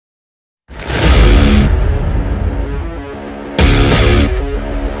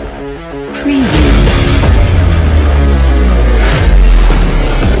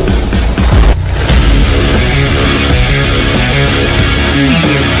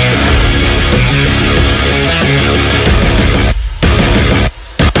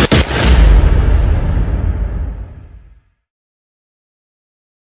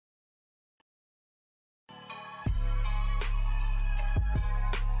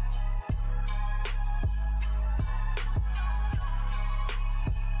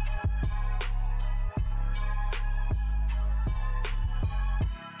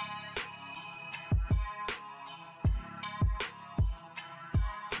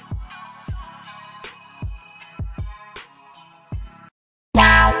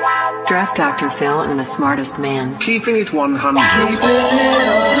Draft Dr. Phil and the smartest man. Keeping it 100.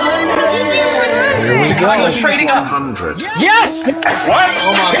 Here we go. I was trading up. 100. Yes! What?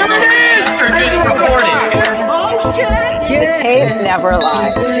 Here it is! The tape never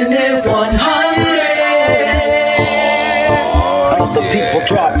lies. Other people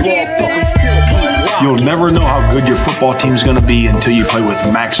drop off, but we still keep rocking. You'll never know how good your football team's going to be until you play with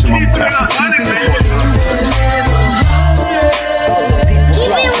maximum effort.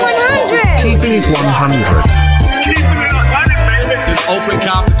 Keeping it 100. An open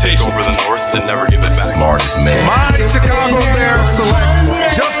competition over the North and never give it back. Smartest man. My Chicago Bears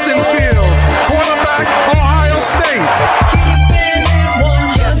select Justin Fields, quarterback, Ohio State.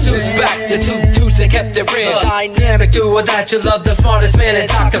 Guess who's back? The two dudes that kept it real. Dynamic duo that you love, the smartest man and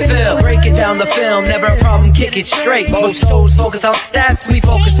Dr. Phil. Breaking down the film, never a problem, kick it straight. Most shows focus on stats, we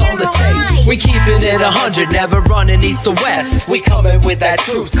focus on the tape. We keeping it 100, never running east to west. We coming with that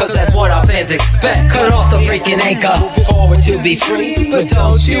truth, cause that's what our fans expect. Cut off the freaking anchor, forward to be free. But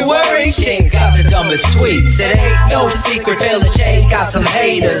don't you worry, Shane's got the dumbest tweets. It ain't no secret, Phil and Shane got some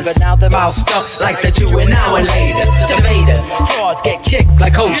haters. But now them out stumped like the two and now and later. Debaters, frauds get kicked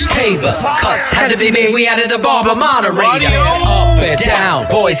like Coach Tabor. Cuts had to be made, we added a barber moderator. Up and down,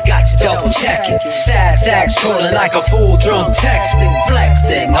 boys got you double checking. Sad sacks trolling like a fool, drunk texting.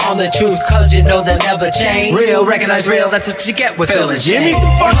 Flexing on the truth cause you know they'll never change. Real, recognize real, that's what you get with Phil and Jimmy.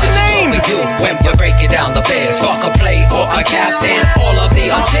 What we do when we're breaking down the Bears. Fuck a play or a captain, all of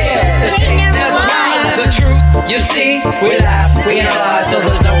the unfair. The tape never lies. The truth, you see, we laugh, we analyze, so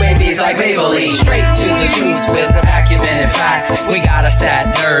there's no babies like Maybelline. Straight to the truth with acumen and facts. We got a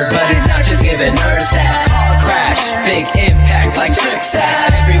sad nerd, but he's not just giving nerd stats. Car crash, big impact like Trick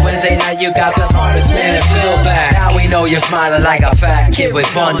Sack. Every Wednesday night you got the smartest man and Phil back. Now we know you're smiling like a fat kid with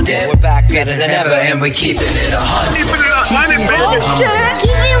fun dip. We're back better than ever and we're keeping it 100. Keep it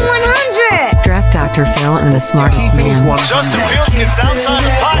 100. Draft Dr. Phil and the smartest man. Justin Fields gets outside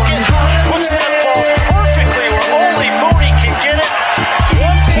the pocket, puts that ball perfectly where only Mooney can get it.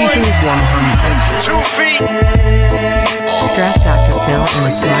 1 point, 2 feet. Draft Dr. Phil and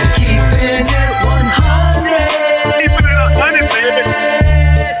the smartest man. Keeping it 100, baby.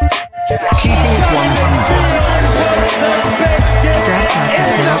 Keeping it 100. Draft Dr.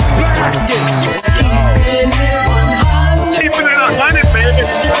 Phil and the smartest man. Keeping it 100, baby.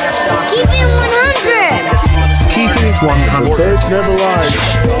 Keep it 100. Keeping it 100. First never lies.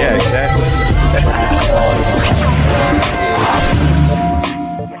 Yeah, exactly.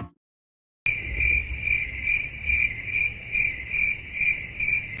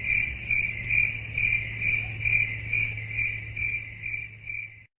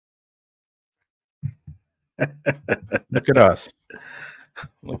 Look at us.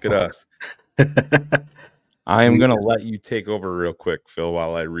 Look at us. I am going to let you take over real quick, Phil,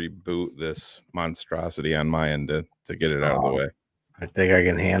 while I reboot this monstrosity on my end to get it out of the way. I think I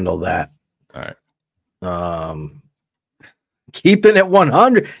can handle that. All right. Keeping it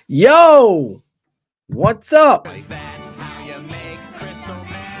 100. Yo, what's up?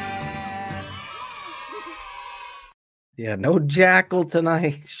 Yeah, no Jackal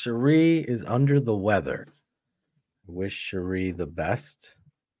tonight. Cherie is under the weather. Wish Cherie the best.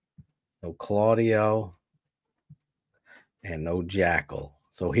 No Claudio. And no Jackal.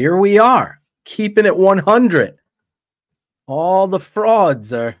 So here we are, keeping it 100. All the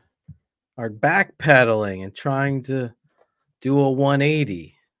frauds are backpedaling and trying to do a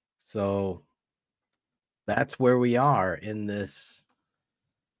 180. So that's where we are in this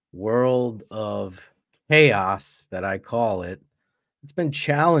world of chaos that I call it. It's been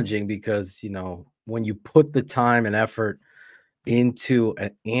challenging because, you know, when you put the time and effort into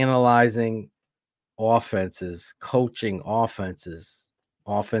analyzing offenses, coaching offenses,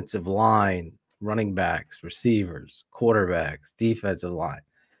 offensive line, running backs, receivers, quarterbacks, defensive line,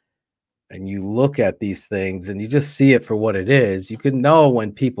 and you look at these things and you just see it for what it is, you can know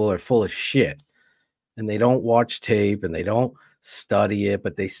when people are full of shit and they don't watch tape and they don't study it,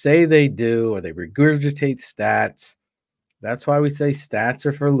 but they say they do, or they regurgitate stats. That's why we say stats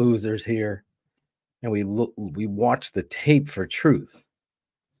are for losers here. And we watch the tape for truth.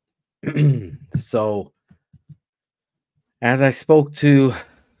 So as I spoke to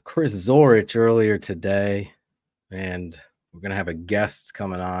Chris Zorich earlier today, and we're going to have a guest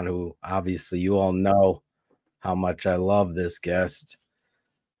coming on who obviously you all know how much I love this guest.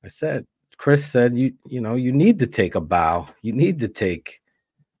 Chris said, you know, you need to take a bow. You need to take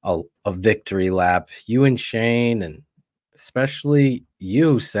a victory lap. You and Shane, and especially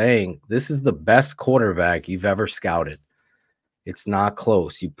you, saying this is the best quarterback you've ever scouted. It's not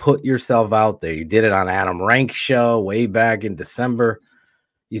close. You put yourself out there. You did it on Adam Rank's show way back in December.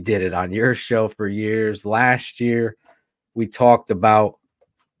 You did it on your show for years. Last year, we talked about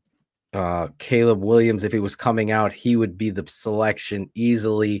Caleb Williams. If he was coming out, he would be the selection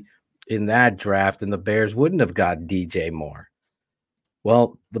easily in that draft, and the Bears wouldn't have got DJ Moore.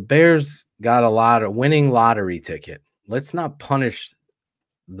 Well, the Bears got a winning lottery ticket. Let's not punish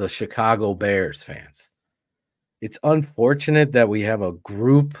the Chicago Bears fans. It's unfortunate that we have a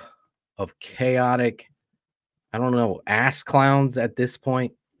group of chaotic, I don't know, ass clowns at this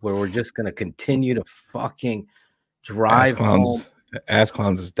point, where we're just going to continue to fucking drive home. Ass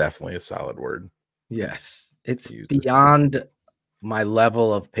clowns is definitely a solid word. Yes. It's beyond my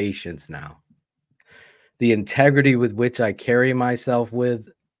level of patience now. The integrity with which I carry myself with,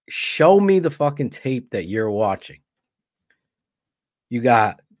 show me the fucking tape that you're watching. You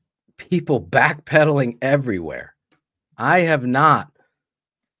got people backpedaling everywhere. I have not,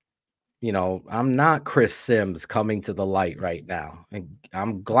 I'm not Chris Sims coming to the light right now. And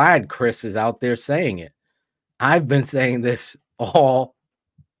I'm glad Chris is out there saying it. I've been saying this all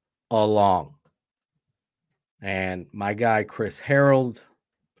along. And my guy, Chris Harold,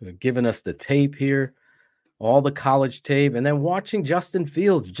 giving us the tape here, all the college tape, and then watching Justin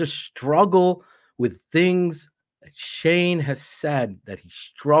Fields just struggle with things that Shane has said that he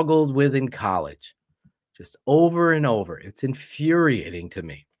struggled with in college, just over and over. It's infuriating to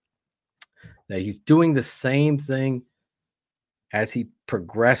me that he's doing the same thing as he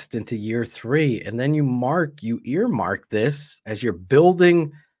progressed into year 3. And then you earmark this as you're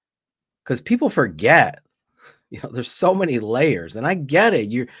building, because people forget, there's so many layers, and I get it.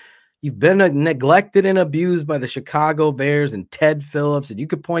 You've been neglected and abused by the Chicago Bears and Ted Phillips, and you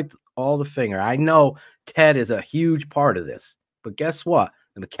could point all the finger. I know Ted is a huge part of this, but guess what?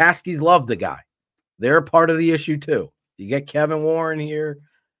 The McCaskies love the guy. They're a part of the issue too. You get Kevin Warren here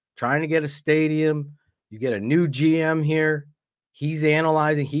trying to get a stadium. You get a new GM here. He's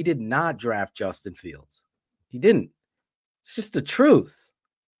analyzing. He did not draft Justin Fields. He didn't. It's just the truth.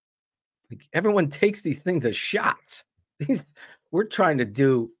 Like, everyone takes these things as shots. We're trying to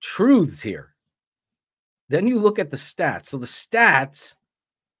do truths here. Then you look at the stats. So the stats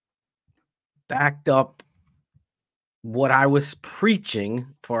backed up what I was preaching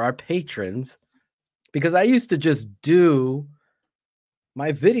for our patrons, because I used to just do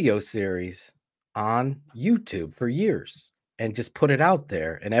my video series on YouTube for years and just put it out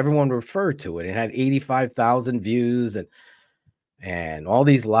there, and everyone referred to it. It had 85,000 views and all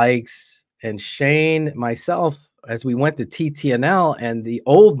these likes. And Shane, myself, as we went to TTNL and the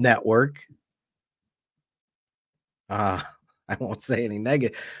old network, I won't say any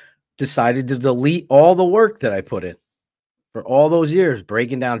negative, decided to delete all the work that I put in for all those years,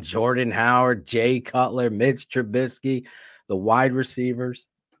 breaking down Jordan Howard, Jay Cutler, Mitch Trubisky, the wide receivers,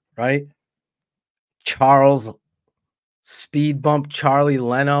 right? Charles Speed Bump, Charlie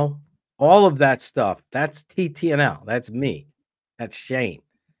Leno, all of that stuff. That's TTNL. That's me. That's Shane.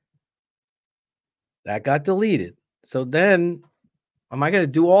 That got deleted. So then, am I going to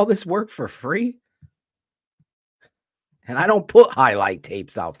do all this work for free? And I don't put highlight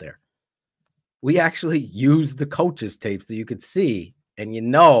tapes out there. We actually use the coaches' tapes so you could see,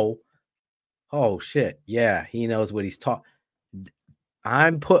 and oh shit, yeah, he knows what he's talking.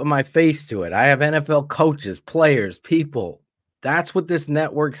 I'm putting my face to it. I have NFL coaches, players, people. That's what this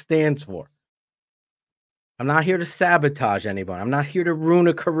network stands for. I'm not here to sabotage anyone. I'm not here to ruin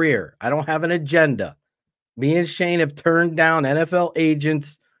a career. I don't have an agenda. Me and Shane have turned down NFL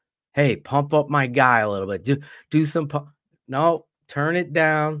agents. Hey, pump up my guy a little bit. Do some pump. No, turn it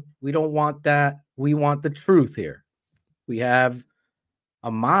down. We don't want that. We want the truth here. We have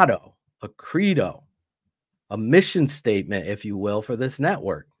a motto, a credo, a mission statement, if you will, for this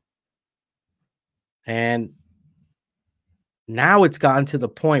network. And now it's gotten to the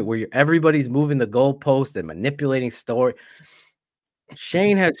point where everybody's moving the goalpost and manipulating story.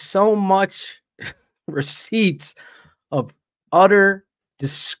 Shane has so much receipts of utter,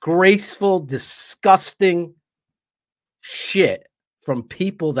 disgraceful, disgusting shit from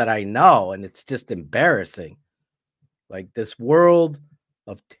people that I know, and it's just embarrassing. Like, this world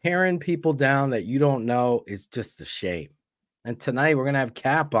of tearing people down that you don't know is just a shame. And tonight we're gonna have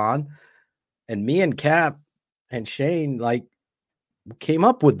Cap on, and me and Cap and Shane came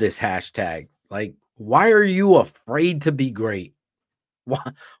up with this hashtag. Like, why are you afraid to be great?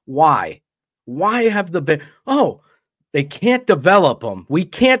 Why have the Bears? Oh, they can't develop them. We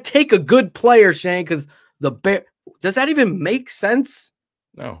can't take a good player, Shane, because the Bear. Does that even make sense?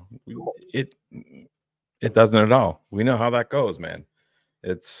 No, it doesn't at all. We know how that goes, man.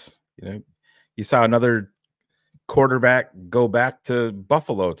 It's, you saw another quarterback go back to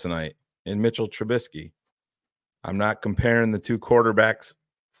Buffalo tonight in Mitchell Trubisky. I'm not comparing the two quarterbacks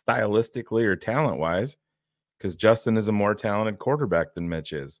stylistically or talent-wise, because Justin is a more talented quarterback than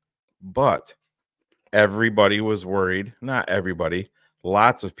Mitch is. But everybody was worried. Not everybody.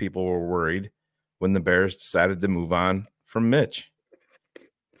 Lots of people were worried when the Bears decided to move on from Mitch.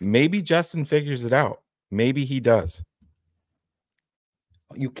 Maybe Justin figures it out. Maybe he does.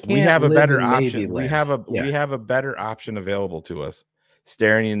 You can't. We have a live better in maybe option. We land. have a better option available to us,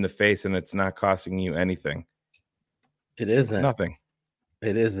 staring you in the face, and it's not costing you anything. It isn't. Nothing.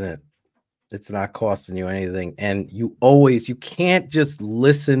 It isn't. It's not costing you anything. And you can't just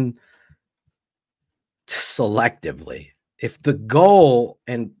listen selectively. If the goal,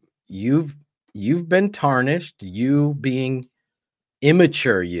 and you've been tarnished, you being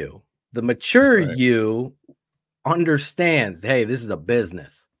immature, the mature you understands, hey, this is a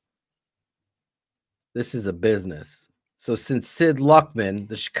business. This is a business. So since Sid Luckman,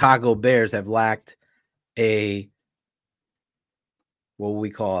 the Chicago Bears have lacked a, what we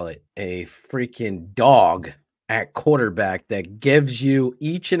call it, a freaking dog at quarterback that gives you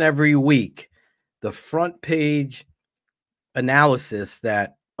each and every week the front page analysis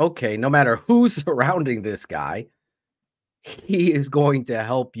that, okay, no matter who's surrounding this guy, he is going to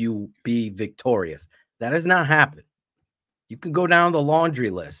help you be victorious. That has not happened. You can go down the laundry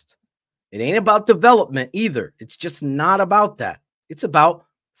list. It ain't about development either. It's just not about that. It's about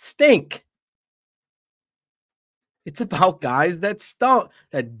stink. It's about guys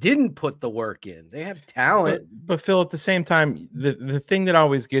that didn't put the work in. They have talent. But Phil, at the same time, the thing that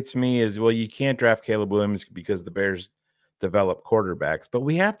always gets me is, well, you can't draft Caleb Williams because the Bears develop quarterbacks, but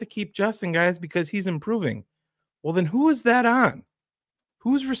we have to keep Justin, guys, because he's improving. Well, then who is that on?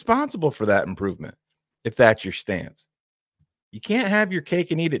 Who's responsible for that improvement if that's your stance? You can't have your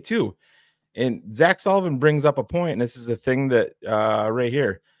cake and eat it too. And Zach Sullivan brings up a point, and this is a thing that right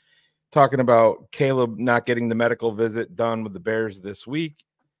here, talking about Caleb not getting the medical visit done with the Bears this week.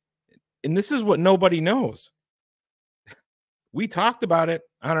 And this is what nobody knows. We talked about it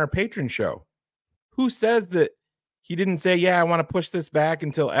on our patron show. Who says that he didn't say, yeah, I want to push this back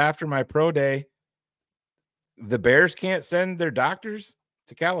until after my pro day? The Bears can't send their doctors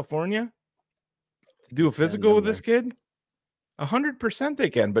to California to do a physical with this kid? 100% they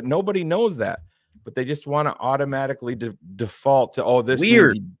can, but nobody knows that. But they just want to automatically default to, oh, this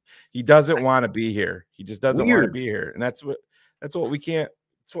means he doesn't want to be here. He just doesn't want to be here. And that's what we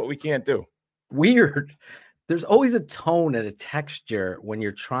can't do. Weird. There's always a tone and a texture when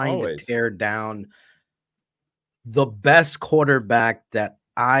you're trying to tear down the best quarterback that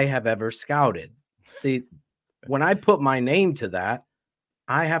I have ever scouted. See, when I put my name to that,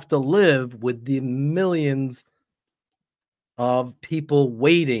 I have to live with the millions of people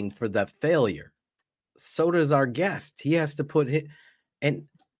waiting for that failure. So does our guest. He has to put it. And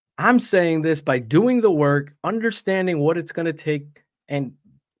I'm saying this by doing the work, understanding what it's going to take. And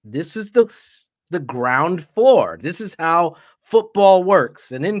this is the ground floor. This is how football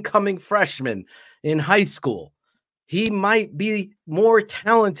works. An incoming freshman in high school, he might be more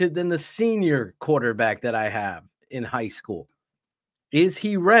talented than the senior quarterback that I have in high school. Is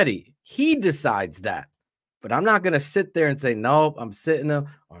he ready? He decides that. But I'm not going to sit there and say, nope, I'm sitting him,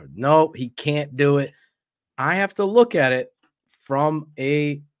 or nope, he can't do it. I have to look at it from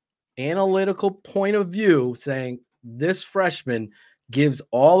a analytical point of view, saying this freshman gives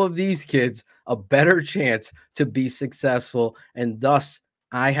all of these kids a better chance to be successful, and thus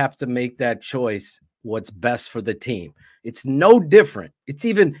I have to make that choice, what's best for the team. It's no different. It's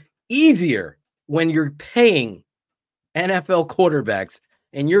even easier when you're paying NFL quarterbacks,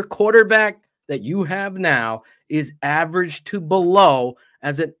 and your quarterback that you have now is average to below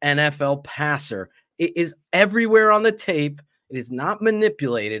as an NFL passer. It is everywhere on the tape. It is not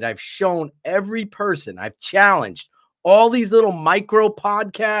manipulated. I've shown every person. I've challenged all these little micro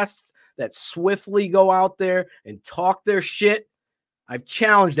podcasts that swiftly go out there and talk their shit. I've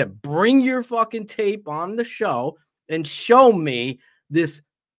challenged them. Bring your fucking tape on the show and show me this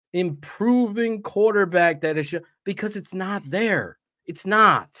improving quarterback that is, because it's not there. It's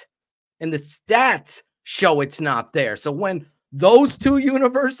not. And the stats show it's not there. So when those two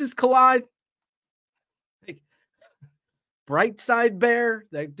universes collide, like Bright Side Bear,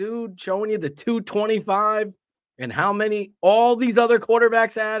 that dude showing you the 225 and how many all these other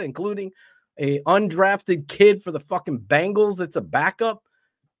quarterbacks had, including a undrafted kid for the fucking Bengals that's a backup,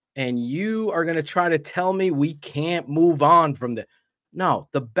 and you are going to try to tell me we can't move on from the. No,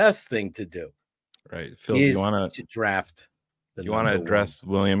 the best thing to do, right, Phil, is you want to draft. You want to address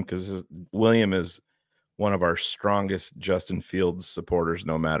William, because William is one of our strongest Justin Fields supporters,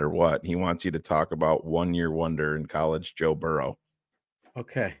 no matter what. He wants you to talk about one-year wonder in college, Joe Burrow.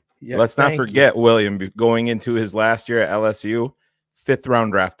 Okay. Yeah, let's not forget William going into his last year at LSU,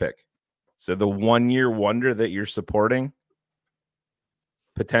 5th-round draft pick. So the 1-year wonder that you're supporting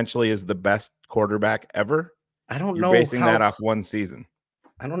potentially is the best quarterback ever. I don't You're know basing that off one season.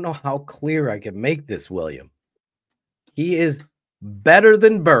 I don't know how clear I can make this, William. He is better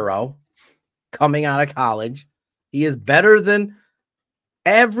than Burrow coming out of college. He is better than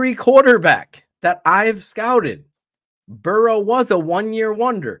every quarterback that I've scouted. Burrow was a 1-year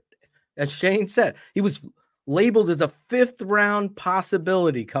wonder. As Shane said, he was labeled as a 5th-round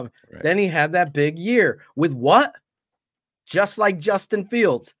possibility coming. Right. Then he had that big year with what? Just like Justin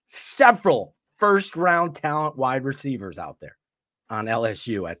Fields, several 1st-round talent wide receivers out there on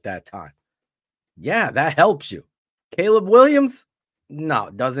LSU at that time. Yeah, that helps you. Caleb Williams? No,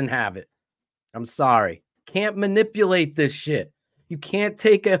 doesn't have it. I'm sorry. Can't manipulate this shit. You can't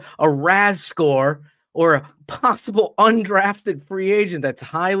take a RAS score or a possible undrafted free agent that's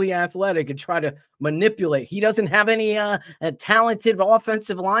highly athletic and try to manipulate. He doesn't have any talented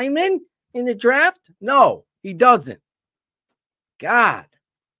offensive linemen in the draft? No, he doesn't. God,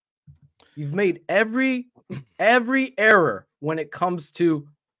 you've made every error when it comes to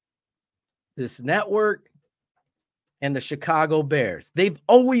this network and the Chicago Bears. They've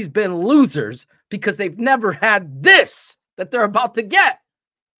always been losers because they've never had this that they're about to get.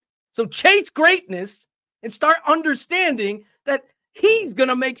 So chase greatness and start understanding that he's going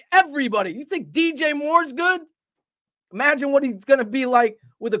to make everybody. You think DJ Moore's good? Imagine what he's going to be like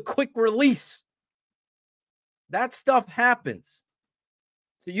with a quick release. That stuff happens.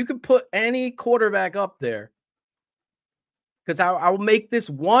 So you can put any quarterback up there, because I'll make this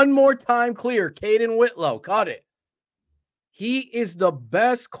one more time clear. Caden Whitlow, cut it. He is the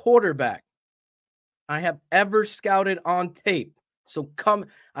best quarterback I have ever scouted on tape. So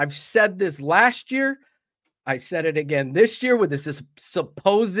I've said this last year. I said it again this year with this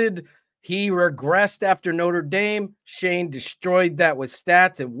supposed he regressed after Notre Dame. Shane destroyed that with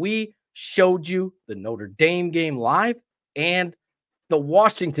stats, and we showed you the Notre Dame game live and the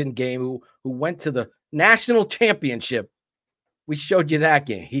Washington game who went to the national championship. We showed you that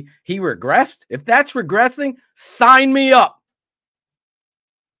game. He regressed. If that's regressing, sign me up.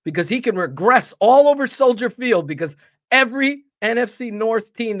 Because he can regress all over Soldier Field, because every NFC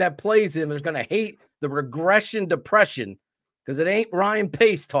North team that plays him is going to hate the regression depression, because it ain't Ryan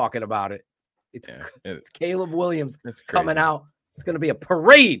Pace talking about it. It's Caleb Williams coming out. It's going to be a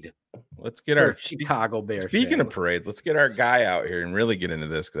parade. Let's get our Chicago Bears. Speaking of parades, let's get our guy out here and really get into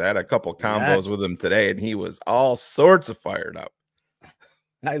this, because I had a couple combos with him today, and he was all sorts of fired up.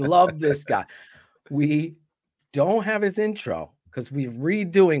 I love this guy. We don't have his intro because we're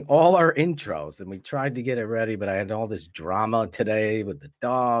redoing all our intros, and we tried to get it ready, but I had all this drama today with the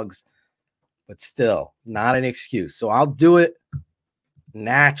dogs. But still, not an excuse. So I'll do it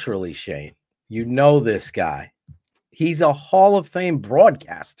naturally, Shane. You know this guy. He's a Hall of Fame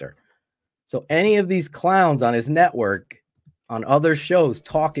broadcaster. So any of these clowns on his network, on other shows,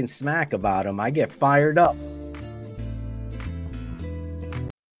 talking smack about him, I get fired up.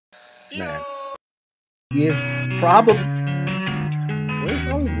 Man, he is probably... Where's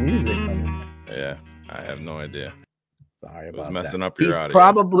all his music coming? Yeah, I have no idea. Sorry about that. It was messing up your audio. He's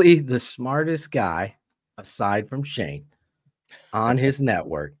probably the smartest guy, aside from Shane, on his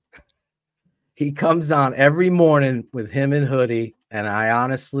network. He comes on every morning with him and Hoodie, and I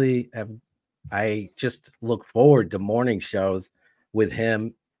just look forward to morning shows with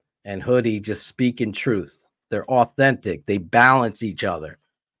him and Hoodie just speaking truth. They're authentic. They balance each other.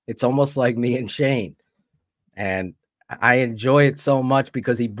 It's almost like me and Shane. And I enjoy it so much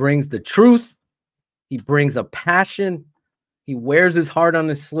because he brings the truth. He brings a passion. He wears his heart on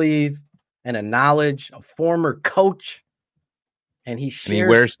his sleeve and a knowledge, a former coach. And he shares. And he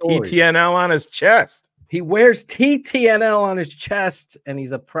wears stories. TTNL on his chest. He wears TTNL on his chest, and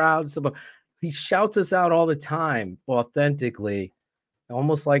he's a proud. He shouts us out all the time, authentically,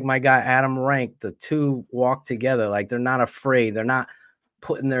 almost like my guy Adam Rank. The two walk together like they're not afraid. They're not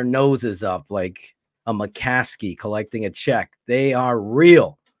putting their noses up like a McCaskey collecting a check. They are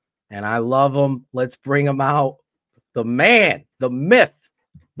real, and I love them. Let's bring him out. The man, the myth,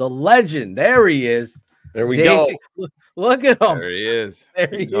 the legend. There he is. There we go. Look at him. There he is. There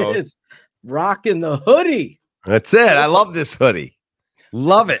he is. Rocking the hoodie. That's it. I love this hoodie.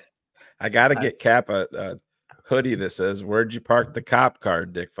 Love it. I got to get Cap a hoodie that says, "Where'd you park the cop car,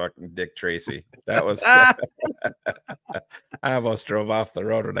 Dick Tracy?" That was I almost drove off the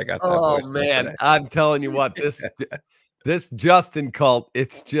road when I got that. Oh man, today. I'm telling you what, this Justin cult,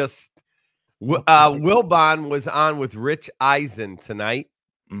 it's just Wilbon was on with Rich Eisen tonight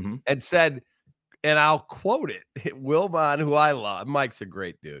and said, and I'll quote it, Wilbon, who I love, Mike's a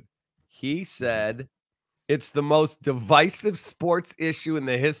great dude. He said, It's the most divisive sports issue in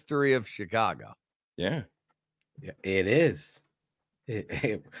the history of Chicago. Yeah. Yeah, it is.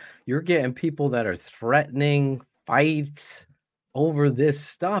 You're getting people that are threatening fights over this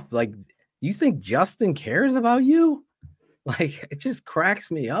stuff. Like, you think Justin cares about you? Like, it just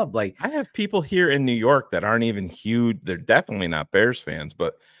cracks me up. Like, I have people here in New York that aren't even huge. They're definitely not Bears fans,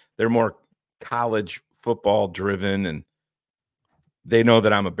 but they're more college football driven, and they know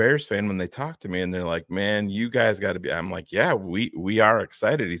that I'm a Bears fan when they talk to me, and they're like, "Man, you guys got to be." I'm like, "Yeah, we are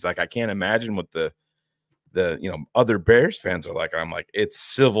excited." He's like, "I can't imagine what the other Bears fans are like." And I'm like, "It's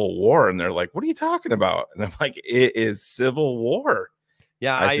civil war," and they're like, "What are you talking about?" And I'm like, "It is civil war."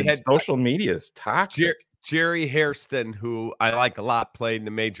 Yeah, I said, social media is toxic. Jerry Hairston, who I like a lot, played in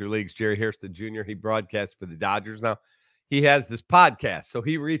the major leagues. Jerry Hairston Jr., he broadcasts for the Dodgers now. He has this podcast. So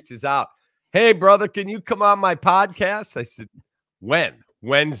he reaches out, "Hey, brother, can you come on my podcast?" I said, "When?"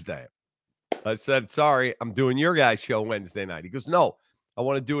 "Wednesday." I said, "Sorry, I'm doing your guys' show Wednesday night." He goes, "No, I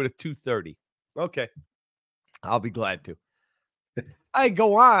want to do it at 2:30. "Okay, I'll be glad to." I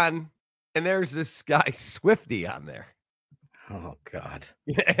go on, and there's this guy, Swifty, on there. Oh, God.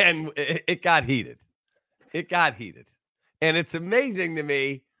 And it got heated. It got heated. And it's amazing to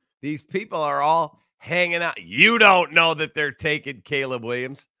me. These people are all hanging out. You don't know that they're taking Caleb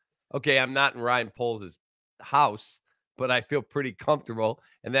Williams. Okay, I'm not in Ryan Poles' house, but I feel pretty comfortable.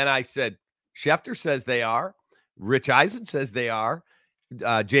 And then I said, Schefter says they are. Rich Eisen says they are.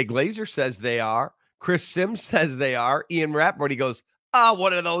 Jay Glazer says they are. Chris Sims says they are. Ian Rappaport, he goes, what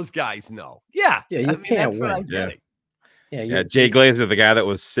do those guys know? Yeah. Yeah, you I mean, can't that's win. what I'm getting. Yeah, Jay Glazer, the guy that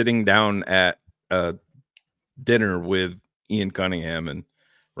was sitting down at dinner with Ian Cunningham and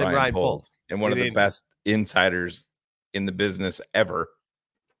Ryan Poles, and one of the best insiders in the business ever.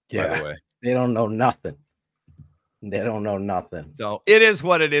 Yeah, by the way, they don't know nothing. They don't know nothing. So it is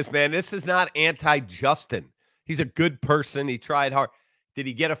what it is, man. This is not anti-Justin. He's a good person. He tried hard. Did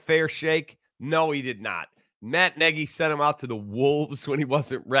he get a fair shake? No, he did not. Matt Nagy sent him out to the Wolves when he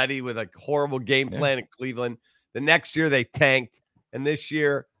wasn't ready with a horrible game plan in Cleveland. The next year they tanked, and this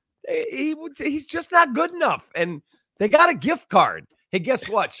year he's just not good enough. And they got a gift card. Hey, guess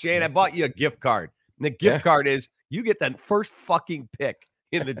what, Shane? I bought you a gift card. And the gift card is you get the first fucking pick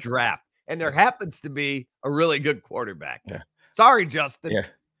in the draft. And there happens to be a really good quarterback. Yeah. Sorry, Justin. Yeah.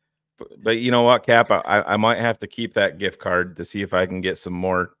 But you know what, Cap? I might have to keep that gift card to see if I can get some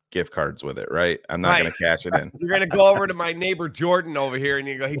more gift cards with it, right? I'm not going to cash it in. You're going to go over to my neighbor Jordan over here, and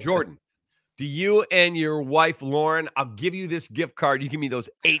you go, "Hey, Jordan, do you and your wife, Lauren, I'll give you this gift card. You give me those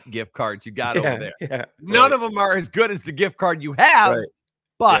 8 gift cards you got over there. Yeah, None of them are as good as the gift card you have,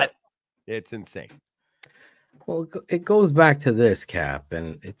 but it's insane." Well, it goes back to this, Cap,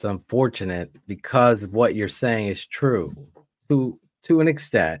 and it's unfortunate because what you're saying is true to an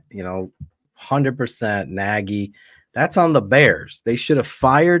extent. 100% Nagy. That's on the Bears. They should have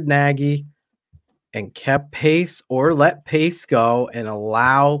fired Nagy and kept Pace, or let Pace go and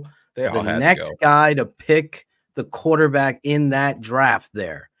allow the next guy to pick the quarterback in that draft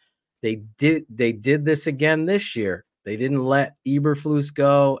there. They did this again this year. They didn't let Eberflus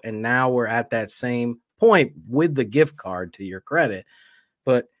go, and now we're at that same point with the gift card, to your credit.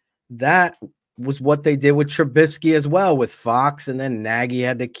 But that was what they did with Trubisky as well, with Fox, and then Nagy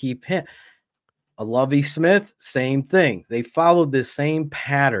had to keep him. Lovie Smith, same thing. They followed this same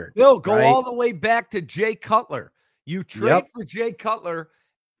pattern. Bill, go all the way back to Jay Cutler. You trade for Jay Cutler.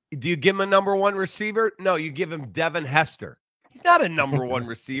 Do you give him a number 1 receiver? No, you give him Devin Hester. He's not a number 1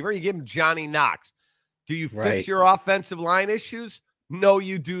 receiver. You give him Johnny Knox. Do you fix your offensive line issues? No,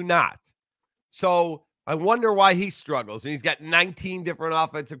 you do not. So I wonder why he struggles. And he's got 19 different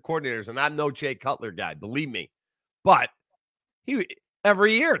offensive coordinators, and I'm no Jay Cutler guy, believe me. But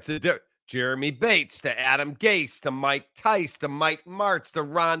every year it's a Jeremy Bates to Adam Gase to Mike Tice to Mike Martz to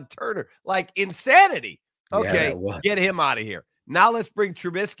Ron Turner. Like insanity. Okay, get him out of here. Now let's bring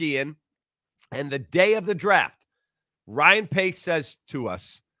Trubisky in. And the day of the draft, Ryan Pace says to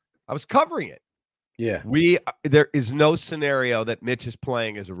us, I was covering it. Yeah. There is no scenario that Mitch is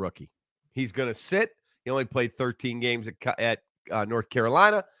playing as a rookie. He's going to sit. He only played 13 games at North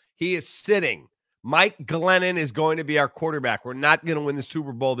Carolina. He is sitting. Mike Glennon is going to be our quarterback. We're not going to win the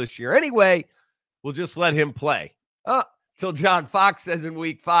Super Bowl this year anyway. We'll just let him play. Till John Fox says in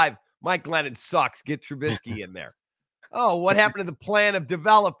week 5, Mike Glennon sucks. Get Trubisky in there. Oh, what happened to the plan of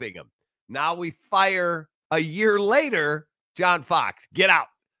developing him? Now we fire a year later, John Fox. Get out.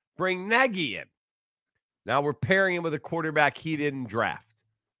 Bring Nagy in. Now we're pairing him with a quarterback he didn't draft.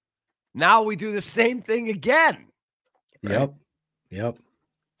 Now we do the same thing again. Right? Yep.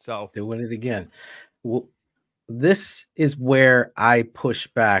 So doing it again. Well, this is where I push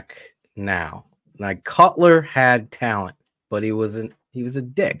back now. Now Cutler had talent, but he was a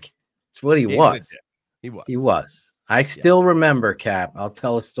dick. That's what he was. He was. I still remember, Cap. I'll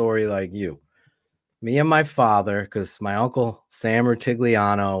tell a story like you. Me and my father, because my uncle Sam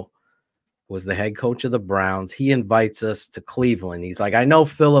Rutigliano was the head coach of the Browns. He invites us to Cleveland. He's like, I know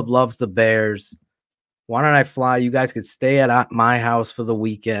Philip loves the Bears. Why don't I fly? You guys could stay at my house for the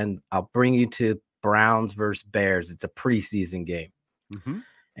weekend. I'll bring you to Browns versus Bears. It's a preseason game. Mm-hmm.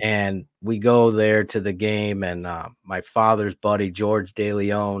 And we go there to the game, and my father's buddy, George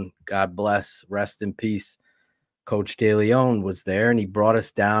DeLeon, God bless, rest in peace, Coach DeLeon was there, and he brought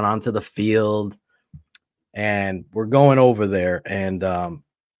us down onto the field, and we're going over there, and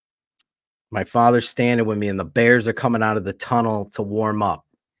my father's standing with me, and the Bears are coming out of the tunnel to warm up,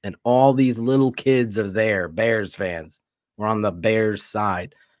 and all these little kids are there, Bears fans. We're on the Bears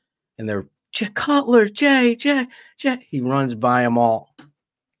side, and they're, Cutler, Jay. He runs by them all.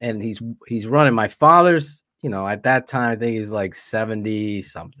 And he's running. My father's, at that time, I think he's like 70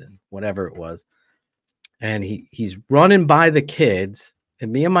 something, whatever it was. And he's running by the kids.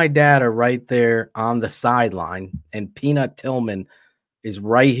 And me and my dad are right there on the sideline. And Peanut Tillman is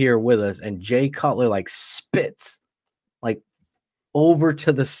right here with us. And Jay Cutler like spits like over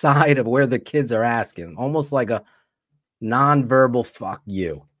to the side of where the kids are asking, almost like a nonverbal fuck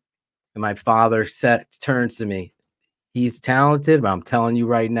you. And my father turns to me. He's talented, but I'm telling you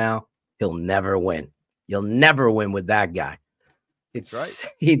right now, he'll never win. You'll never win with that guy. It's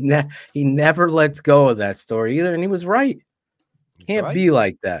right. He never lets go of that story either, and he was right. Can't be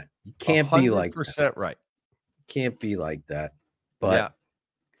like that. You can't be like that. 100% right. Can't be like that. But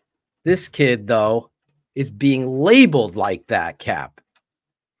this kid, though, is being labeled like that, Cap.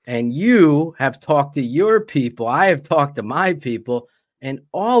 And you have talked to your people. I have talked to my people, and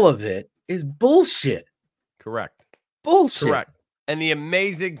all of it is bullshit. Correct. Bullshit. Correct. And the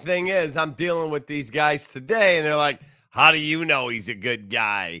amazing thing is, I'm dealing with these guys today, and they're like, how do you know he's a good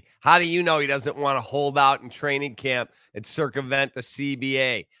guy? How do you know he doesn't want to hold out in training camp and circumvent the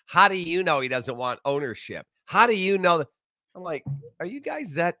CBA? How do you know he doesn't want ownership? How do you know that? I'm like, are you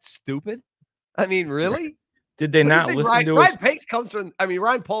guys that stupid? I mean, really? Did they not listen to us? Ryan Pace comes from,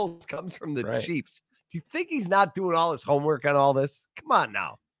 Ryan Poles comes from the Chiefs. Do you think he's not doing all his homework on all this? Come on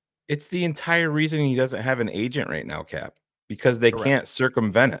now. It's the entire reason he doesn't have an agent right now, Cap, because they can't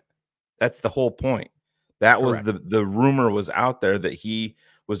circumvent it. That's the whole point. That was the rumor was out there that he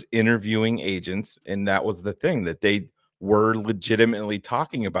was interviewing agents, and that was the thing, that they were legitimately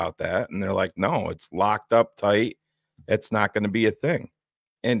talking about that. And they're like, no, it's locked up tight. It's not going to be a thing.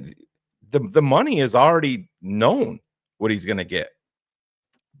 And the money is already known what he's going to get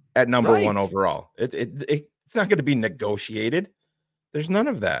at number one overall. It's not going to be negotiated. There's none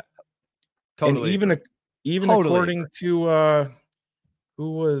of that. Totally. And even according to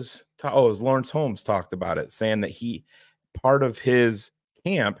who was it was Lawrence Holmes talked about it, saying that part of his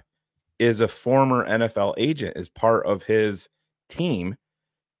camp is a former NFL agent, is part of his team,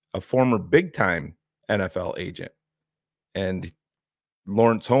 a former big time NFL agent. And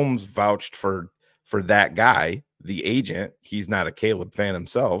Lawrence Holmes vouched for that guy, the agent. He's not a Caleb fan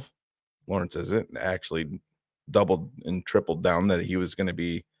himself. Lawrence isn't, actually doubled and tripled down that he was going to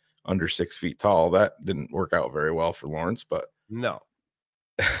be under 6 feet tall. That didn't work out very well for Lawrence, but no.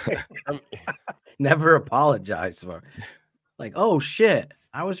 Never apologize for. Like, oh shit,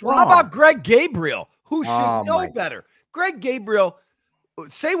 I was wrong. How about Greg Gabriel, who should know better? Greg Gabriel,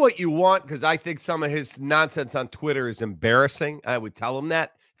 say what you want, because I think some of his nonsense on Twitter is embarrassing. I would tell him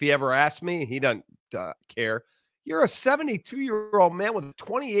that if he ever asked me. He doesn't care. You're a 72-year-old man with a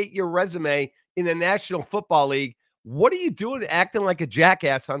 28-year resume in the National Football League. What are you doing acting like a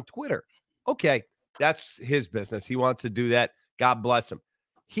jackass on Twitter? Okay, that's his business. He wants to do that. God bless him.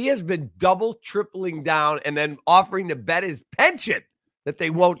 He has been double, tripling down, and then offering to bet his pension that they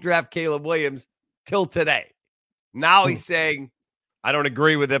won't draft Caleb Williams till today. Now he's saying, I don't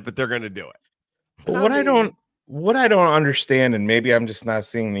agree with it, but they're going to do it. But what I don't understand, and maybe I'm just not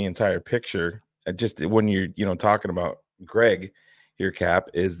seeing the entire picture, just when you're talking about Greg here, Cap,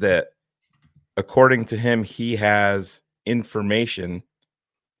 is that according to him, he has information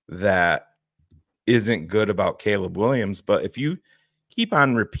that isn't good about Caleb Williams. But if you keep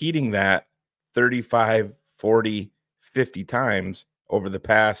on repeating that 35, 40, 50 times over the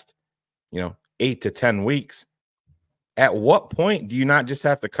past, 8 to 10 weeks, at what point do you not just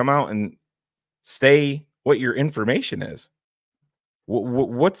have to come out and say what your information is?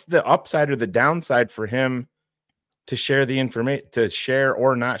 What's the upside or the downside for him to share the information, to share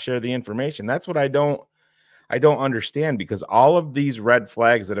or not share the information? That's what I don't understand, because all of these red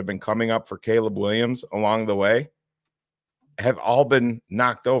flags that have been coming up for Caleb Williams along the way have all been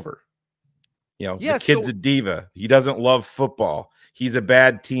knocked over. You know, Yeah, the kid's a diva. He doesn't love football. He's a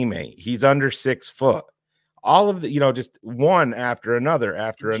bad teammate. He's under 6 foot. All of the, you know, just one after another,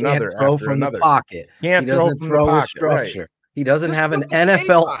 after another, throw after from another. the pocket. Can't He throw doesn't from throw the with pocket. structure. Right. He doesn't Just have an put the tape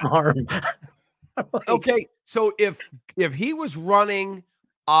NFL on. arm. Like, Okay, so if he was running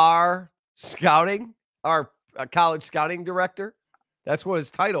our scouting, our college scouting director, that's what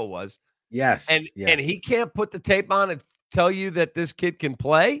his title was. yes, And yes. he can't put the tape on and tell you that this kid can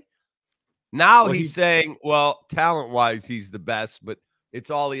play. Now he's saying, well, talent-wise, he's the best, but it's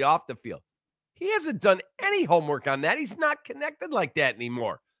all the off the field. He hasn't done any homework on that. He's not connected like that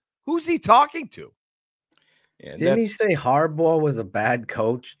anymore. Who's he talking to? Yeah, Didn't he say Harbaugh was a bad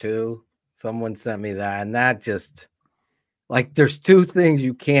coach too? Someone sent me that, and that just like there's two things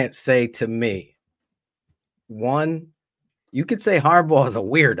you can't say to me. One, you could say Harbaugh is a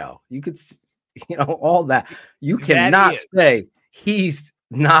weirdo. You could, you know, all that. You cannot say he's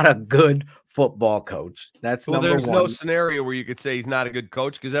not a good football coach. That's number one. There's no scenario where you could say he's not a good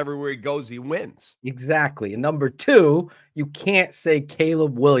coach because everywhere he goes, he wins. Exactly. And number two, you can't say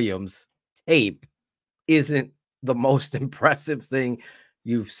Caleb Williams' tape isn't the most impressive thing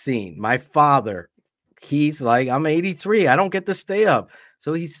you've seen. My father, he's like, I'm 83. I don't get to stay up.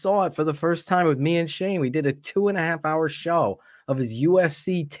 So he saw it for the first time with me and Shane. We did a 2.5-hour show of his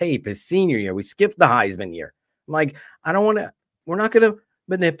USC tape, his senior year. We skipped the Heisman year. I'm like, I don't want to, we're not going to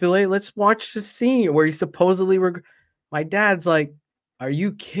manipulate. Let's watch the senior where he supposedly, my dad's like, are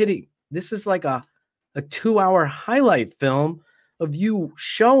you kidding? This is like a 2-hour highlight film of you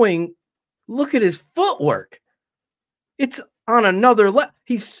showing, look at his footwork. It's on another level.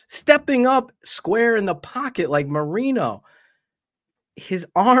 He's stepping up square in the pocket like Marino. His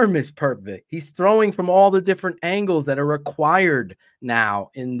arm is perfect. He's throwing from all the different angles that are required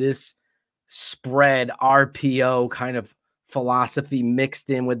now in this spread RPO kind of philosophy mixed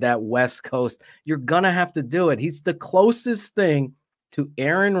in with that West Coast. You're going to have to do it. He's the closest thing to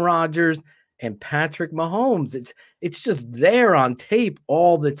Aaron Rodgers and Patrick Mahomes. It's just there on tape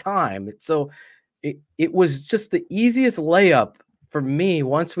all the time. It was just the easiest layup for me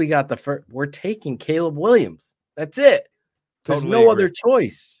once we got the first. We're taking Caleb Williams. That's it. There's no other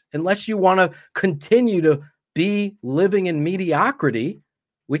choice unless you want to continue to be living in mediocrity,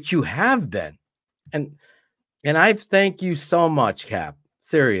 which you have been. And I thank you so much, Cap.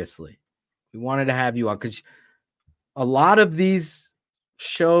 Seriously. We wanted to have you on because a lot of these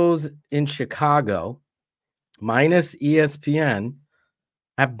shows in Chicago, minus ESPN,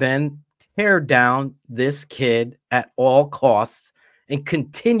 have been tear down this kid at all costs and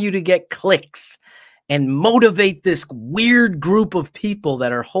continue to get clicks and motivate this weird group of people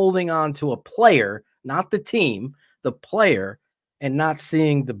that are holding on to a player, not the team, the player, and not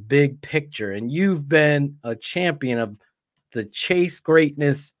seeing the big picture. And you've been a champion of the Chase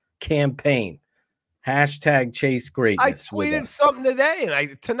Greatness campaign. Hashtag Chase Greatness. I tweeted something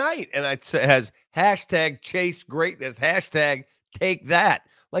today tonight, and it has hashtag Chase Greatness, hashtag take that.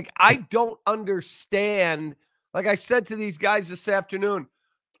 Like, I don't understand. Like I said to these guys this afternoon,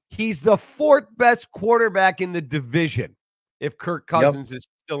 he's the 4th best quarterback in the division if Kirk Cousins is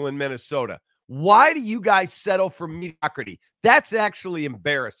still in Minnesota. Why do you guys settle for mediocrity? That's actually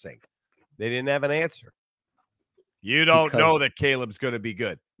embarrassing. They didn't have an answer. You don't know that Caleb's going to be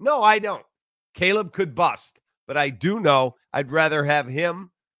good. No, I don't. Caleb could bust, but I do know I'd rather have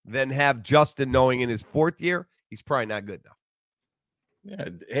him than have Justin, knowing in his 4th year, he's probably not good enough. Yeah.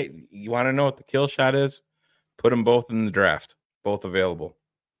 Hey, you want to know what the kill shot is? Put them both in the draft, both available.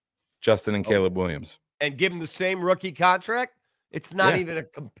 Justin and Caleb Williams. And give him the same rookie contract? It's not even a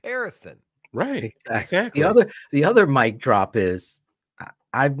comparison. Right. Exactly. The other mic drop is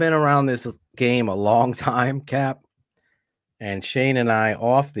I've been around this game a long time, Cap. And Shane and I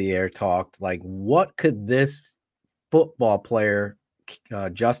off the air talked like, what could this football player,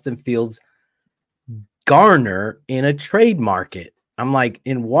 Justin Fields, garner in a trade market? I'm like,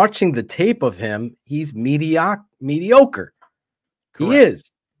 in watching the tape of him, he's mediocre. Correct. He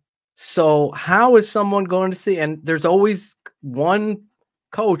is. So how is someone going to see? And there's always one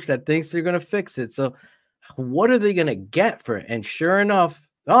coach that thinks they're going to fix it. So what are they going to get for it? And sure enough,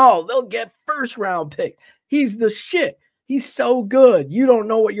 they'll get 1st-round pick. He's the shit. He's so good. You don't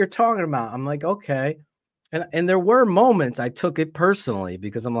know what you're talking about. I'm like, okay. And there were moments I took it personally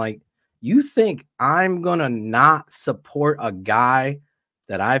because I'm like, you think I'm going to not support a guy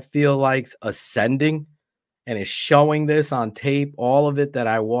that I feel like's ascending and is showing this on tape, all of it that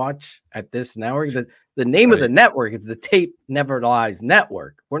I watch at this network? The name of the network is the Tape Never Lies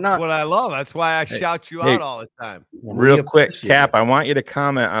Network. We're not. That's what I love. That's why I shout you out all the time. Real quick, Cap, I want you to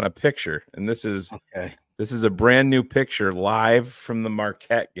comment on a picture. And this is a brand new picture live from the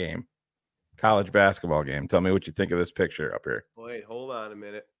Marquette game. college basketball game. Tell me what you think of this picture up here. Wait, hold on a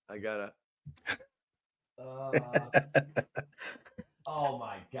minute. I gotta. Oh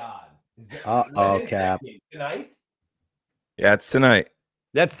my God! Uh-oh, Cap. Tonight? Yeah, it's tonight.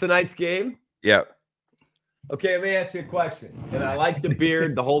 That's tonight's game. Yep. Okay, let me ask you a question. And I like the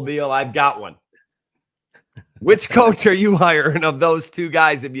beard, the whole deal. I've got one. Which coach are you hiring of those two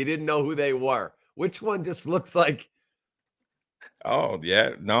guys if you didn't know who they were? Which one just looks like? Oh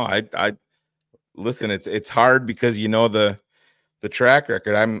yeah, no, I listen. It's hard because you know the track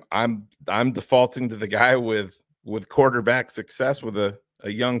record. I'm defaulting to the guy with quarterback success with a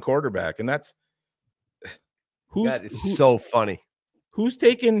young quarterback, and that's that is so funny. Who's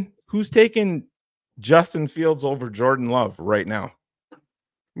taking Justin Fields over Jordan Love right now?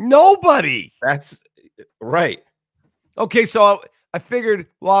 Nobody. That's right. Okay, so I figured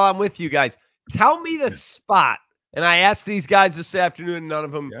while I'm with you guys, tell me the spot. And I asked these guys this afternoon, and none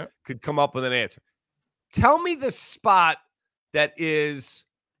of them could come up with an answer. Tell me the spot that is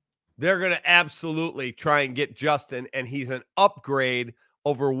they're going to absolutely try and get Justin, and he's an upgrade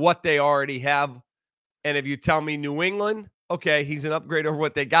over what they already have. And if you tell me New England, okay, he's an upgrade over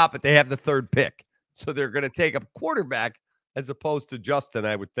what they got, but they have the third pick. So they're going to take a quarterback as opposed to Justin,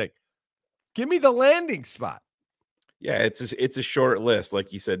 I would think. Give me the landing spot. Yeah, it's a short list.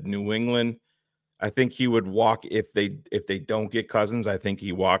 Like you said, New England. I think he would walk if they don't get Cousins. I think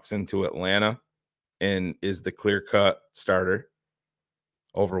he walks into Atlanta and is the clear-cut starter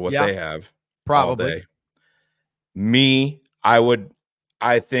over what they have. Probably. All day. Me,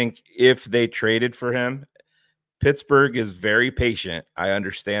 I think if they traded for him, Pittsburgh is very patient. I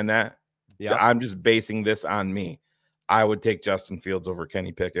understand that. Yeah. I'm just basing this on me. I would take Justin Fields over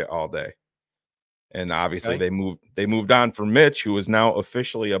Kenny Pickett all day. And obviously they moved on for Mitch, who is now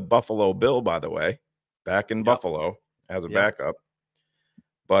officially a Buffalo Bill, by the way, back in Buffalo as a backup.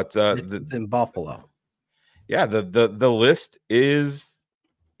 But it's in Buffalo. Yeah, the list is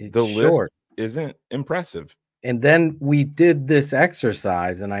list isn't impressive. And then we did this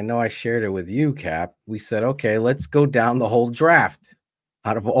exercise, and I know I shared it with you, Cap. We said, okay, let's go down the whole draft.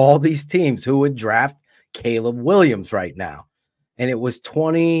 Out of all these teams, who would draft Caleb Williams right now? And it was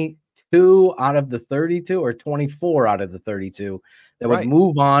 22 out of the 32 or 24 out of the 32 that would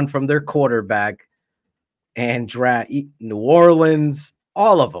move on from their quarterback and draft New Orleans.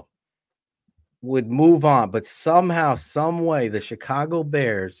 All of them would move on. But somehow, some way, the Chicago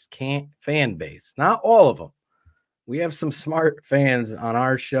Bears fan base, not all of them. We have some smart fans on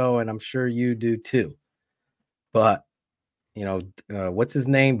our show, and I'm sure you do too. But, you know, what's his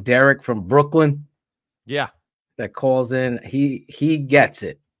name? Derek from Brooklyn. Yeah. That calls in. He gets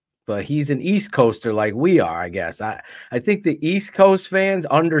it. But he's an East Coaster like we are, I guess. I think the East Coast fans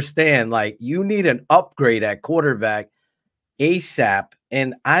understand, like, you need an upgrade at quarterback ASAP.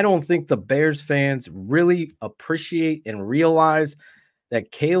 And I don't think the Bears fans really appreciate and realize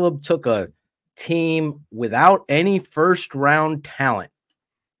that Caleb took a team without any first-round talent.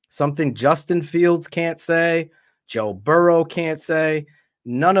 Something Justin Fields can't say, Joe Burrow can't say,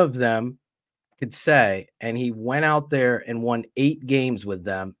 none of them could say, and he went out there and won 8 games with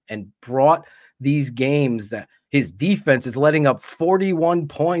them and brought these games that his defense is letting up 41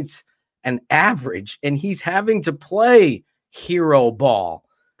 points an average, and he's having to play hero ball.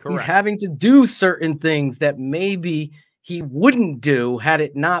 Correct. He's having to do certain things that maybe he wouldn't do had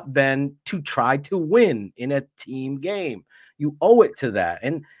it not been to try to win in a team game. You owe it to that,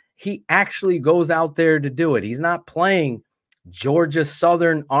 and he actually goes out there to do it. He's not playing Georgia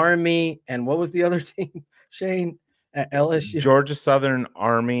Southern Army, and what was the other team, Shane, at LSU? Georgia Southern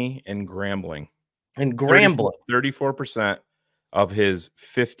Army and Grambling. And Grambling. 34% of his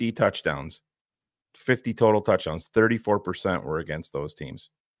 50 touchdowns, 50 total touchdowns, 34% were against those teams.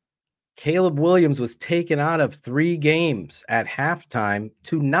 Caleb Williams was taken out of 3 games at halftime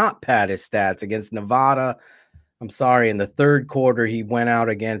to not pad his stats against Nevada. I'm sorry, in the third quarter, he went out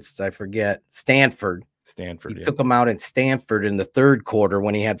against, I forget, Stanford. He took him out in Stanford in the third quarter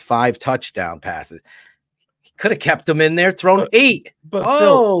when he had 5 touchdown passes. He could have kept him in there, thrown 8. But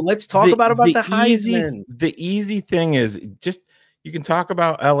Phil, let's talk about the Heisman. The easy thing is just you can talk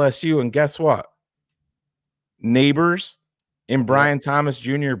about LSU, and guess what? Neighbors and Brian Thomas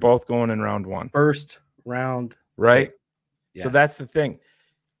Jr. both going in round 1. First round. Right? Yes. So that's the thing.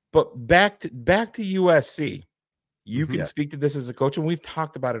 But back to USC. You can speak to this as a coach, and we've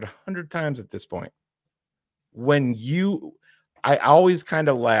talked about it 100 times at this point. I always kind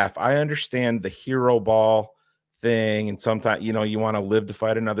of laugh. I understand the hero ball thing, and sometimes, you know, you want to live to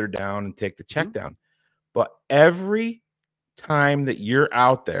fight another down and take the check down. But every time that you're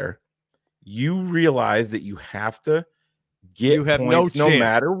out there, you realize that you have to get You have points no no chance.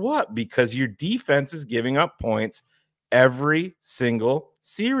 matter what, because your defense is giving up points every single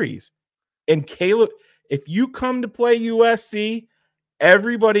series. And Caleb, if you come to play USC,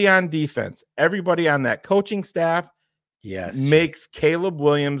 everybody on defense, everybody on that coaching staff makes Caleb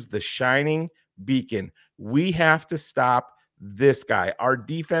Williams the shining beacon. We have to stop this guy. Our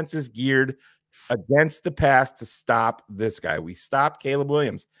defense is geared against the pass to stop this guy. We stopped Caleb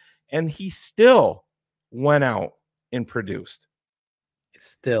Williams, and he still went out and produced.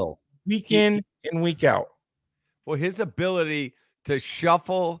 Still. Week in and week out. Well, his ability to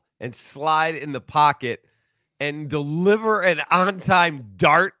shuffle and slide in the pocket and deliver an on-time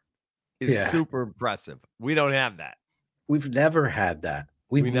dart is super impressive. We don't have that. We've never had that.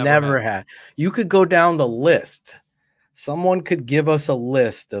 We've never had. You could go down the list. Someone could give us a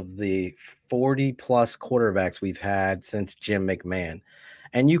list of the 40-plus quarterbacks we've had since Jim McMahon.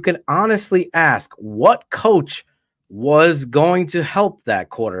 And you can honestly ask what coach was going to help that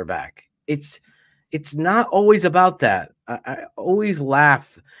quarterback. It's not always about that. I always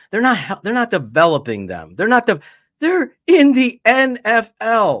laugh. They're not developing them. They're in the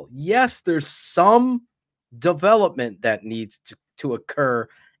NFL. Yes, there's some development that needs to occur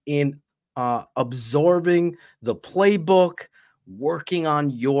in absorbing the playbook, working on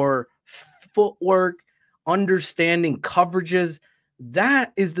your footwork, understanding coverages.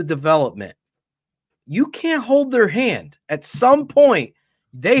 That is the development. You can't hold their hand. At some point,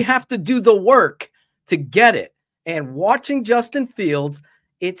 they have to do the work to get it. And watching Justin Fields,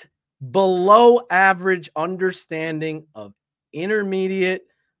 it's below average understanding of intermediate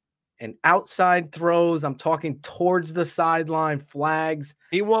and outside throws. I'm talking towards the sideline, flags.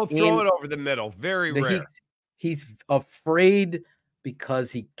 He won't throw it over the middle. Very rare. He's afraid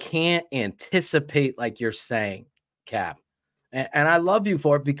because he can't anticipate, like you're saying, Cap. And I love you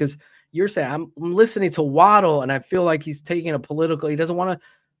for it, because you're saying I'm listening to Waddle and I feel like he's taking a political. He doesn't want to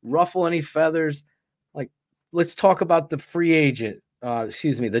ruffle any feathers. Like, let's talk about the free agent.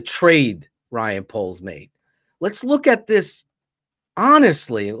 The trade Ryan Poles made. Let's look at this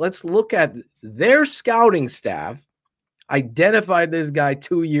honestly. Let's look at their scouting staff identified this guy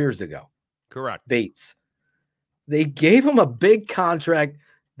 2 years ago. Correct. Bates. They gave him a big contract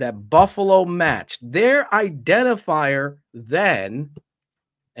that Buffalo matched. Their identifier then,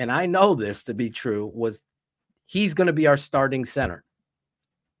 and I know this to be true, was he's going to be our starting center.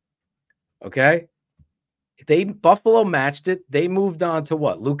 Okay? Buffalo matched it. They moved on to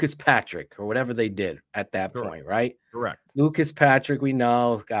what? Lucas Patrick or whatever they did at that point, right? Correct. Lucas Patrick, we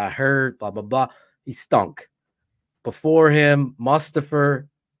know, got hurt, blah, blah, blah. He stunk. Before him, Mustafa,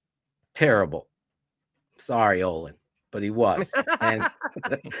 terrible. Sorry, Olin, but he was. And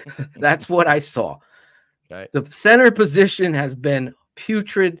that's what I saw. Okay. The center position has been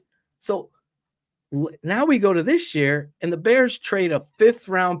putrid. So now we go to this year, and the Bears trade a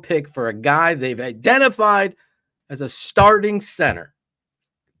 5th-round pick for a guy they've identified as a starting center.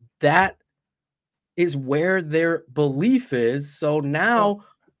 That is where their belief is. So now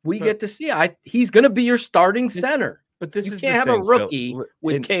we get to see he's going to be your starting center. But this you is can't the have thing, a rookie Phil.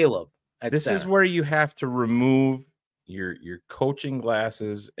 with Caleb. This is where you have to remove your coaching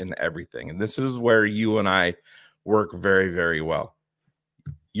glasses and everything. And this is where you and I work very, very well.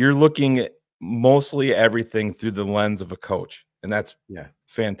 You're looking at mostly everything through the lens of a coach, and that's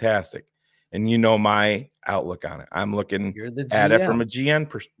fantastic. And you know my outlook on it. I'm looking at it from a GM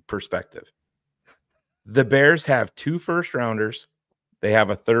perspective. The Bears have 2 first-rounders. They have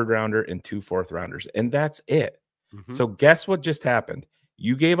a 3rd-rounder and 2 4th-rounders, and that's it. Mm-hmm. So guess what just happened?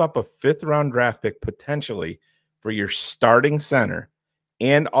 You gave up a 5th-round draft pick potentially for your starting center,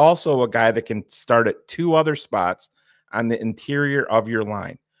 and also a guy that can start at 2 other spots on the interior of your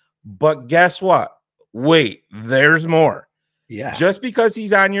line. But guess what? Wait, there's more. Yeah. Just because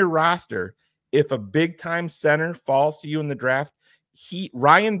he's on your roster, if a big-time center falls to you in the draft,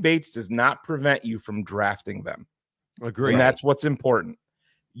 Ryan Bates does not prevent you from drafting them. Agree. And that's what's important.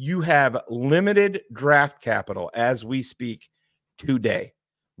 You have limited draft capital as we speak today.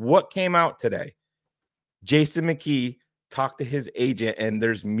 What came out today? Jason McKee talked to his agent, and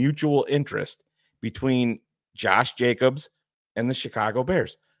there's mutual interest between Josh Jacobs and the Chicago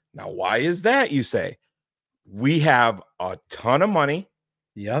Bears. Now, why is that, you say? We have a ton of money,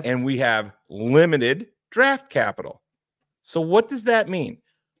 yes, and we have limited draft capital. So what does that mean?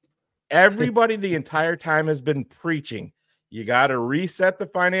 Everybody the entire time has been preaching, you got to reset the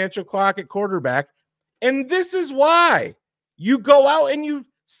financial clock at quarterback, and this is why. You go out and you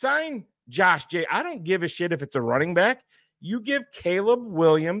sign Josh J. I don't give a shit if it's a running back. You give Caleb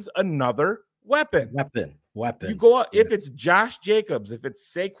Williams another weapon. Weapons. You go out, if it's Josh Jacobs, if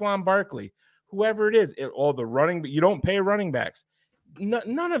it's Saquon Barkley, whoever it is, all the running, but you don't pay running backs.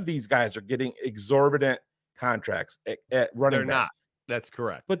 None of these guys are getting exorbitant contracts at running They're back. not. That's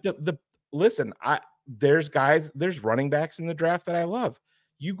correct. But listen, there's running backs in the draft that I love.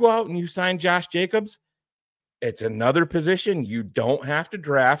 You go out and you sign Josh Jacobs. It's another position you don't have to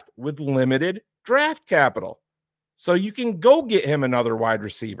draft with limited draft capital. So you can go get him another wide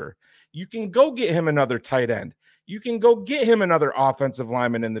receiver. You can go get him another tight end. You can go get him another offensive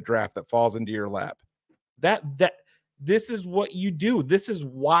lineman in the draft that falls into your lap. This is what you do. This is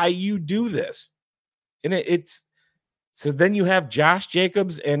why you do this. And it's so then you have Josh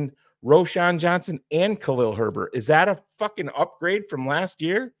Jacobs and Roshan Johnson and Khalil Herbert. Is that a fucking upgrade from last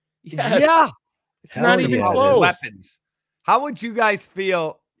year? Yes. Yeah. It's not even close. Weapons. How would you guys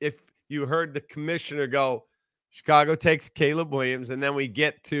feel if you heard the commissioner go, Chicago takes Caleb Williams, and then we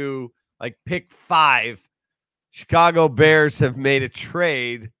get to like pick 5. Chicago Bears have made a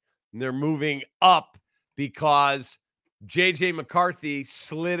trade, and they're moving up because J.J. McCarthy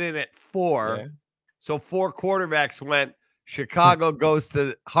slid in at 4. Yeah. So 4 quarterbacks went. Chicago goes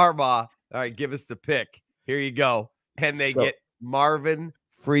to Harbaugh. All right, give us the pick. Here you go. And they get Marvin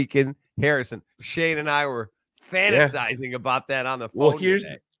freaking Harrison. Shane and I were fantasizing about that on the phone. Well,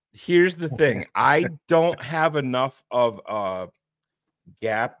 here's the thing. I don't have enough of a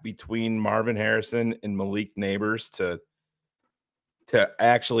gap between Marvin Harrison and Malik Neighbors to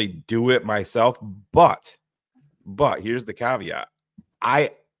actually do it myself. But here's the caveat.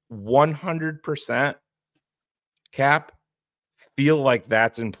 I 100% Cap feel like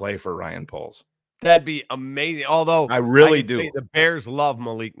that's in play for Ryan Poles. That'd be amazing. Although I really do. The Bears love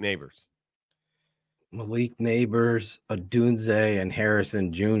Malik Neighbors. Malik Neighbors, Odunze, and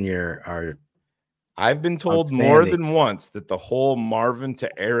Harrison Jr. are. I've been told more than once that the whole Marvin to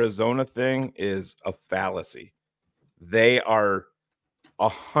Arizona thing is a fallacy. They are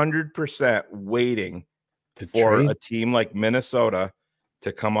 100% waiting for a team like Minnesota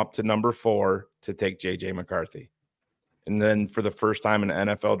to come up to number 4 to take J.J. McCarthy. And then for the first time in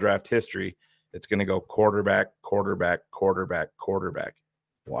NFL draft history, it's going to go quarterback, quarterback, quarterback, quarterback.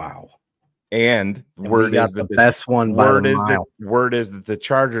 Wow. And word is that the best one. Word is that the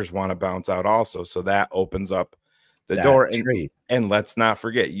Chargers want to bounce out also. So that opens up the door. And let's not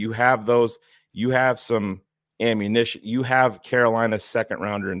forget, you have some ammunition. You have Carolina's second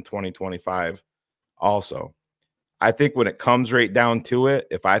rounder in 2025 also. I think when it comes right down to it,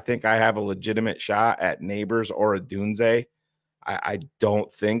 if I think I have a legitimate shot at Neighbors or a Dunze, I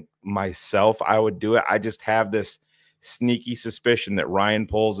don't think myself I would do it. I just have this sneaky suspicion that Ryan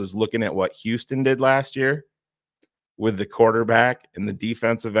Poles is looking at what Houston did last year with the quarterback and the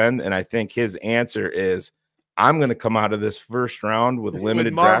defensive end. And I think his answer is, I'm going to come out of this first round with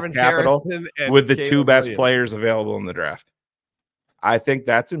limited draft capital with the 2 best players available in the draft. I think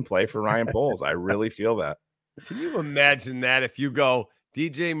that's in play for Ryan Poles. I really feel that. Can you imagine that if you go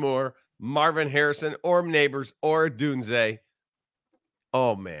DJ Moore, Marvin Harrison, or Neighbors, or Dunze?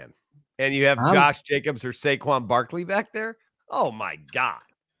 Oh, man. And you have Josh Jacobs or Saquon Barkley back there? Oh, my God.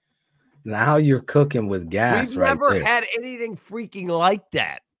 Now you're cooking with gas. We've never had anything freaking like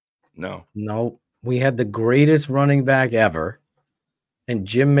that. No. We had the greatest running back ever. And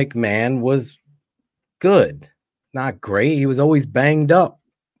Jim McMahon was good. Not great. He was always banged up.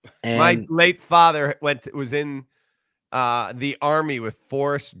 And my late father was in the Army with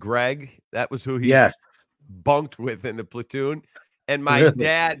Forrest Gregg. That was who he bunked with in the platoon. And my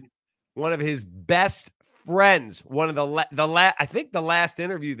dad, one of his best friends, one of I think the last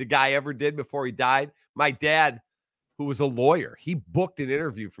interview the guy ever did before he died, my dad, who was a lawyer, he booked an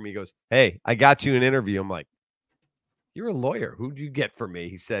interview for me. He goes, "Hey, I got you an interview." I'm like, "You're a lawyer. Who'd you get for me?"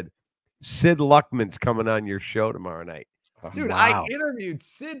 He said, "Sid Luckman's coming on your show tomorrow night." Dude, wow. I interviewed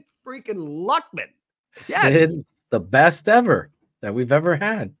Sid freaking Luckman. Yes. Sid, the best ever that we've ever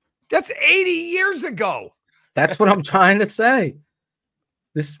had. That's 80 years ago. That's what I'm trying to say.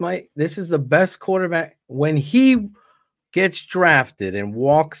 This is the best quarterback. When he gets drafted and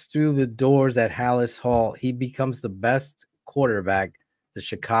walks through the doors at Hallis Hall, he becomes the best quarterback the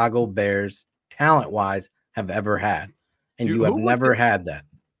Chicago Bears, talent-wise, have ever had. And you have never had that.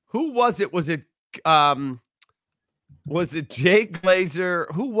 Who was it? Was it Jay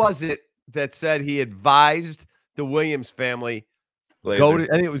Glazer? Who was it that said he advised the Williams family I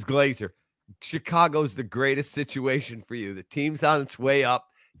think it was Glazer. Chicago's the greatest situation for you. The team's on its way up.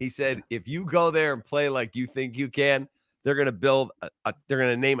 He said, if you go there and play like you think you can, they're going to build they're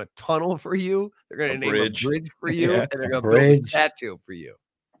going to name a tunnel for you. They're going to name a bridge for you. And they're going to build a statue for you.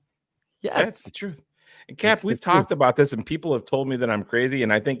 Yes. That's the truth. And Cap, we've talked about this and people have told me that I'm crazy.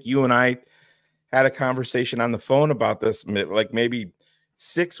 And I think you and I had a conversation on the phone about this like maybe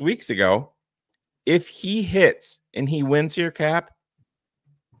 6 weeks ago. if he hits and he wins here, Cap,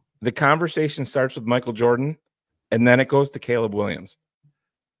 the conversation starts with Michael Jordan, and then it goes to Caleb Williams.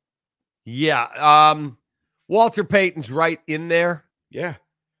 Yeah. Walter Payton's right in there. Yeah.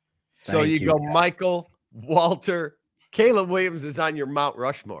 So Thank you you, go Cap. Michael, Walter, Caleb Williams is on your Mount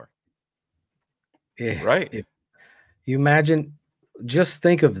Rushmore. Yeah, Right. If you imagine, just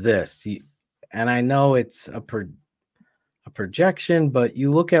think of this, and I know it's a projection, but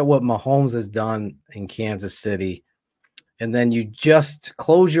you look at what Mahomes has done in Kansas City, and then you just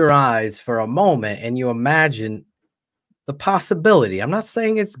close your eyes for a moment and you imagine the possibility. I'm not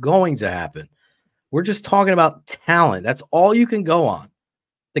saying it's going to happen. We're just talking about talent. That's all you can go on.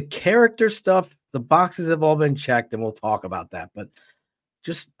 The character stuff, the boxes have all been checked, and we'll talk about that. But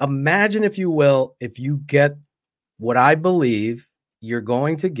just imagine, if you will, if you get what I believe you're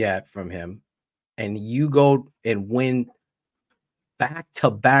going to get from him, and you go and win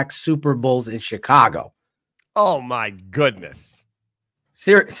back-to-back Super Bowls in Chicago. Oh, my goodness.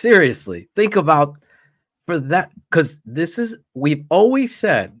 Seriously, think about for that, because we've always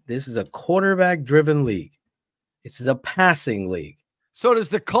said this is a quarterback-driven league. This is a passing league. So does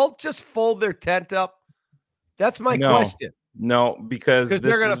the cult just fold their tent up? That's my question. No, because they're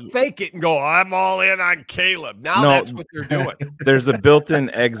going to fake it and go, I'm all in on Caleb. Now that's what they're doing. There's a built-in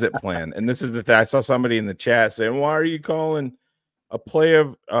exit plan. And this is the thing. I saw somebody in the chat saying, why are you calling a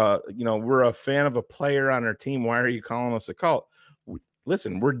player, we're a fan of a player on our team. Why are you calling us a cult?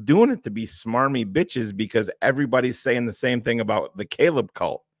 Listen, we're doing it to be smarmy bitches because everybody's saying the same thing about the Caleb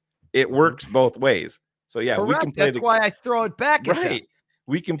cult. It works both ways. So yeah, Correct. We can play. That's why I throw it back. Right.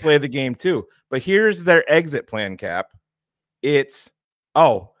 We can play the game too. But here's their exit plan, Cap. It's,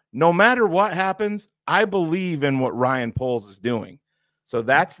 no matter what happens, I believe in what Ryan Poles is doing. So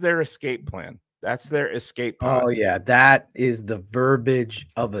that's their escape plan. That's their escape pod. Oh, yeah. That is the verbiage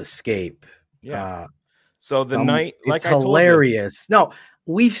of escape. Yeah. So the night, it's hilarious. No,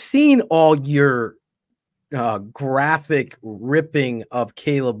 we've seen all your graphic ripping of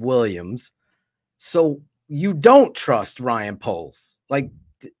Caleb Williams. So you don't trust Ryan Poles. Like,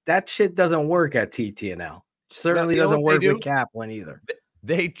 that shit doesn't work at TTNL. Certainly doesn't work with Kaplan either.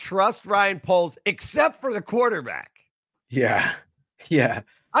 They trust Ryan Poles except for the quarterback. Yeah. Yeah.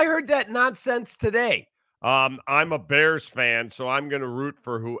 I heard that nonsense today. I'm a Bears fan, so I'm going to root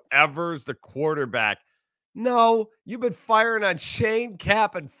for whoever's the quarterback. No, you've been firing on Shane,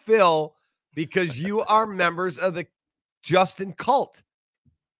 Cap, and Phil because you are members of the Justin cult.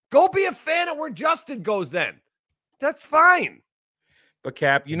 Go be a fan of where Justin goes then. That's fine. But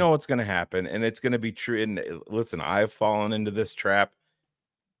Cap, you know what's going to happen, and it's going to be true. And listen, I've fallen into this trap.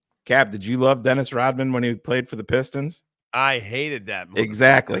 Cap, did you love Dennis Rodman when he played for the Pistons? I hated that movie.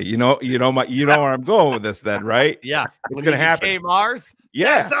 Exactly. You know where I'm going with this then, right? Yeah. It's going to happen. Became ours?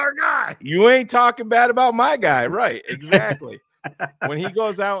 Yeah. That's our guy. You ain't talking bad about my guy. Right. Exactly. When he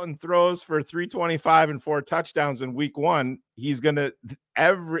goes out and throws for 325 and 4 touchdowns in week 1, he's going to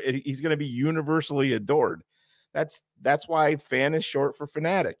be universally adored. That's why fan is short for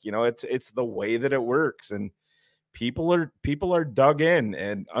fanatic. It's the way that it works. And people are dug in,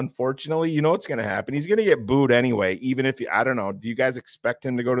 and unfortunately, you know what's going to happen. He's going to get booed anyway, even if I don't know. Do you guys expect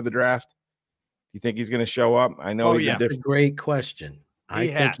him to go to the draft? Do you think he's going to show up? I know he's a great question. I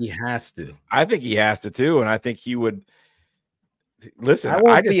think he has to. I think he has to too, and I think he would. Listen,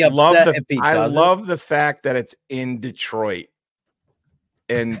 I just love the fact that it's in Detroit,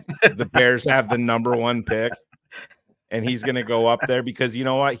 and the Bears have the number 1 pick, and he's going to go up there because you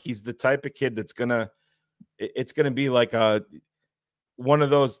know what? He's the type of kid that's it's going to be like one of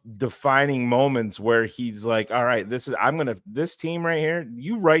those defining moments where he's like, all right, this team right here,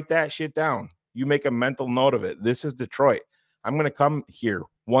 you write that shit down. You make a mental note of it. This is Detroit. I'm going to come here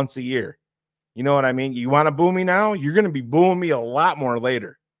once a year. You know what I mean? You want to boo me now? You're going to be booing me a lot more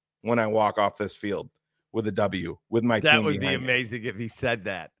later when I walk off this field with a W with my team. That would be amazing if he said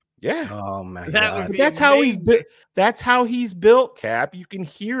that. Yeah. Oh my God. Would be that's amazing. That's how he's built, Cap. You can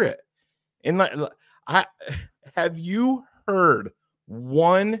hear it. And have you heard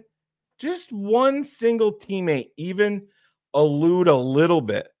just one single teammate even allude a little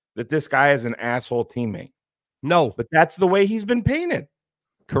bit that this guy is an asshole teammate? No. But that's the way he's been painted.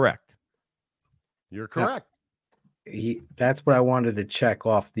 Correct. You're correct. That's what I wanted to check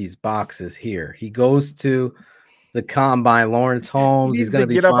off these boxes here. He goes to the combine, Lawrence Holmes. He's going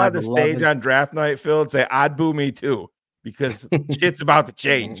to get up on the stage on draft night, Phil, and say, I'd boo me too, because shit's about to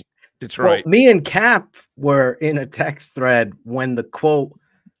change. Detroit. Well, me and Cap were in a text thread when the quote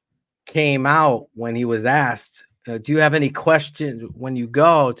came out, when he was asked, do you have any questions when you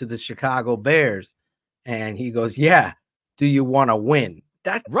go to the Chicago Bears? And he goes, yeah. Do you want to win?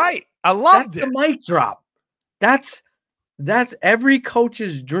 Right. I loved the mic drop. That's every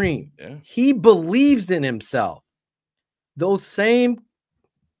coach's dream. Yeah. He believes in himself. Those same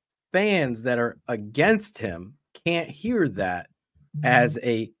fans that are against him can't hear that as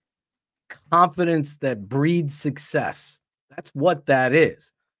a confidence that breeds success. That's what that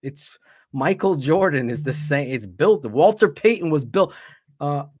is. It's Michael Jordan is the same. It's built. Walter Payton was built.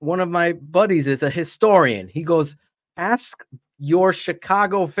 One of my buddies is a historian. He goes, ask your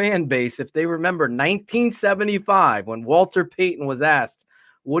Chicago fan base if they remember 1975 when Walter Payton was asked,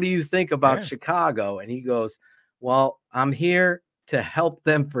 what do you think about Chicago? And he goes, well, I'm here to help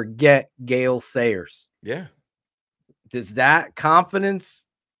them forget Gale Sayers. Yeah. Does that confidence?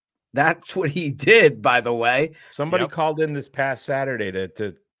 That's what he did, by the way. Somebody called in this past Saturday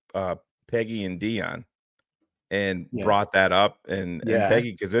to Peggy and Dion and brought that up. And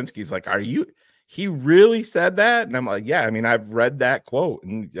Peggy Kaczynski's like, he really said that? And I'm like, yeah, I mean, I've read that quote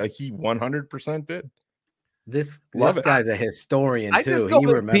and he 100% did. This guy's a historian I too. just don't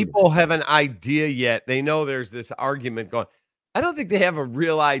think people have an idea yet. They know there's this argument going. I don't think they have a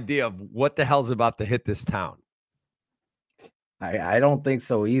real idea of what the hell's about to hit this town. I don't think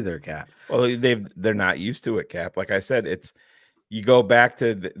so either, Cap. Well, they're not used to it, Cap. Like I said, you go back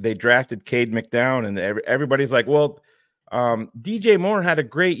to they drafted Cade McDowell, and everybody's like, well, DJ Moore had a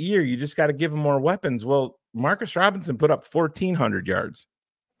great year. You just got to give him more weapons. Well, Marcus Robinson put up 1,400 yards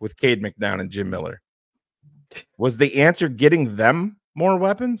with Cade McDowell and Jim Miller. Was the answer getting them more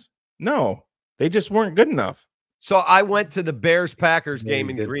weapons? No, they just weren't good enough. So I went to the Bears-Packers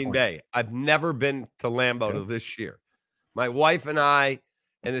game in Green Bay. I've never been to Lambeau till this year. My wife and I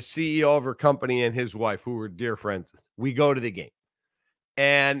and the CEO of her company and his wife, who were dear friends, we go to the game.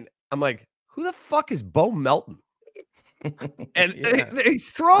 And I'm like, who the fuck is Bo Melton? And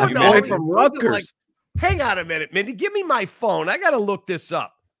he's throwing all from Rutgers. Like, hang on a minute, Mindy. Give me my phone. I got to look this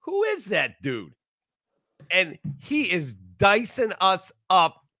up. Who is that dude? And he is dicing us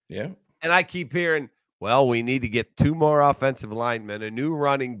up. Yeah. And I keep hearing, well, we need to get 2 more offensive linemen, a new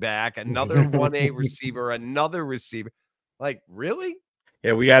running back, another 1A receiver, another receiver. Like, really?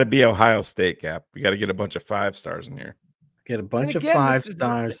 Yeah, we got to be Ohio State, Cap. We got to get a bunch of 5 stars in here. Get a bunch of 5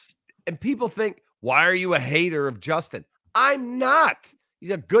 stars. And people think, why are you a hater of Justin? I'm not.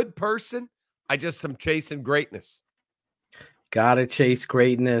 He's a good person. I just am chasing greatness. Gotta chase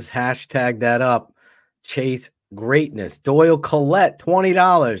greatness. Hashtag that up. Chase greatness. Doyle Collette,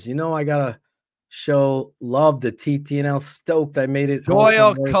 $20. You know, I gotta show love to TTNL. Stoked I made it.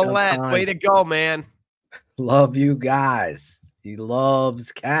 Doyle Collette, way to go, man. Love you guys. He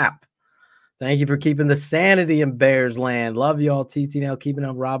loves Cap. Thank you for keeping the sanity in Bears land. Love you all, TTNL. Keeping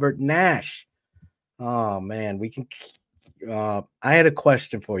up Robert Nash. Oh man, we can. I had a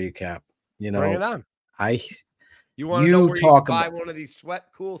question for you, Cap. You know, bring it on. You want to know where you can buy one of these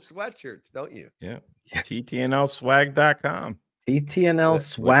cool sweatshirts, don't you? Yeah. TTNLswag.com.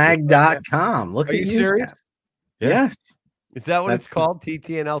 TTNLswag.com. Look Are at you you serious? Yeah. Yes. Is that what it's called?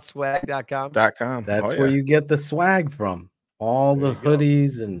 TTNLswag.com? That's where you get the swag from. All the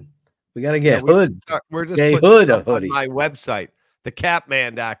hoodies, and we got to get hood. We're just putting hood a hoodie on my website,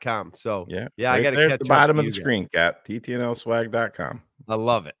 thecapman.com. So yeah, I got to catch at the up bottom to of the screen, Cap. TTNLswag.com. I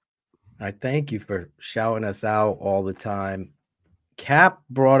love it. I thank you for shouting us out all the time. Cap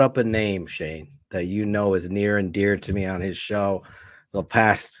brought up a name, Shane, that you know is near and dear to me on his show the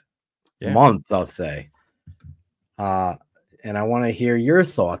past month, I'll say. And I want to hear your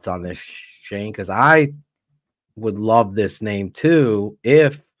thoughts on this, Shane, because I would love this name too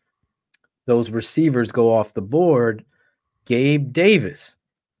if those receivers go off the board. Gabe Davis.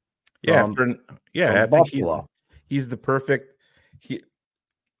 Yeah, I think Buffalo. He's the perfect.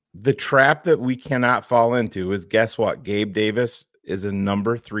 The trap that we cannot fall into is, guess what? Gabe Davis is a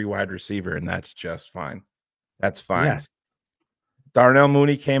number 3 wide receiver, and that's just fine. That's fine. Yes. Darnell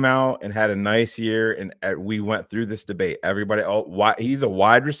Mooney came out and had a nice year, and we went through this debate. Everybody, he's a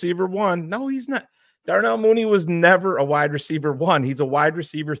wide receiver 1. No, he's not. Darnell Mooney was never a wide receiver 1. He's a wide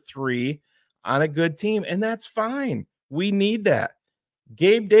receiver 3 on a good team, and that's fine. We need that.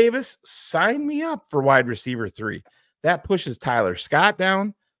 Gabe Davis, sign me up for wide receiver 3. That pushes Tyler Scott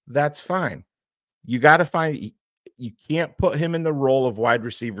down. That's fine. You got to find, you can't put him in the role of wide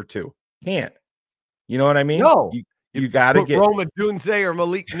receiver 2. Can't. You know what I mean? No. You got to get Roma Dunze or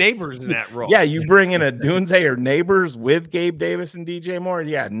Malik Neighbors in that role. Yeah, you bring in a Dunze or Neighbors with Gabe Davis and DJ Moore.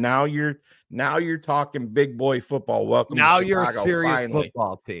 Yeah, now you're talking big boy football. Welcome. Now to you're Chicago, a serious finally.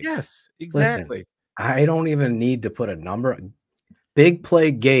 football team. Yes, exactly. Listen, I don't even need to put a number. Big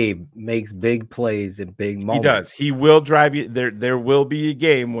play Gabe makes big plays in big moments. He does. He will drive you there. There will be a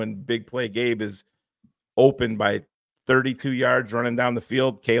game when big play Gabe is open by 32 yards running down the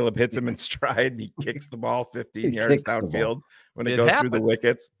field. Caleb hits him in stride. He kicks the ball 15 yards downfield when it goes through the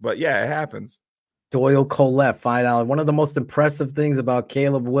wickets. But yeah, it happens. Doyle Colette, $5. One of the most impressive things about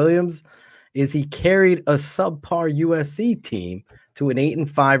Caleb Williams is he carried a subpar USC team to an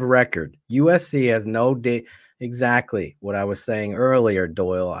 8-5 record. USC has no day. Exactly what I was saying earlier,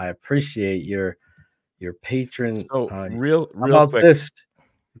 Doyle. I appreciate your patron. So real about quick. This?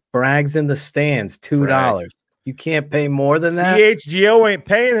 Bragg's in the stands, $2. You can't pay more than that. DHGO ain't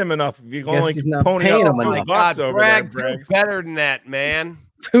paying him enough. If you only he's not pony paying up him enough. $20 over there, Bragg, better than that, man.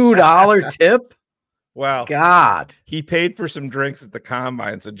 $2 tip. Well, God, he paid for some drinks at the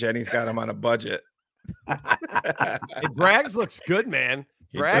combine, so Jenny's got him on a budget. Hey, Braggs looks good, man.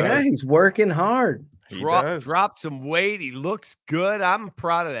 Braggs, he's working hard. Dropped some weight. He looks good. I'm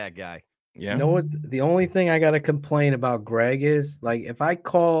proud of that guy. Yeah. You know what? The only thing I got to complain about Greg is, like, if I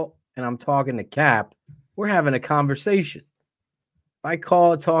call and I'm talking to Cap, we're having a conversation. If I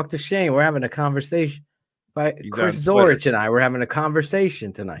call and talk to Shane, we're having a conversation. Chris Zorich and I, we're having a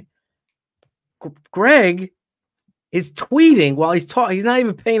conversation tonight. Greg is tweeting while he's talking. He's not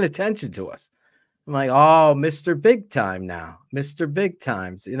even paying attention to us. I'm like, oh, Mr. Big Time now. Mr. Big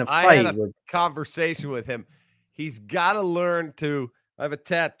Time's in a fight. I had a conversation with him. He's got to learn to. I have a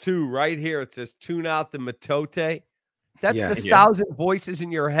tattoo right here. It says "Tune out the matote." That's the 1,000 voices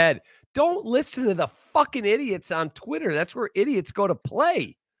in your head. Don't listen to the fucking idiots on Twitter. That's where idiots go to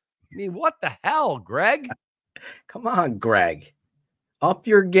play. I mean, what the hell, Greg? Come on, Greg. Up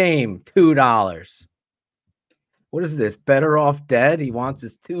your game, $2. What is this? Better off dead? He wants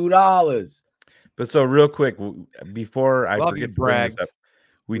his $2. But so real quick, before I Love forget you, to bring this Braggs. up,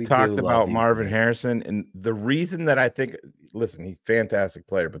 we talked about Marvin Harrison, and the reason that I think, listen, he's a fantastic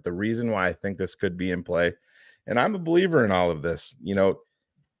player, but the reason why I think this could be in play, and I'm a believer in all of this, you know,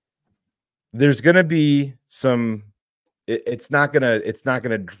 there's going to be some. It's not gonna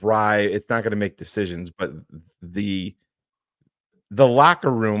make decisions, but the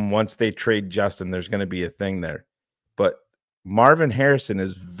locker room, once they trade Justin, there's going to be a thing there. But Marvin Harrison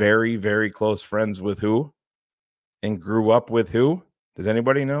is very, very close friends with who, and grew up with who? Does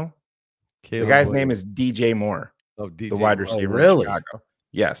anybody know? The guy's name is DJ Moore. Oh, DJ the wide Moore. receiver really? in Chicago.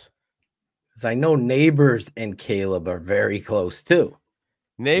 Yes. Because I know Neighbors and Caleb are very close too.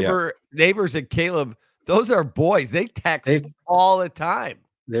 Neighbors and Caleb, those are boys. They text all the time.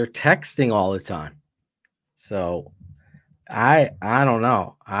 They're texting all the time. So I don't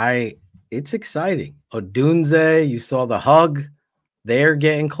know. It's exciting. Odunze, you saw the hug. They're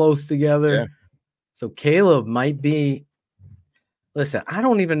getting close together. Yeah. So Caleb might be. Listen, I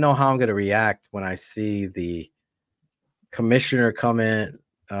don't even know how I'm going to react when I see the commissioner come in.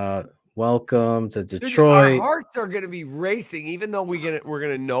 Welcome to Detroit. Dude, our hearts are going to be racing, even though we're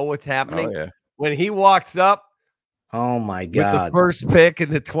going to know what's happening. Oh, yeah. When he walks up, oh my God, with the first pick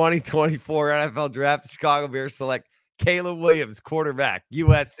in the 2024 NFL Draft, Chicago Bears select Caleb Williams, quarterback,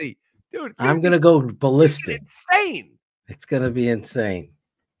 USC. Dude, I'm going to go ballistic. Insane. It's going to be insane.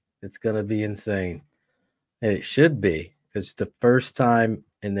 It's going to be insane. And it should be, because the first time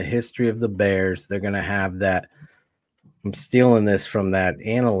in the history of the Bears, they're going to have that. I'm stealing this from that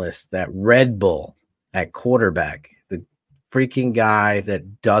analyst, that Red Bull at quarterback, the freaking guy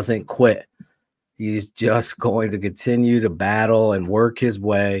that doesn't quit. He's just going to continue to battle and work his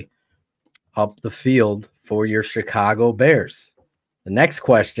way up the field for your Chicago Bears. The next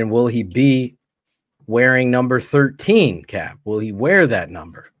question, will he be wearing number 13, Cap? Will he wear that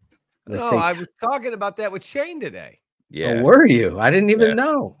number? I was talking about that with Shane today. Yeah. Oh, were you? I didn't even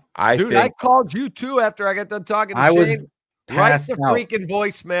know. I called you too after I got done talking to Shane. Was right the freaking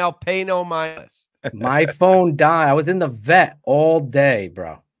voicemail, pay no mind. My phone died. I was in the vet all day,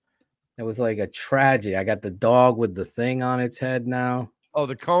 bro. It was like a tragedy. I got the dog with the thing on its head now. Oh,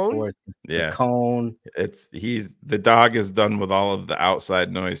 the cone? The cone. The dog is done with all of the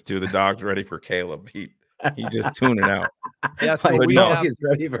outside noise too. The dog's ready for Caleb. He just tuning out. Yeah, so my dog is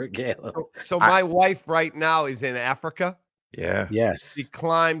ready for Caleb. So my wife right now is in Africa. Yeah. Yes. She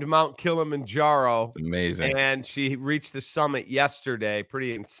climbed Mount Kilimanjaro. It's amazing. And she reached the summit yesterday.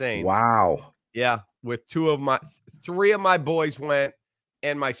 Pretty insane. Wow. Yeah. With three of my boys went,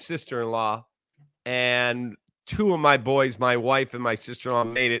 and my sister-in-law, and two of my boys, my wife and my sister-in-law,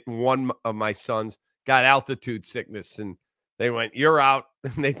 made it. And one of my sons got altitude sickness, and they went, "You're out."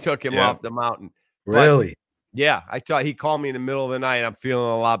 And they took him off the mountain. Really? Yeah. He called me in the middle of the night. I'm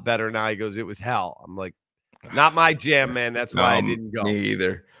feeling a lot better now. He goes, "It was hell." I'm like, not my jam, man. That's why I didn't go. Me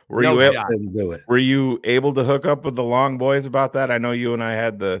either. Didn't do it. Were you able to hook up with the long boys about that? I know you and I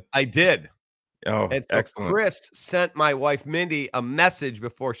had I did. Oh, and so excellent. Chris sent my wife Mindy a message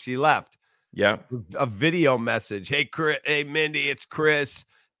before she left. Yeah. A video message. Hey, Chris, hey, Mindy, it's Chris.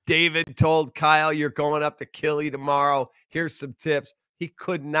 David told Kyle you're going up to Killy tomorrow. Here's some tips. He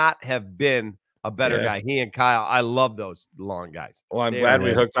could not have been a better guy. He and Kyle, I love those long guys. Well, I'm glad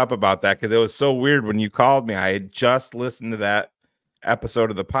we hooked up about that because it was so weird when you called me. I had just listened to that episode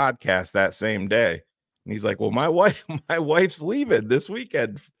of the podcast that same day. And he's like, well, my wife's leaving this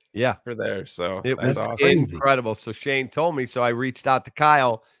weekend. Yeah. For there. So it was awesome. incredible. So Shane told me. So I reached out to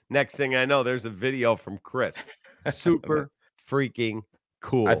Kyle. Next thing I know, there's a video from Chris. Super freaking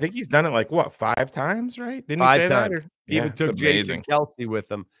cool. I think he's done it like what, 5 times, right? Didn't 5 he say times. that? He even took Jason Kelsey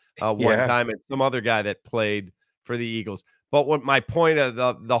with him one time, and some other guy that played for the Eagles. But what my point of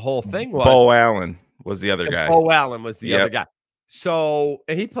the whole thing was, Bo Allen was the other guy. Bo Allen was the other guy. So,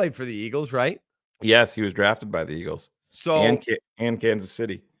 and he played for the Eagles, right? Yes, he was drafted by the Eagles. So and Kansas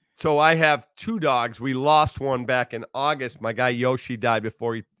City. So I have 2 dogs. We lost one back in August. My guy Yoshi died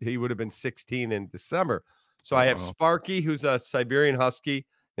before he would have been 16 in December. So I have Sparky, who's a Siberian Husky,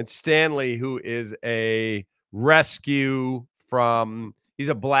 and Stanley, who is a rescue from, he's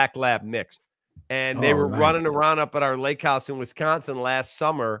a black lab mix. And they were running around up at our lake house in Wisconsin last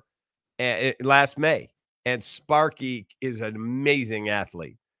summer, last May. And Sparky is an amazing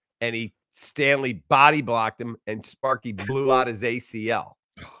athlete. And Stanley body blocked him, and Sparky blew out his ACL.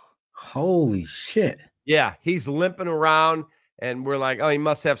 Holy shit. Yeah, he's limping around, and we're like, oh, he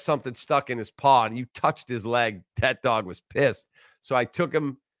must have something stuck in his paw. And you touched his leg. That dog was pissed. So I took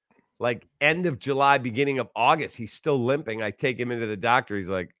him like end of July, beginning of August. He's still limping. I take him into the doctor. He's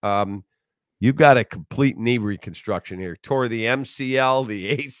like, you've got a complete knee reconstruction here. Tore the MCL,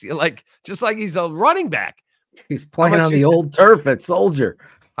 the ACL, just like he's a running back. He's playing on the old turf at Soldier.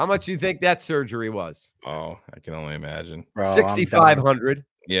 How much do you think that surgery was? Oh, I can only imagine. $6,500.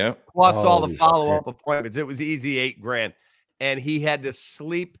 Yeah. Plus all the follow-up appointments. It was easy, $8,000. And he had to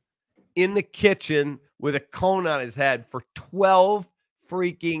sleep in the kitchen with a cone on his head for 12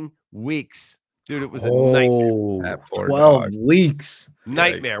 freaking weeks. Dude, it was a nightmare. 12 weeks.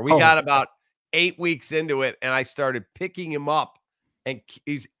 Nightmare. We got about 8 weeks into it, and I started picking him up, and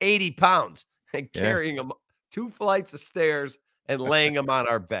he's 80 pounds, and carrying him 2 flights of stairs and laying him on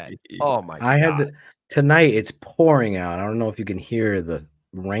our bed. Oh, my God. Tonight, it's pouring out. I don't know if you can hear the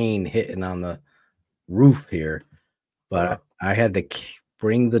rain hitting on the roof here, but I had to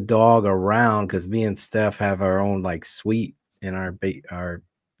bring the dog around because me and Steph have our own suite in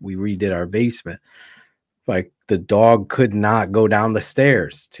we redid our basement. Like the dog could not go down the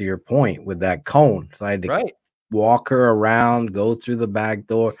stairs, to your point, with that cone. So I had to walk her around, go through the back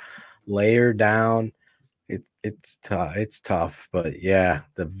door, lay her down. It's tough. It's tough, but yeah,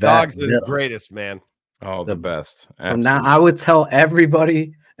 the dogs are the greatest, man. Oh, the best. Now I would tell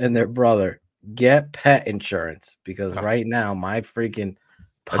everybody and their brother, get pet insurance, because right now my freaking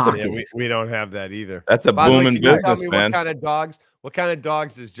pockets. We don't have that either. That's a booming business, man. What kind of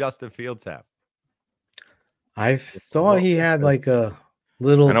dogs does Justin Fields have? I thought he had like a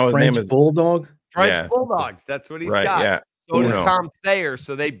little French bulldog. French bulldogs. That's what he's got. Yeah. So does Tom Thayer.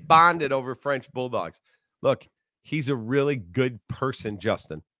 So they bonded over French bulldogs. Look, he's a really good person,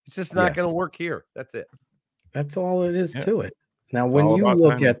 Justin. It's just not going to work here. That's it. That's all it is to it. Now, when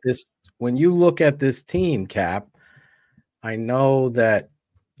you look at this team, Cap, I know that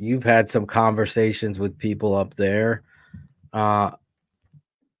you've had some conversations with people up there.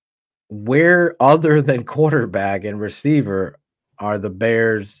 Where other than quarterback and receiver are the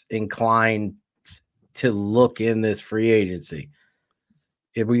Bears inclined to look in this free agency?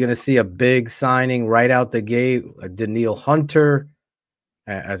 If we're going to see a big signing right out the gate, a Danielle Hunter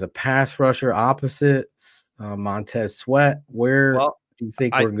as a pass rusher opposite Montez Sweat, where do you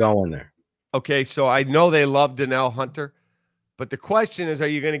think we're going there? Okay, so I know they love Danielle Hunter, but the question is, are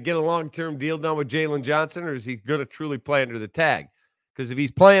you going to get a long-term deal done with Jalen Johnson, or is he going to truly play under the tag? Because if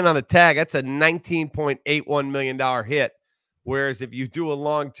he's playing on the tag, that's a $19.81 million hit. Whereas if you do a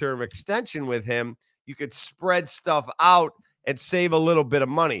long-term extension with him, you could spread stuff out and save a little bit of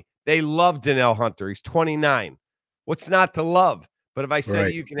money. They love Danielle Hunter. He's 29. What's not to love? But if I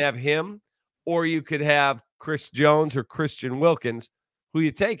said you can have him, or you could have Chris Jones or Christian Wilkins, who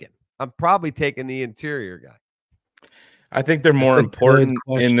you taking? I'm probably taking the interior guy. I think they're more important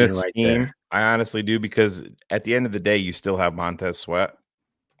in this scheme. I honestly do, because at the end of the day, you still have Montez Sweat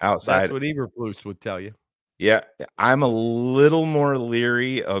outside. That's what Eberflus would tell you. Yeah, I'm a little more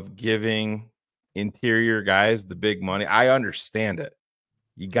leery of giving interior guys the big money. I understand it.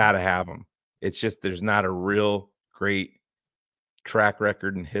 You got to have them. It's just there's not a real great track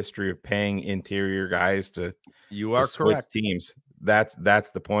record and history of paying interior guys to correct teams. That's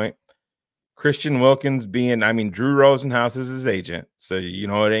the point. Christian Wilkins Drew Rosenhaus is his agent, so it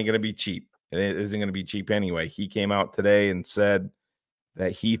ain't going to be cheap. and it isn't going to be cheap anyway. He came out today and said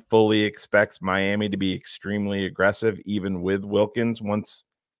that he fully expects Miami to be extremely aggressive, even with Wilkins, once,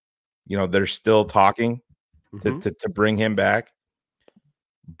 you know, they're still talking to bring him back.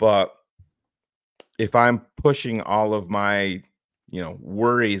 But if I'm pushing all of my, you know,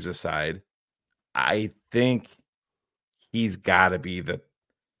 worries aside, I think he's got to be the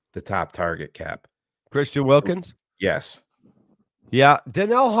top target, Cap. Christian Wilkins? Yes. Yeah,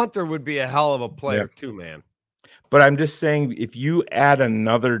 Danielle Hunter would be a hell of a player too, man. But I'm just saying, if you add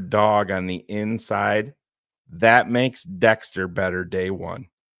another dog on the inside, that makes Dexter better day one.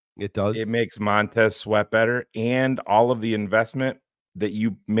 It does. It makes Montez Sweat better, and all of the investment that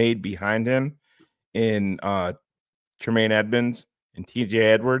you made behind him in Tremaine Edmonds and TJ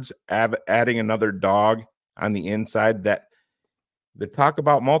Edwards, adding another dog on the inside, that the talk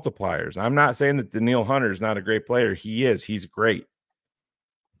about multipliers. I'm not saying that Danielle Hunter is not a great player. He is. He's great.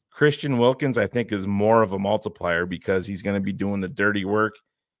 Christian Wilkins, I think, is more of a multiplier because he's going to be doing the dirty work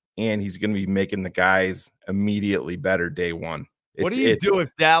and he's going to be making the guys immediately better day one. What do you do if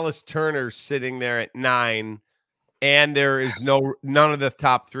Dallas Turner's sitting there at 9 and there is none of the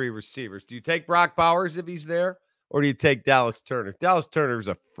top 3 receivers? Do you take Brock Bowers if he's there, or do you take Dallas Turner? Dallas Turner's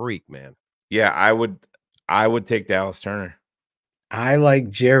a freak, man. Yeah, I would take Dallas Turner. I like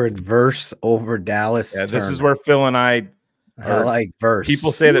Jared Verse over Dallas Turner. This is where Phil and I like Verse.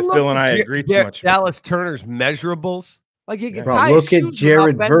 People say that Phil and I agree too much. Dallas Turner's measurables, like he can Bro, tie look his at shoes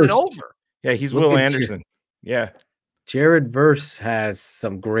Jared without bending Verse. over. Yeah, he's Will Anderson. Jared Verse has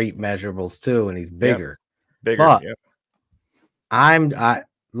some great measurables too, and he's bigger. Bigger. But I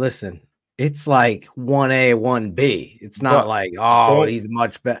listen. It's like 1A, 1B. It's not like he's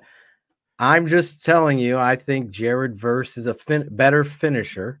much better. I'm just telling you, I think Jared Verse is a better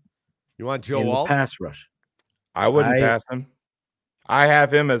finisher. You want Joe in Alt? the pass rush? I wouldn't pass him. I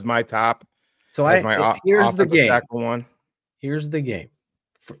have him as my top. So here's the game. One. Here's the game.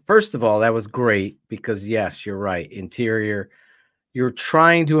 First of all, that was great because yes, you're right. Interior, you're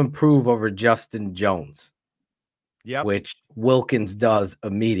trying to improve over Justin Jones. Yep. Which Wilkins does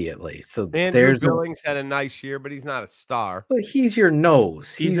immediately. So Andrew Billings had a nice year, but he's not a star. But he's your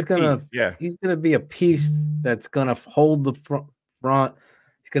nose. He's gonna be a piece that's gonna hold the front.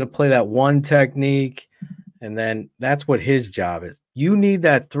 He's gonna play that one technique, and then that's what his job is. You need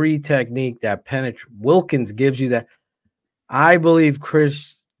that 3 technique, that penetrate. Wilkins gives you that. I believe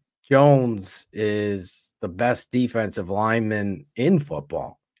Chris Jones is the best defensive lineman in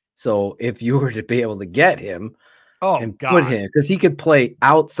football. So if you were to be able to get him, put him, because he could play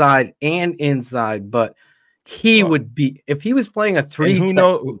outside and inside, but he would be, if he was playing a 3.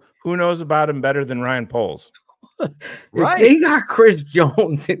 Who knows about him better than Ryan Poles? If they got Chris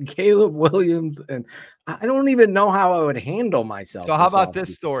Jones and Caleb Williams, and I don't even know how I would handle myself. So how about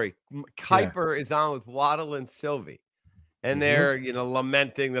this story? Kuiper is on with Waddle and Sylvie, and they're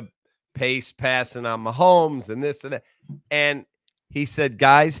lamenting the pace passing on Mahomes and this and that. And he said,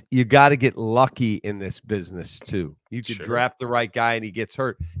 guys, you got to get lucky in this business too. You could draft the right guy and he gets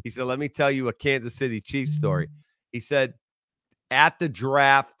hurt. He said, let me tell you a Kansas City Chiefs story. He said at the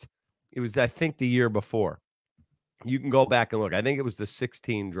draft, it was, I think, the year before. You can go back and look. I think it was the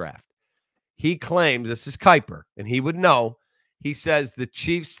 16 draft. He claims, this is Kuiper, and he would know. He says the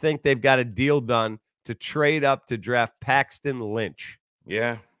Chiefs think they've got a deal done to trade up to draft Paxton Lynch.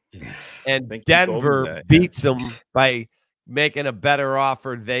 Yeah. And Denver beats them by making a better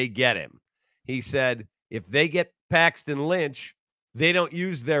offer. They get him. He said if they get Paxton Lynch, they don't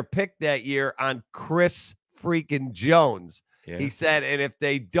use their pick that year on Chris freaking Jones. Yeah. He said, and if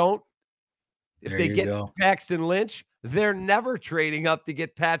they don't, if they get Paxton Lynch, they're never trading up to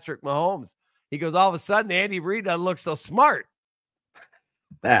get Patrick Mahomes. He goes, all of a sudden, Andy Reid doesn't look so smart.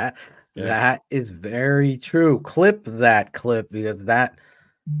 That is very true. Clip that clip, because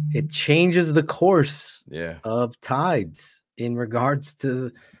it changes the course of tides in regards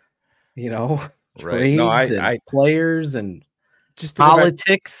to, trades and players and just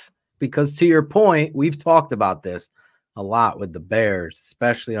politics. Because to your point, we've talked about this a lot with the Bears,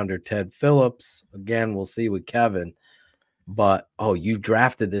 especially under Ted Phillips. Again, we'll see with Kevin. But, you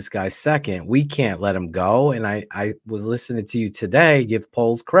drafted this guy second. We can't let him go. And I was listening to you today, give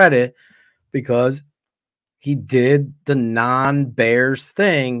Poles credit, because he did the non-Bears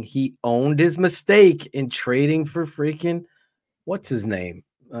thing. He owned his mistake in trading for freaking, what's his name?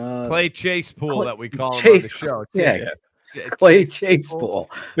 Clay Chasepool, that we call him on the show. Clay Chasepool.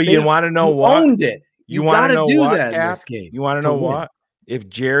 But you want to know what? Owned it. You got to do that in this game. You want to know what? If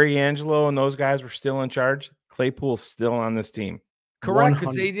Jerry Angelo and those guys were still in charge, Claypool's still on this team. Correct,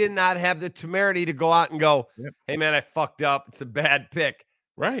 because they did not have the temerity to go out and go, hey, man, I fucked up. It's a bad pick.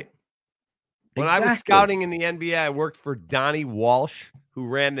 Right. When I was scouting in the NBA, I worked for Donnie Walsh, who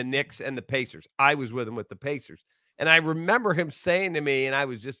ran the Knicks and the Pacers. I was with him with the Pacers. And I remember him saying to me, and I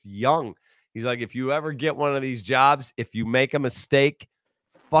was just young, he's like, if you ever get one of these jobs, if you make a mistake,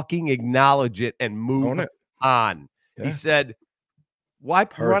 fucking acknowledge it and move on. Yeah. He said, why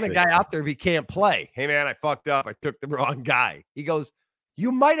run a guy out there if he can't play? Hey, man, I fucked up. I took the wrong guy. He goes,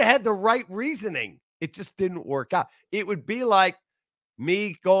 you might have had the right reasoning. It just didn't work out. It would be like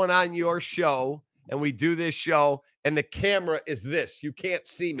me going on your show, and we do this show, and the camera is this. You can't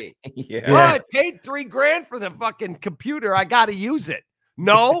see me. Yeah. Well, I paid $3,000 for the fucking computer. I got to use it.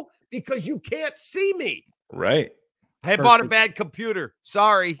 No, because you can't see me. Right. I bought a bad computer.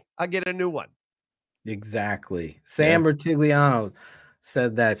 Sorry. I'll get a new one. Exactly. Sam Bertigliano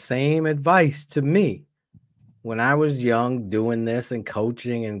said that same advice to me when I was young, doing this and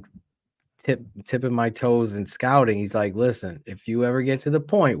coaching and tipping my toes in scouting. He's like, listen, if you ever get to the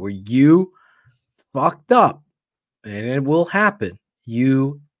point where you fucked up, and it will happen,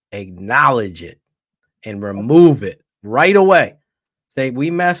 you acknowledge it and remove it right away. Say,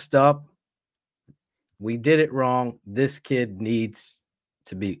 we messed up. We did it wrong. This kid needs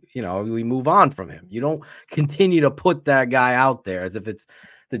to be, we move on from him. You don't continue to put that guy out there as if it's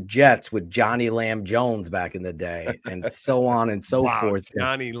the Jets with Johnny Lamb Jones back in the day and so on and so forth.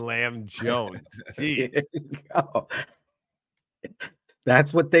 Johnny Lamb Jones. Jeez.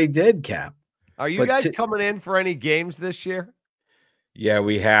 That's what they did, Cap. Are you guys coming in for any games this year? Yeah,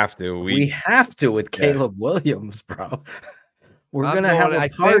 we have to. We have to with Caleb Williams, bro. We're going to have a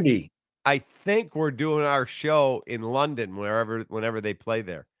party. I think we're doing our show in London whenever they play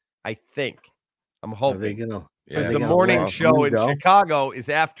there. I think. I'm hoping. Because the morning show in Chicago is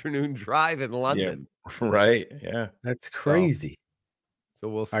afternoon drive in London. Yeah, right. Yeah. That's crazy. So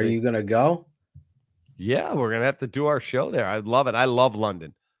we'll see. Are you going to go? Yeah, we're going to have to do our show there. I love it. I love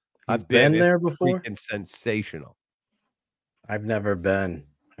London. I've been there before. Freaking sensational. I've never been.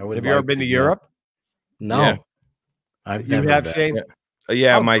 Have you ever been to Europe? No. Yeah. I've never been. Shane?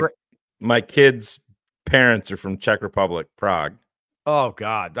 Yeah, my kids' parents are from Czech Republic, Prague. Oh,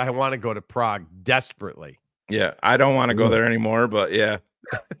 God. I want to go to Prague desperately. Yeah, I don't want to go there anymore, but yeah.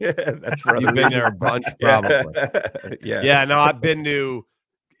 That's right. You've been there a bunch, probably. Yeah. Yeah, no, I've been to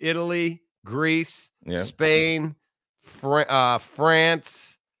Italy, Greece, Spain,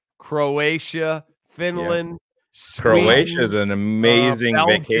 France, Croatia, Finland. Croatia is an amazing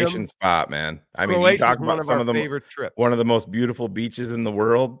vacation spot, man. I mean, you talk about some of the favorite trips. One of the most beautiful beaches in the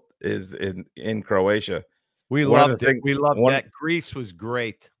world is in Croatia. We loved it. We loved that. Greece was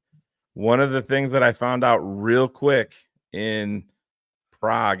great. One of the things that I found out real quick in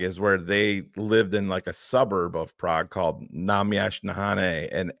Prague is where they lived in like a suburb of Prague called Náměstí,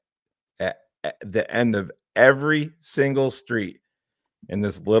 and at the end of every single street in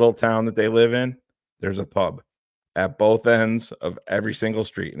this little town that they live in, there's a pub at both ends of every single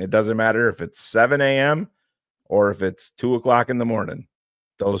street. And it doesn't matter if it's 7 a.m. or if it's 2 o'clock in the morning.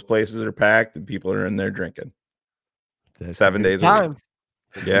 Those places are packed and people are in there drinking. That's 7 days a week.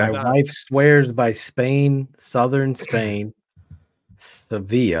 Yeah. My wife swears by Spain, southern Spain,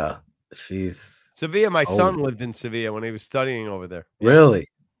 Sevilla. Sevilla. My son lived in Sevilla when he was studying over there. Really?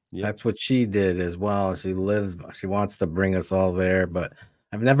 Yeah. That's what she did as well. She wants to bring us all there, but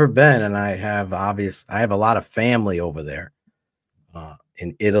I've never been, and I have a lot of family over there,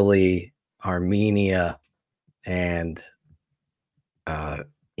 in Italy, Armenia, and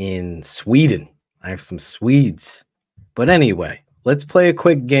in Sweden. I have some Swedes. But anyway, let's play a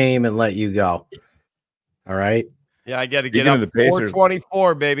quick game and let you go. All right? Yeah, I got to get up to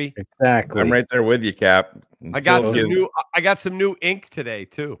 424, baby. Exactly. I'm right there with you, Cap. I got some new ink today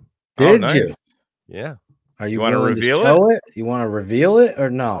too. Did you? Yeah. Are you want to reveal it? You want to reveal it or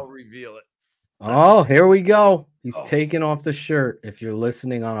no? I'll reveal it. Oh, here we go. He's taking off the shirt. If you're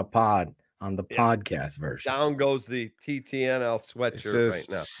listening on the podcast version, down goes the TTNL sweatshirt right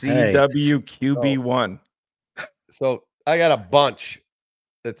now. CWQB1. So I got a bunch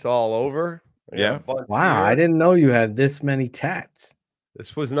that's all over. Yeah. Wow. I didn't know you had this many tats.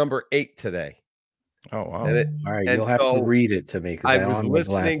 This was number 8 today. Oh, wow. All right. You'll have to read it to me. I was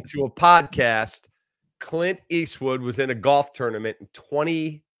listening to a podcast. Clint Eastwood was in a golf tournament in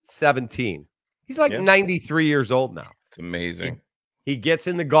 2017. He's like 93 years old now. It's amazing. He gets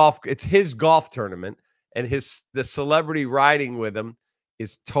in the golf. It's his golf tournament, and the celebrity riding with him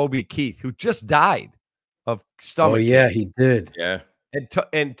is Toby Keith, who just died of stomach. Oh yeah, he did. Yeah.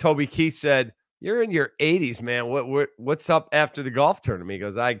 And Toby Keith said, "You're in your 80s, man. What's up after the golf tournament?" He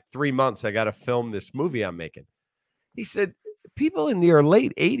goes, 3 months. I got to film this movie I'm making." He said, "People in their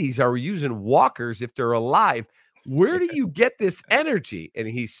late 80s are using walkers if they're alive. Where do you get this energy?" And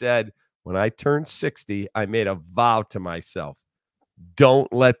he said, when I turned 60, I made a vow to myself,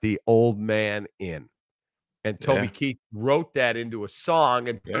 don't let the old man in. And Toby Keith wrote that into a song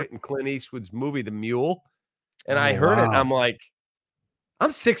and put it in Clint Eastwood's movie, The Mule. And I heard it, and I'm like,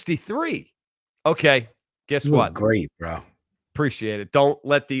 I'm 63. Okay, guess You what? look great, bro. Appreciate it. Don't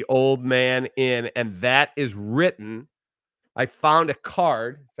let the old man in. And that is written. I found a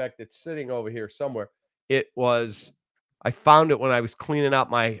card. In fact, it's sitting over here somewhere. I found it when I was cleaning out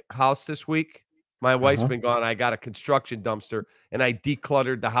my house this week. My wife's been gone. I got a construction dumpster, and I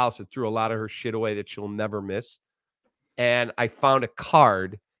decluttered the house and threw a lot of her shit away that she'll never miss. And I found a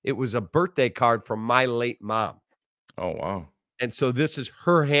card. It was a birthday card from my late mom. Oh, wow. And so this is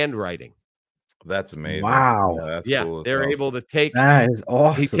her handwriting. That's amazing. Wow. Yeah, that's Yeah, cool. they're able to take. That is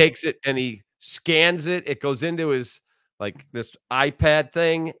awesome. He takes it and he scans it. It goes into his like this iPad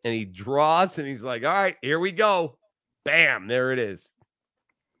thing, and he draws, and he's like, "All right, here we go." Bam, there it is.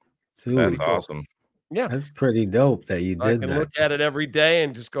 Dude, That's awesome. Yeah, that's pretty dope that you I did can that. look at it every day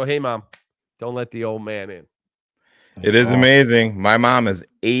and just go, "Hey, Mom, don't let the old man in." It is amazing. My mom is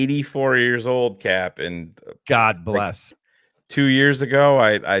 84 years old, Cap, and God bless. 2 years ago,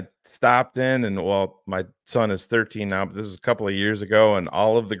 I stopped in, and well, my son is 13 now, but this is a couple of years ago, and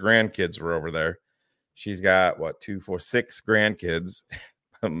all of the grandkids were over there. She's got what 2, 4, 6 grandkids,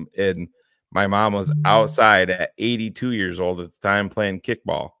 and my mom was outside at 82 years old at the time playing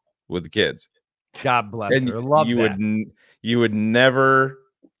kickball with the kids. God bless And her. Love you that. you would never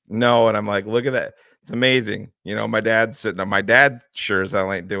know. And I'm like, look at that. It's amazing. You know, my dad's sitting on my dad sure as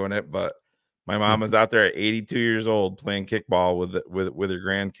hell ain't doing it, but my mom is out there at 82 years old playing kickball with her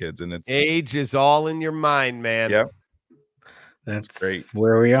grandkids. And it's Age is all in your mind, man. Yep. That's great.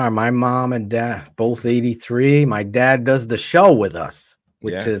 where we are. My mom and dad, both 83. My dad does the show with us,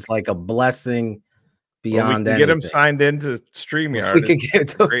 which is like a blessing beyond we can get him signed into StreamYard. We can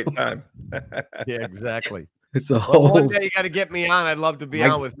get a great time. Yeah, exactly. It's a one day you got to get me on. I'd love to be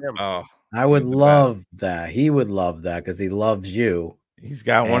on with him. Oh, I would love that. He would love that because he loves you. He's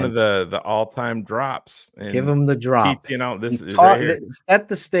got one of the all-time drops. Give him the drop. This is right right here. Set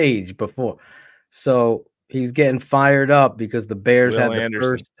the stage before. So he's getting fired up because the Bears Will had the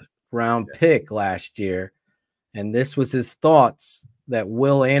Anderson. first round pick last year. And this was his thoughts that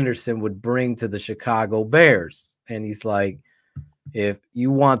Will Anderson would bring to the Chicago Bears. And he's like, if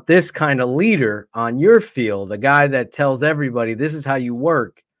you want this kind of leader on your field, a guy that tells everybody this is how you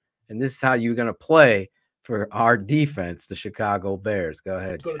work and this is how you're going to play for our defense, the Chicago Bears. Go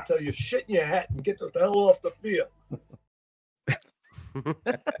ahead. I'm going to tell you, shit in your hat and get the hell off the field.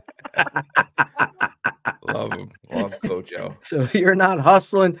 Love him. Love Coach O. So if you're not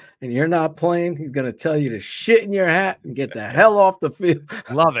hustling and you're not playing, he's going to tell you to shit in your hat and get the hell off the field.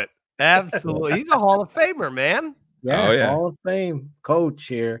 Love it. Absolutely. He's a Hall of Famer, man. Yeah, Oh, yeah. Hall of Fame coach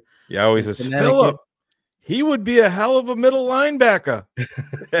here. Yeah, always in says, Connecticut. Philip, he would be a hell of a middle linebacker.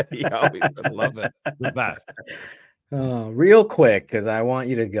 He always would love it. The best. Real quick, because I want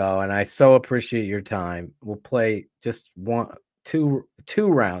you to go, and I so appreciate your time. We'll play just two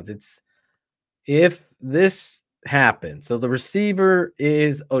rounds. It's if this happens. So the receiver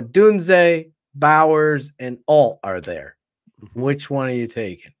is Odunze, Bowers, and Alt are there. Which one are you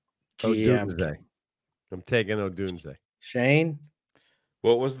taking? Odunze. I'm taking Odunze. Shane?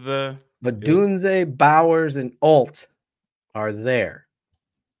 What was the Odunze, Bowers, and Alt are there.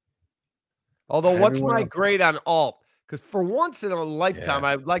 Although, what's Everyone my else- grade on Alt? Because for once in a lifetime,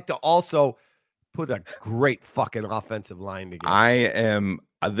 I'd like to also put a great fucking offensive line together. I am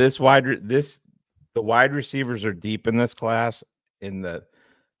the wide receivers are deep in this class. I'm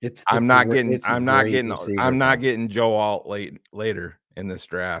not getting Joe Alt later in this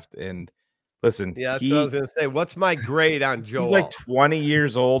draft. And listen, Yeah, that's what I was gonna say. What's my grade on Joe? He's like 20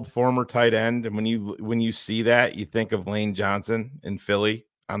 years old, former tight end. And when you see that, you think of Lane Johnson in Philly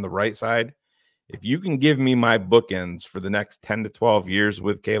on the right side. If you can give me my bookends for the next 10 to 12 years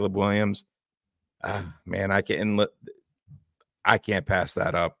with Caleb Williams, man, I can't pass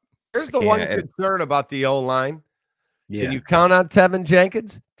that up. Here's the one concern about the O-line. Yeah. Can you count on Tevin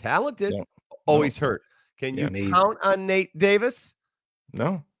Jenkins? Talented, always hurt. Can you Amazing. count on Nate Davis?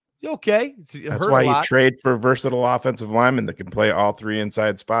 No. Okay. That's why you trade for versatile offensive linemen that can play all three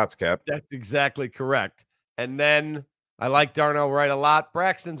inside spots, Cap. That's exactly correct. And then I like Darnell Wright a lot.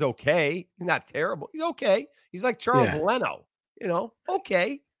 Braxton's okay. He's not terrible. He's okay. He's like Charles Leno.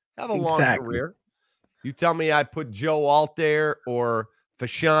 Okay. Have a long career. You tell me I put Joe Alt there or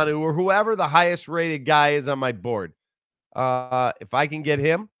Fashanu or whoever the highest rated guy is on my board. If I can get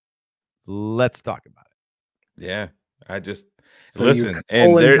him, let's talk about it. Yeah. So Listen, you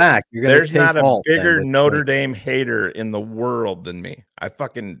and pulling back. You're gonna there's take not a Alt then bigger with Notre Drake. Dame hater in the world than me. I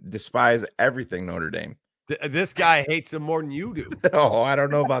fucking despise everything Notre Dame. This guy hates him more than you do. Oh, I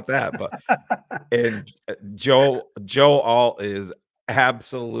don't know about that, but and Joe Alt is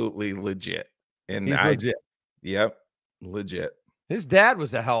absolutely legit. And He's legit. Yep, legit. His dad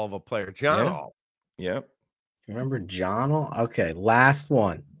was a hell of a player, John Yeah. Alt. Yep. Remember John Alt? Okay, last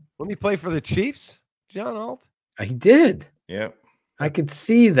one. When he played for the Chiefs, John Alt? He did. Yep. I could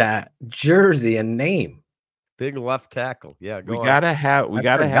see that jersey and name. Big left tackle. Yeah, We gotta have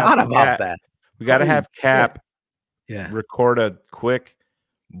about that. We gotta Holy have Cap Yeah. record a quick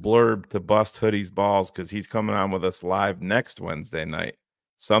blurb to bust Hoodie's balls because he's coming on with us live next Wednesday night.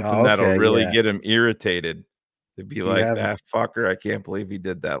 Something that'll really get him irritated to be like, that fucker. I can't believe he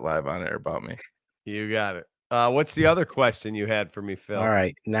did that live on air about me. You got it. What's the other question you had for me, Phil? All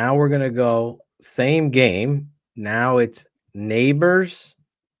right. Now we're gonna go same game. Now it's Neighbors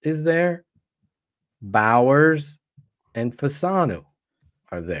is there, Bowers and Fasanu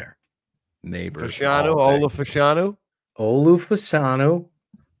are there. Neighbors. Fashanu, Ola Fashanu? Olu Fasanu,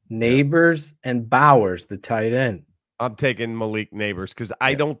 Neighbors, and Bowers, the tight end. I'm taking Malik Neighbors because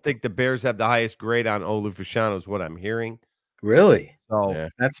I don't think the Bears have the highest grade on Olu Fashanu is what I'm hearing. Really? So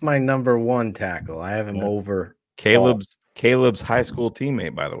that's my number one tackle. I have him over Caleb's high school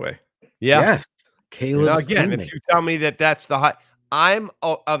teammate, by the way. Yeah. Yes. Caleb's now, again, teammate. if you tell me that that's the high, I'm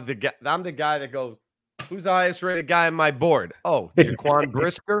the guy that goes, who's the highest rated guy on my board? Oh, Jaquan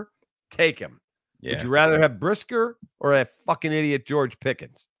Brisker, take him. Yeah. Would you rather have Brisker or a fucking idiot George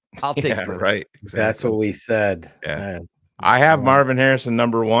Pickens? I'll take Brisker. Right. Exactly. That's what we said. Yeah. I have Marvin Harrison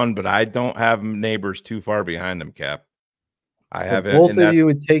number one, but I don't have Neighbors too far behind him, Cap. I have it. Both of you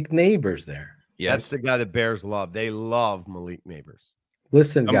would take Neighbors there. Yes. That's the guy the Bears love. They love Malik Neighbors.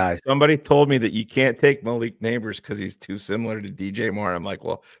 Listen, guys. Somebody told me that you can't take Malik Neighbors because he's too similar to DJ Moore. I'm like,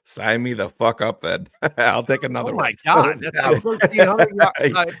 well, sign me the fuck up then. I'll take another one. Oh, my God. That's like 1,300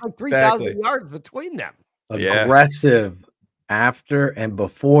 yards, like 3,000 yards between them. Aggressive after and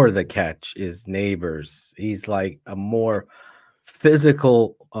before the catch is Neighbors. He's like a more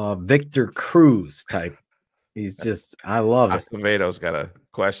physical Victor Cruz type. He's just, I love it. Acevedo's got a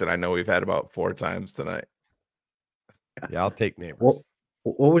question I know we've had about 4 times tonight. Yeah, I'll take Neighbors.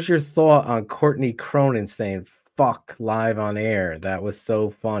 What was your thought on Courtney Cronin saying "fuck" live on air? That was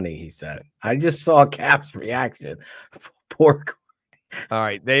so funny. He said, "I just saw Cap's reaction." Poor. All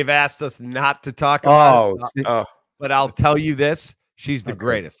right, they've asked us not to talk about it, but I'll tell you this: she's the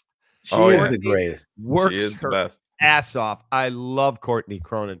greatest. She is the greatest. Works her ass off. I love Courtney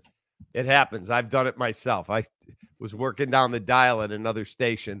Cronin. It happens. I've done it myself. I was working down the dial at another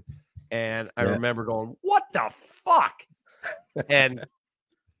station, and I remember going, "What the fuck?" And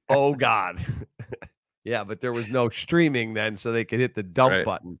oh God. Yeah, but there was no streaming then, so they could hit the dump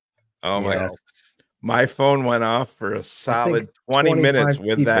button. Oh my God. My phone went off for a solid 20 minutes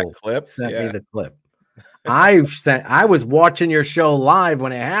with that clip. Sent me the clip. I was watching your show live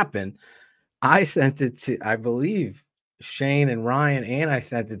when it happened. I sent it to, I believe, Shane and Ryan, and I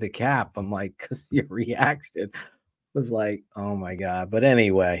sent it to Cap. I'm like, because your reaction was like, oh my God. But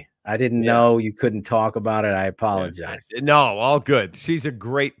anyway, I didn't know you couldn't talk about it. I apologize. No, all good. She's a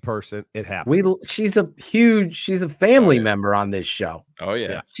great person. It happened. She's a family member on this show. Oh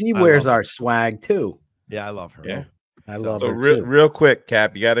yeah. She wears our swag too. Yeah, I love her. Yeah. I love so her too. real quick,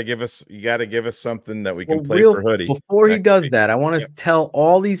 Cap, you gotta give us something that we can play for Hoodie. Before he does that, I want to tell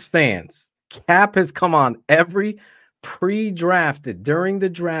all these fans, Cap has come on every pre-drafted during the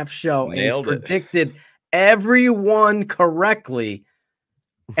draft show and he's predicted everyone correctly.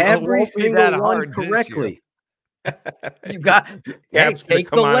 Every single one correctly. You got take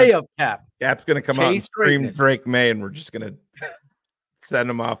the layup, Cap. Cap's gonna come out and scream Drake May, and we're just gonna send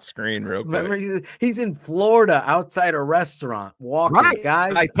him off screen real quick. Remember, he's in Florida outside a restaurant walking. Right.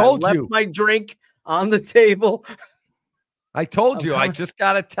 Guys, I told left you my drink on the table. I told you. I just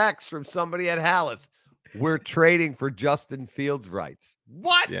got a text from somebody at Hallis. We're trading for Justin Fields rights.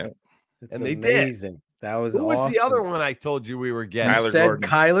 What? Yeah. And they did. That was Who awesome. was the other one I told you we were getting? You said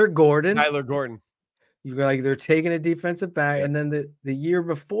Kyler Gordon. Kyler Gordon. You were like, they're taking a defensive back. And then the year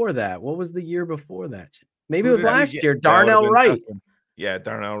before that, what was the year before that? Maybe it was last year. Darnell Wright. Yeah,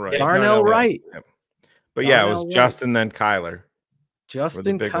 Darnell Wright. Darnell Wright. Yep. But yeah, it was Justin, then Kyler.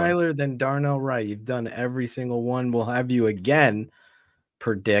 Justin, Kyler, then Darnell Wright. You've done every single one. We'll have you again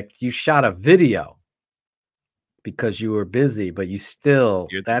predict. You shot a video because you were busy, but you still,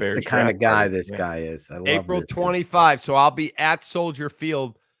 that's the kind of guy this guy is. I love April this 25. So I'll be at Soldier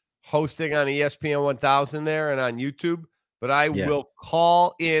Field hosting on ESPN 1000 there and on YouTube, but I will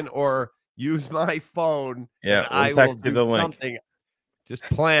call in, or use my phone. Yeah, and I we'll will text you do the link. something. Just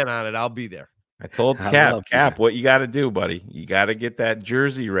plan on it. I'll be there. I told Cap, what you got to do, buddy. You got to get that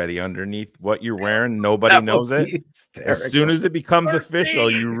jersey ready underneath what you're wearing. Nobody knows it. As soon as it becomes official,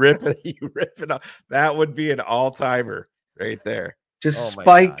 you rip it. You rip it off. That would be an all-timer right there. Just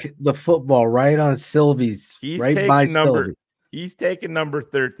spike the football right on Sylvie's. He's taking number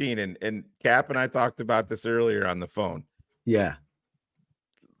 13, and Cap and I talked about this earlier on the phone. Yeah.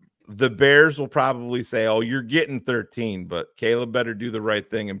 The Bears will probably say, "Oh, you're getting 13, but Caleb better do the right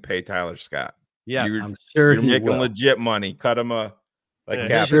thing and pay Tyler Scott." Yes, I'm sure you're making legit money. Cut him a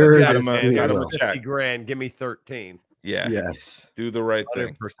Cap. Sure, cut him a check. 50 grand. Give me 13. Yeah. Yes. Do the right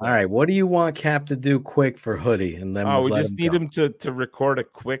thing. All right. What do you want Cap to do quick for Hoodie? And then we just need him to record a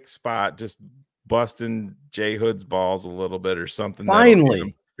quick spot, just busting Jay Hood's balls a little bit or something.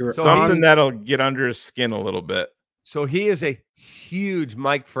 Finally, that'll get under his skin a little bit. So he is a huge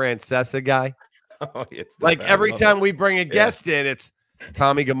Mike Francesa guy. Oh, like every time we bring a guest in, it's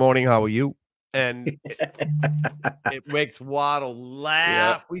Tommy. Good morning. How are you? And it makes Waddle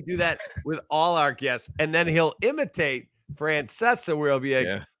laugh. Yep. We do that with all our guests, and then he'll imitate Francesa, where he'll be like,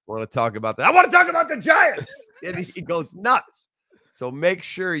 "I want to talk about that. I want to talk about the Giants," and he goes nuts. So make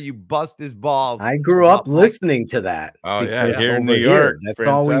sure you bust his balls. I grew up listening to that. Oh yeah, here in New York, that's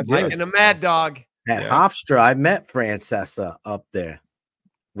all we did. Mike and the Mad Dog at Hofstra. I met Francesa up there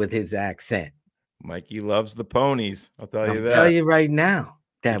with his accent. Mikey loves the ponies. I'll tell you that. I'll tell you right now.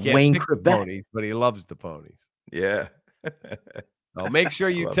 That Wayne Quebec. Ponies, but he loves the ponies. Yeah. So make sure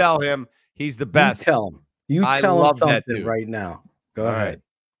you tell him he's the best. You tell him. You tell him something right now. Go ahead. Right.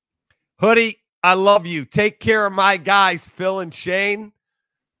 Hoodie, I love you. Take care of my guys, Phil and Shane.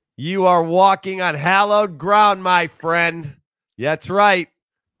 You are walking on hallowed ground, my friend. That's right.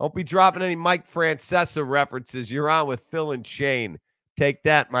 Don't be dropping any Mike Francesa references. You're on with Phil and Shane. Take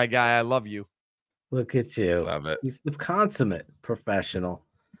that, my guy. I love you. Look at you. Love it. He's the consummate professional.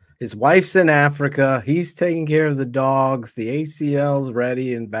 His wife's in Africa. He's taking care of the dogs. The ACL's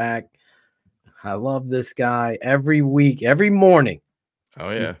ready and back. I love this guy. Every week, every morning.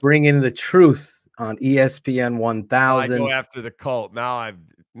 Oh, yeah. He's bringing the truth on ESPN 1000. I go after the cult. Now I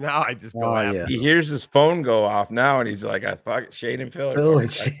just go after. Yeah. He hears his phone go off now, and he's like, "I fuck Shane and Phil." Phil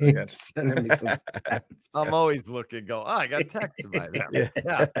and Shane sending me some stats. I'm always looking. I got texted by them.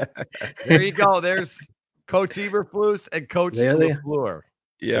 Yeah. There you go. There's Coach Eberflus and Coach LaFleur.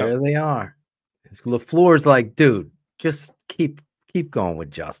 Yeah, there they are. LaFleur's like, dude, just keep going with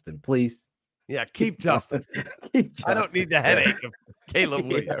Justin, please. Yeah, keep Justin. I don't need the headache of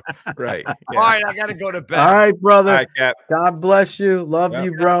Caleb Williams. Right. Yeah. All right, I got to go to bed. All right, brother. All right, Cap. God bless you. Love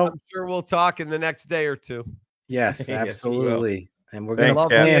you, bro. I'm sure we'll talk in the next day or two. Yes, absolutely. And we're going to love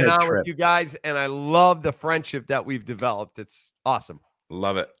being on with you guys, and I love the friendship that we've developed. It's awesome.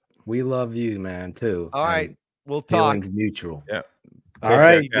 Love it. We love you, man, too. All right, we'll talk. Feelings mutual. Yeah. All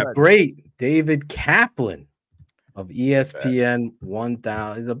right, great. David Kaplan of ESPN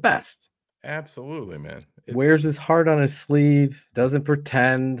 1000 is the best. Absolutely, man. Wears his heart on his sleeve, doesn't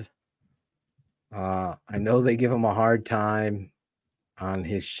pretend. I know they give him a hard time on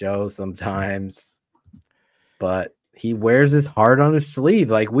his show sometimes, but he wears his heart on his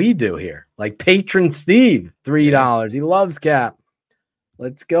sleeve like we do here. Like Patron Steve, $3. He loves Cap.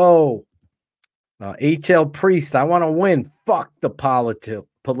 Let's go. HL Priest, I want to win. Fuck the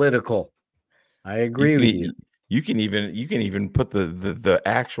political. I agree with you. You can even put the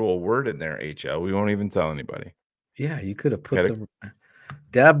actual word in there, HL. We won't even tell anybody. Yeah, you could have put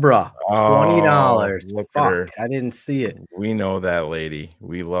Deborah, $20. Look Fuck, at her. I didn't see it. We know that lady.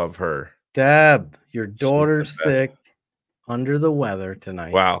 We love her. Deb, your daughter's sick, under the weather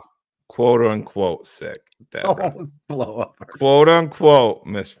tonight. Wow. Quote unquote sick. Deborah. Don't blow up her. Quote unquote,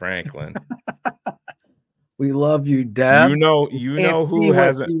 Miss Franklin. We love you, Deb. You know who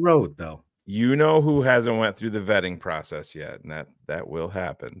hasn't wrote though. You know who hasn't went through the vetting process yet, and that will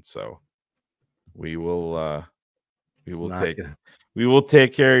happen. So we will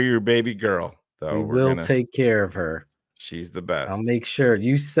take care of your baby girl. Though we will take care of her. She's the best. I'll make sure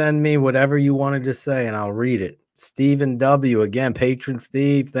you send me whatever you wanted to say, and I'll read it. Stephen W. Again, Patron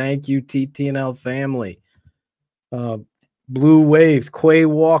Steve. Thank you, TTNL family. Blue Waves, Quay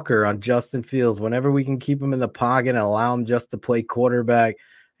Walker on Justin Fields. Whenever we can keep him in the pocket and allow him just to play quarterback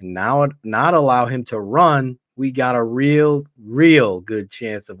and now not allow him to run, we got a real good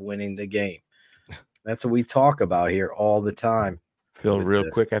chance of winning the game. That's what we talk about here all the time. Phil, real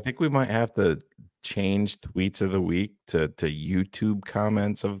quick, I think we might have to change tweets of the week to YouTube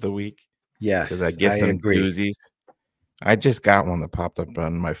comments of the week. Yes, because I get some doozies. I just got one that popped up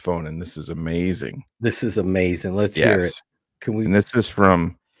on my phone, and this is amazing. This is amazing. Let's hear it. Can we? And this is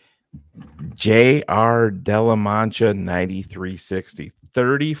from J.R. Delamancha 9360.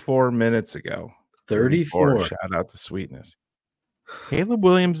 34 minutes ago. 34. Shout out to Sweetness. Caleb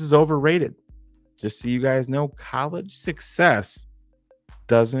Williams is overrated. Just so you guys know, college success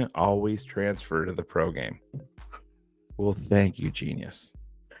doesn't always transfer to the pro game. Well, thank you, genius.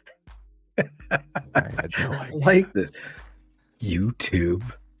 I had no idea. I like this. YouTube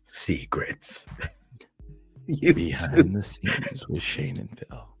secrets. Behind the scenes with Shane and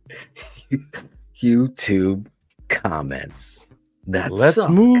Phil. YouTube comments. Let's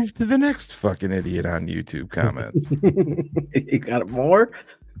move to the next fucking idiot on YouTube comments. You got more?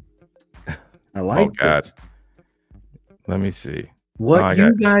 I like this. Let me see. What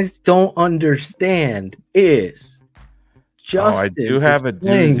you guys don't understand is Justin. I do have a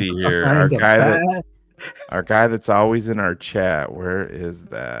doozy here. Our guy that's always in our chat. Where is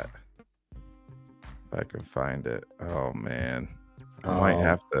that? If I can find it. Oh man. I might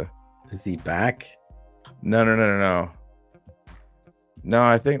have to. Is he back? No. No,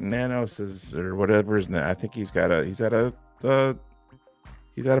 I think Nanos is or whatever his name. I think he's at a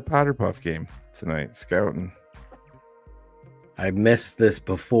Powder Puff game tonight, scouting. I missed this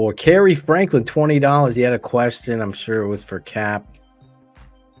before. Kerry Franklin, $20. He had a question. I'm sure it was for Cap.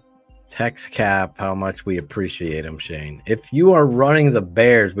 Text Cap, how much we appreciate him, Shane. If you are running the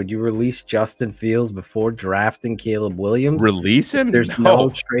Bears, would you release Justin Fields before drafting Caleb Williams? Release him? There's no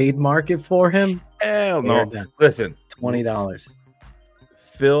trade market for him? Hell no. Listen, $20.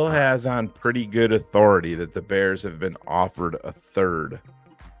 Phil has on pretty good authority that the Bears have been offered a 3rd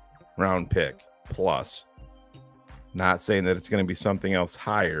round pick plus. Not saying that it's going to be something else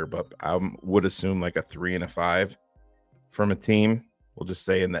higher, but I would assume like a 3 and a 5 from a team. We'll just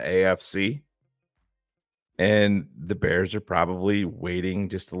say in the AFC. And the Bears are probably waiting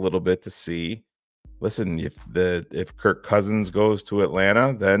just a little bit to see. Listen, if Kirk Cousins goes to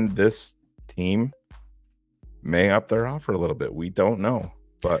Atlanta, then this team may up their offer a little bit. We don't know.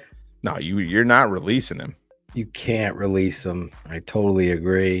 But no, you're not releasing him. You can't release him. I totally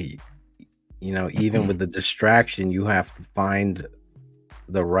agree. You know, even with the distraction, you have to find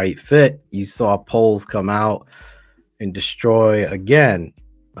the right fit. You saw polls come out and destroy, again,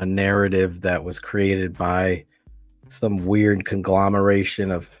 a narrative that was created by some weird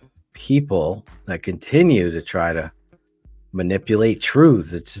conglomeration of people that continue to try to manipulate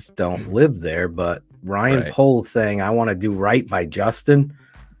truths that just don't live there. But Ryan Poles saying, I want to do right by Justin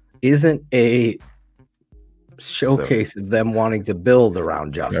isn't a showcase of them wanting to build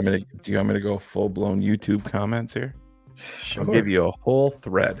around Justin. Do you want me to go full-blown YouTube comments here? Sure. I'll give you a whole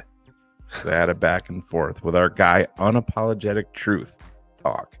thread. I had a back and forth with our guy, Unapologetic Truth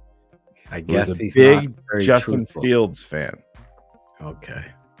Talk. I guess he's a big Justin Fields fan. Okay.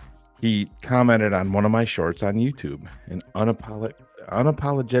 He commented on one of my shorts on YouTube, and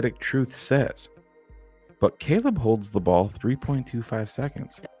Unapologetic Truth says, but Caleb holds the ball 3.25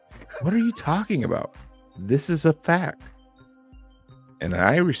 seconds. What are you talking about? This is a fact. And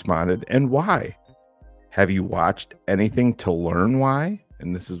I responded, and why? Have you watched anything to learn why?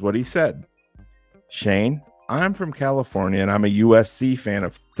 And this is what he said. Shane, I'm from California and I'm a USC fan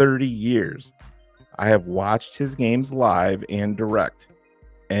of 30 years. I have watched his games live and direct.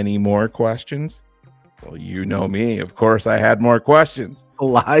 Any more questions? Well, you know me. Of course, I had more questions.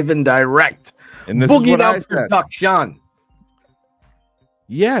 Live and direct. And this is what I said. Production.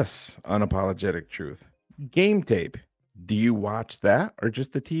 Yes, Unapologetic Truth. Game tape. Do you watch that or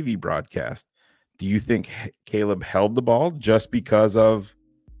just the TV broadcast? Do you think Caleb held the ball just because of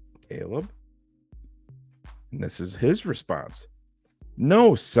Caleb? And this is his response.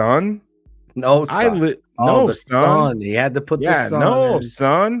 No, son. No, son. No, son. He had to put the son. No, in.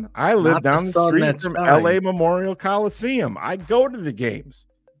 son. I live down the street from shines. LA Memorial Coliseum. I go to the games.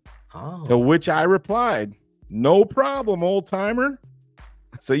 Oh. To which I replied, no problem, old timer.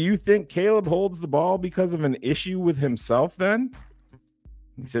 So you think Caleb holds the ball because of an issue with himself then?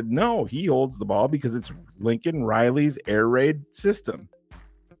 He said, no, he holds the ball because it's Lincoln Riley's air raid system.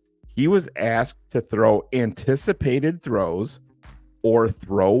 He was asked to throw anticipated throws or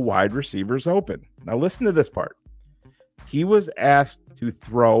throw wide receivers open. Now listen to this part. He was asked to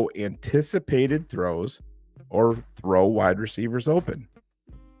throw anticipated throws or throw wide receivers open.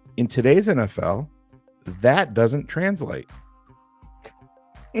 In today's NFL, that doesn't translate.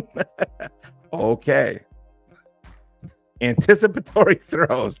 Okay. Anticipatory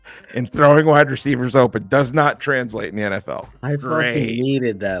throws and throwing wide receivers open does not translate in the NFL. I fucking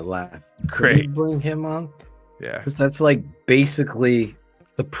needed that laugh. Great. Can you bring him on? Yeah. Because that's like basically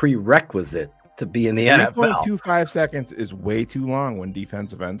the prerequisite to be in the NFL. 3.25 seconds is way too long when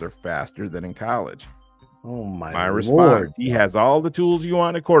defensive ends are faster than in college. Oh My Lord. response: he has all the tools you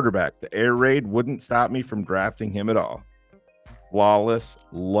want in a quarterback. The air raid wouldn't stop me from drafting him at all. Flawless,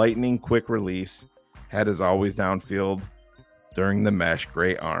 lightning quick release. Head is always downfield during the mesh.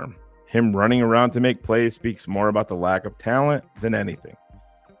 Great arm. Him running around to make plays speaks more about the lack of talent than anything.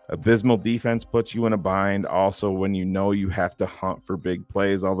 Abysmal defense puts you in a bind. Also, when you know you have to hunt for big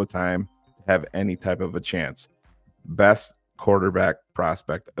plays all the time to have any type of a chance. Best quarterback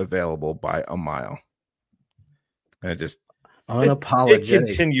prospect available by a mile. And it just unapologetic. It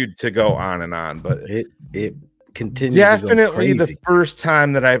continued to go on and on, but it continues. Definitely the first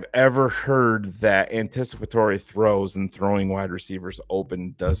time that I've ever heard that anticipatory throws and throwing wide receivers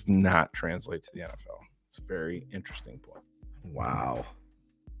open does not translate to the NFL. It's a very interesting point. Wow.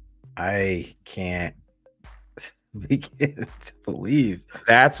 I can't begin to believe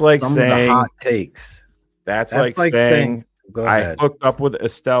that's like some saying of the hot takes. That's like saying go I ahead. hooked up with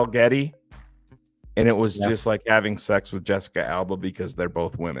Estelle Getty and it was just like having sex with Jessica Alba because they're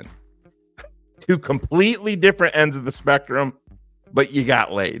both women. Two completely different ends of the spectrum, but you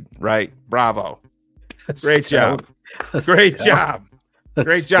got laid, right? Bravo. Great job. Great job.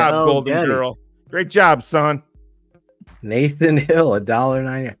 Great job, Golden Girl. Great job, son. Nathan Hill,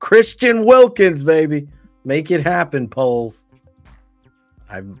 $1.90. Christian Wilkins, baby. Make it happen, polls.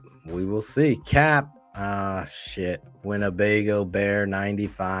 We will see. Cap. Shit. Winnebago Bear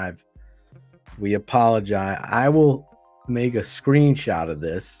 95. We apologize. I will make a screenshot of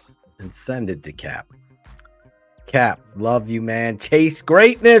this and send it to Cap. Cap, love you, man. Chase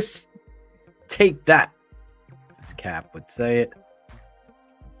greatness. Take that. As Cap would say it.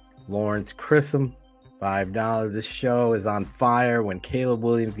 Lawrence Chrism, $5. This show is on fire when Caleb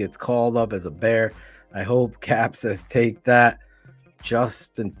Williams gets called up as a Bear. I hope Cap says take that.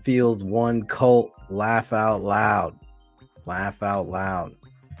 Justin Fields, one Colt. Laugh out loud. Laugh out loud.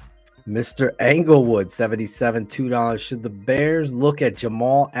 Mr. Englewood, 77, $2. Should the Bears look at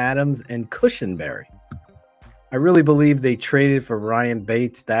Jamal Adams and Cushenberry? I really believe they traded for Ryan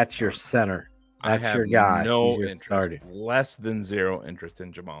Bates. That's your center. That's your guy. No your interest. Starter. Less than zero interest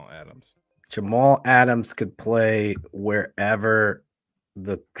in Jamal Adams. Jamal Adams could play wherever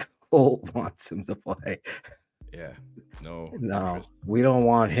the Colt wants him to play. Yeah. No. Interest. We don't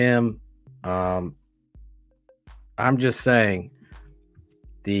want him. I'm just saying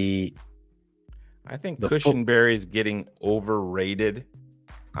I think Cushenberry is getting overrated,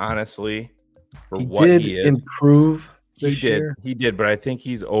 honestly, for what he is. Improve this year. He did, but I think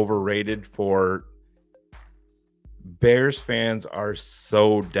he's overrated for Bears fans are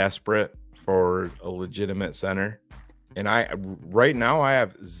so desperate for a legitimate center. And right now I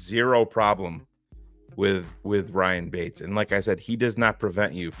have zero problem with Ryan Bates. And like I said, he does not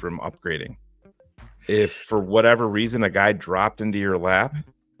prevent you from upgrading. If for whatever reason a guy dropped into your lap,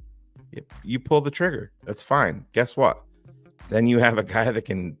 you pull the trigger. That's fine. Guess what? Then you have a guy that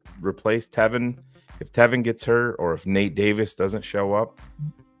can replace Tevin. If Tevin gets hurt or if Nate Davis doesn't show up,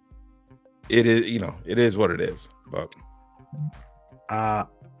 it is what it is. But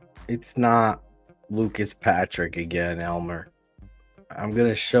it's not Lucas Patrick again, Elmer. I'm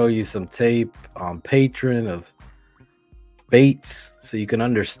gonna show you some tape on Patreon of Bates so you can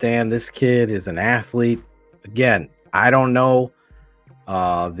understand this kid is an athlete. Again, I don't know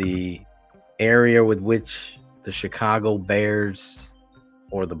the area with which the Chicago Bears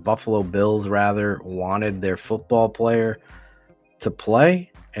or the Buffalo Bills rather wanted their football player to play,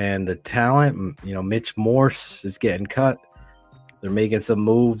 and the talent, Mitch Morse is getting cut. They're making some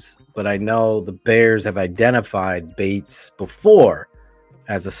moves, but I know the Bears have identified Bates before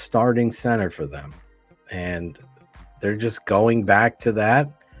as a starting center for them, and they're just going back to that.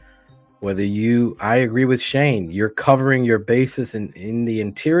 I agree with Shane. You're covering your bases in the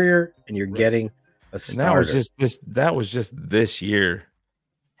interior, and you're getting a starter. That was just this year,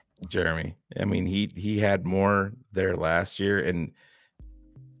 Jeremy. I mean, he had more there last year, and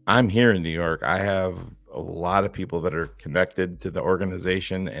I'm here in New York. I have a lot of people that are connected to the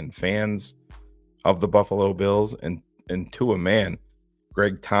organization and fans of the Buffalo Bills, and to a man,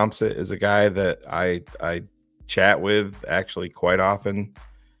 Greg Thompson is a guy that I chat with actually quite often.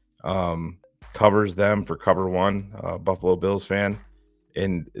 Covers them for Cover One, Buffalo Bills fan,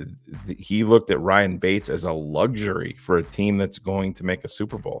 and he looked at Ryan Bates as a luxury for a team that's going to make a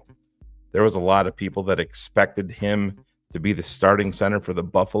Super Bowl. There was a lot of people that expected him to be the starting center for the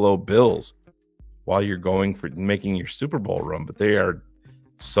Buffalo Bills while you're going for making your Super Bowl run, but they are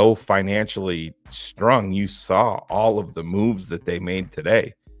so financially strung. You saw all of the moves that they made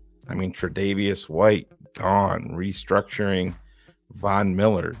today. I mean, Tre'Davious White gone, restructuring Von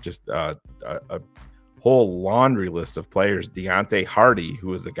Miller, just a whole laundry list of players. Deontay Hardy, who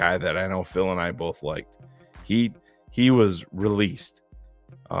was a guy that I know Phil and I both liked. He was released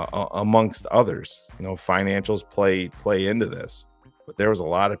amongst others. You know, financials play into this, but there was a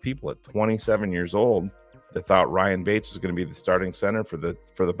lot of people at 27 years old that thought Ryan Bates was going to be the starting center for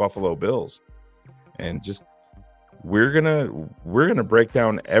the Buffalo Bills, and just we're gonna break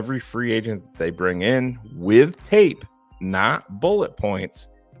down every free agent that they bring in with tape, not bullet points,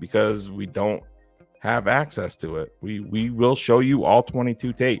 because we don't have access to it. We will show you all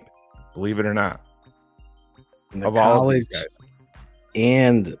 22 tape, believe it or not, of all of these guys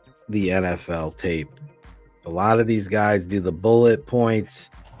and the NFL tape. A lot of these guys do the bullet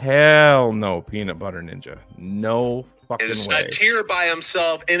points. Hell no, Peanut Butter Ninja. No fucking way. A tier by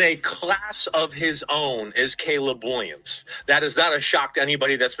himself in a class of his own is Caleb Williams. That is not a shock to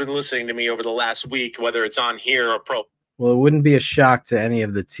anybody that's been listening to me over the last week, whether it's on here or pro. Well, it wouldn't be a shock to any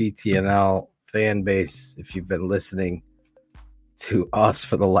of the TTNL fan base if you've been listening to us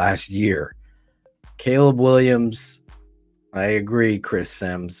for the last year. Caleb Williams, I agree, Chris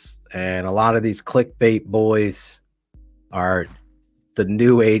Sims, and a lot of these clickbait boys are the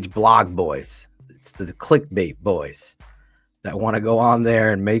new age blog boys. It's the clickbait boys that want to go on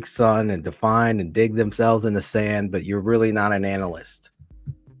there and make sun and define and dig themselves in the sand, but you're really not an analyst.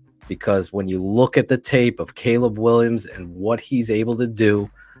 Because when you look at the tape of Caleb Williams and what he's able to do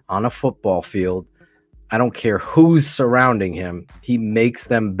on a football field, I don't care who's surrounding him, he makes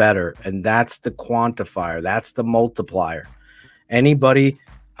them better. And that's the quantifier. That's the multiplier. Anybody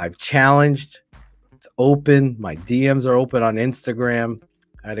I've challenged, it's open. My DMs are open on Instagram.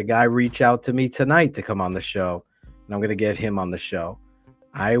 I had a guy reach out to me tonight to come on the show, and I'm going to get him on the show.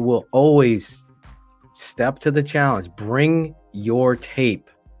 I will always step to the challenge. Bring your tape.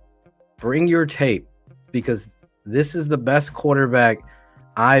 Bring your tape, because this is the best quarterback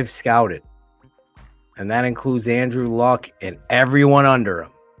I've scouted. And that includes Andrew Luck and everyone under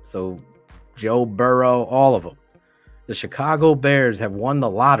him. So Joe Burrow, all of them. The Chicago Bears have won the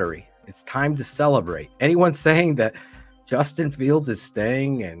lottery. It's time to celebrate. Anyone saying that Justin Fields is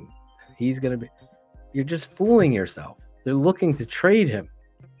staying and he's going to be, you're just fooling yourself. They're looking to trade him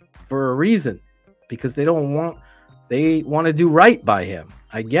for a reason, because they want to do right by him.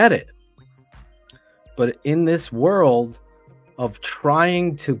 I get it. But in this world of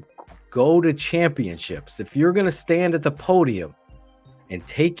trying to go to championships, if you're going to stand at the podium and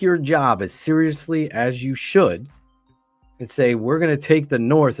take your job as seriously as you should and say, we're going to take the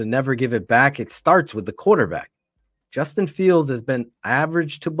North and never give it back, it starts with the quarterback. Justin Fields has been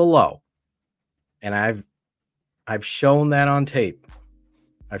average to below. And I've shown that on tape.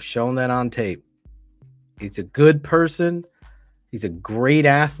 I've shown that on tape. He's a good person. He's a great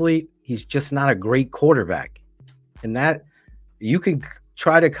athlete. He's just not a great quarterback. And that, you can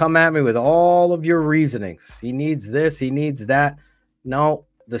try to come at me with all of your reasonings. He needs this, he needs that. No,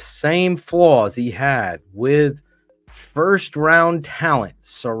 the same flaws he had with first round talent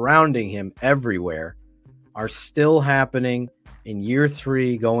surrounding him everywhere are still happening in year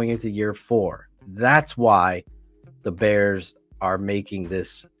 3 going into year 4. That's why the Bears are making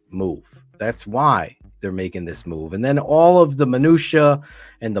this move. That's why they're making this move. And then all of the minutia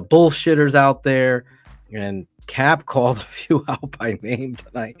and the bullshitters out there, and Cap called a few out by name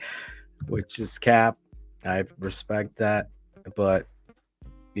tonight, which is Cap. I respect that. But,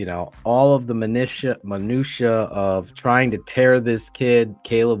 you know, all of the minutia of trying to tear this kid,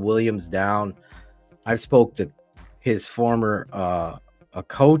 Caleb Williams, down. I've spoke to his former a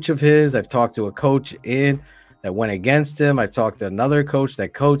coach of his. I've talked to a coach that went against him. I've talked to another coach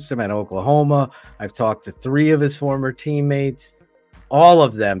that coached him at Oklahoma. I've talked to 3 of his former teammates. All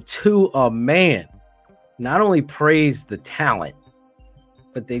of them, to a man, not only praise the talent,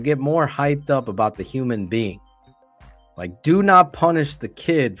 but they get more hyped up about the human being. Like, do not punish the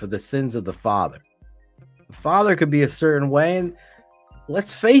kid for the sins of the father. The father could be a certain way, and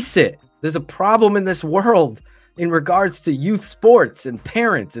let's face it, there's a problem in this world in regards to youth sports and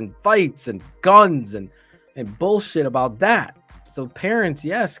parents and fights and guns and bullshit about that. So parents,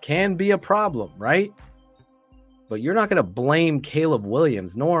 yes, can be a problem, right? But you're not going to blame Caleb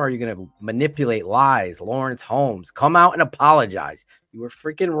Williams, nor are you going to manipulate lies. Lawrence Holmes, come out and apologize. You were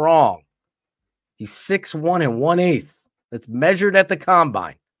freaking wrong. He's 6'1" and 1/8. That's measured at the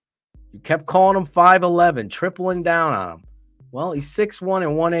combine. You kept calling him 5'11", tripling down on him. Well, he's 6'1"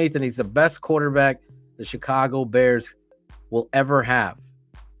 and 1/8, and he's the best quarterback the Chicago Bears will ever have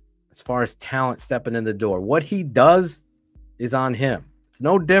as far as talent stepping in the door. What he does is on him. It's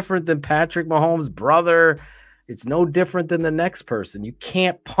no different than Patrick Mahomes' brother. It's no different than the next person. You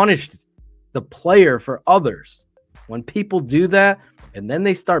can't punish the player for others. When people do that and then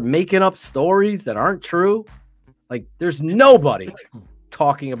they start making up stories that aren't true, like there's nobody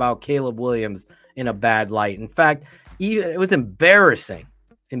talking about Caleb Williams in a bad light. In fact, even it was embarrassing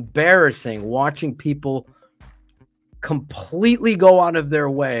watching people completely go out of their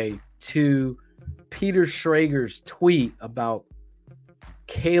way to Peter Schrager's tweet about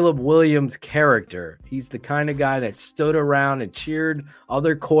Caleb Williams' character. He's the kind of guy that stood around and cheered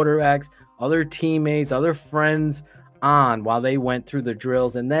other quarterbacks, other teammates, other friends on while they went through the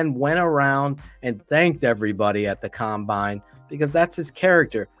drills, and then went around and thanked everybody at the combine, because that's his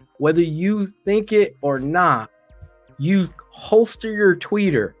character. Whether you think it or not, you holster your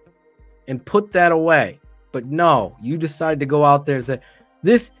tweeter and put that away. But no, you decide to go out there and say,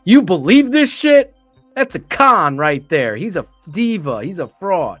 "This, you believe this shit? That's a con right there. He's a diva. He's a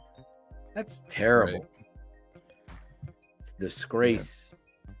fraud." That's terrible. Right. It's a disgrace. Yeah.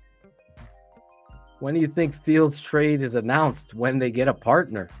 When do you think Fields' trade is announced? When they get a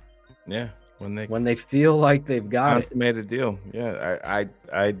partner? Yeah, when they feel like they've got it. Made a deal. Yeah, I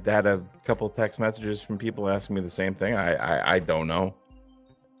had a couple text messages from people asking me the same thing. I don't know.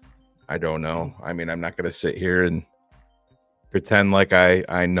 I don't know. I mean, I'm not going to sit here and pretend like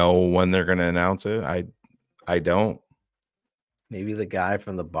I know when they're going to announce it. I don't. Maybe the guy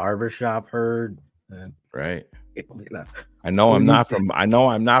from the barbershop heard. Right. You know. I know I'm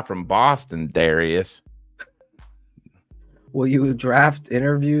not from Boston, Darius. Will you draft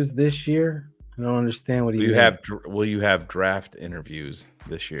interviews this year? I don't understand what will you have draft interviews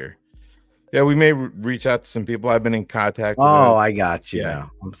this year? Yeah, we may reach out to some people. I've been in contact with. I got you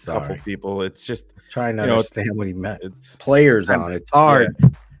now. I'm sorry. A couple people. It's just trying to understand what he meant. It's players on. It's hard,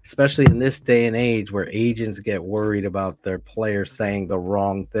 especially in this day and age where agents get worried about their players saying the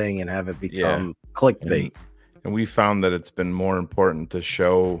wrong thing and have it become clickbait. And we found that it's been more important to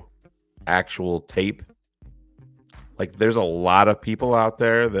show actual tape. Like, there's a lot of people out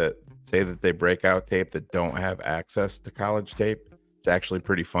there that say that they break out tape that don't have access to college tape. It's actually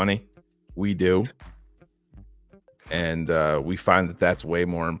pretty funny. We do. And we find that that's way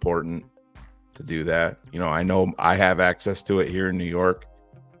more important to do that. You know I have access to it here in New York.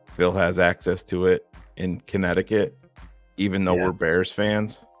 Phil has access to it in Connecticut, even though we're Bears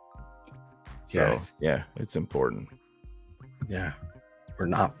fans. So, yeah, it's important. Yeah. We're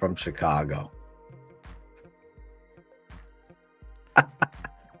not from Chicago.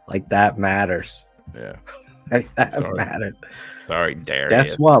 Like that matters. Yeah. Like that mattered. Sorry, Darius.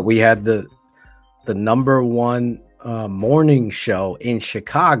 Guess what? We had the #1 morning show in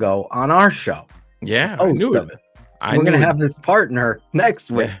Chicago on our show. Yeah, I knew it. We're gonna have this partner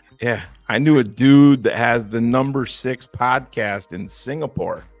next week. Yeah. I knew a dude that has the #6 podcast in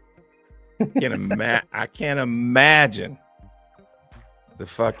Singapore. I can't imagine the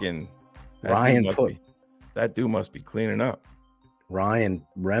fucking that dude must be cleaning up. Ryan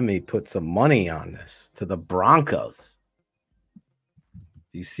Remy put some money on this to the Broncos.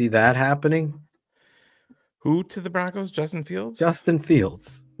 Do you see that happening? Who to the Broncos? Justin Fields? Justin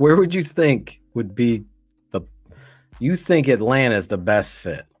Fields. Where would you think would be you think Atlanta's the best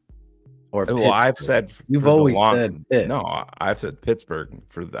fit? Or well, I've said you've always said Pitt. No, I've said Pittsburgh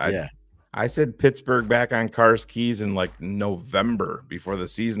for that. I said Pittsburgh back on Carr's Keys in like November before the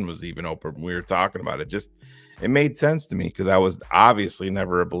season was even open. We were talking about it. It made sense to me because I was obviously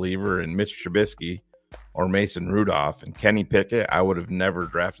never a believer in Mitch Trubisky or Mason Rudolph, and Kenny Pickett I would have never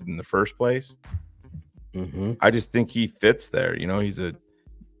drafted in the first place. I just think he fits there. You know,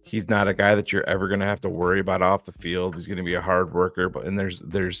 he's not a guy that you're ever going to have to worry about off the field. He's going to be a hard worker, and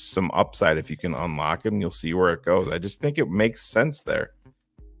there's some upside if you can unlock him. You'll see where it goes. I just think it makes sense there.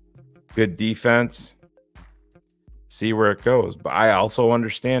 Good defense. See where it goes. But I also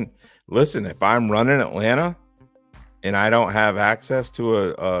understand. Listen, if I'm running Atlanta and I don't have access to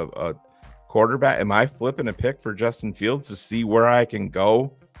a quarterback, am I flipping a pick for Justin Fields to see where I can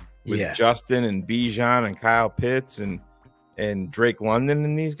go with Justin and Bijan and Kyle Pitts and Drake London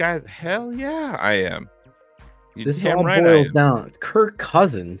and these guys? Hell yeah, I am. This all boils down. Kirk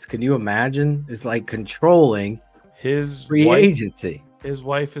Cousins, can you imagine, is like controlling his free agency. His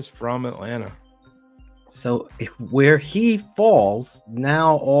wife is from Atlanta. So where he falls,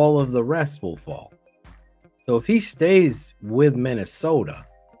 now all of the rest will fall. So if he stays with Minnesota,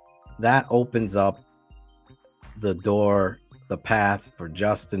 that opens up the door, the path for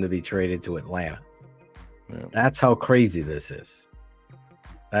Justin to be traded to Atlanta. Yeah. That's how crazy this is.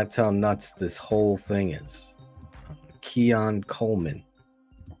 That's how nuts this whole thing is. Keon Coleman.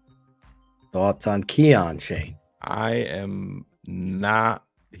 Thoughts on Keon, Shane? I am not.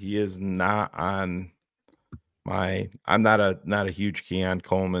 He is not on my. I'm not a huge Keon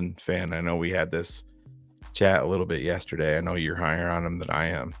Coleman fan. I know we had this chat a little bit yesterday. I know you're higher on him than I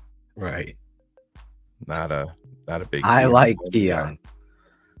am. Right. Not a big. I like Keon.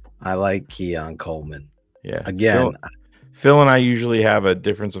 I like Keon Coleman. Yeah. Again, Phil and I usually have a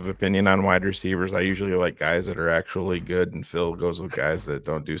difference of opinion on wide receivers. I usually like guys that are actually good, and Phil goes with guys that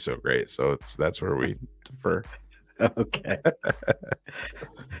don't do so great. So that's where we defer. Okay.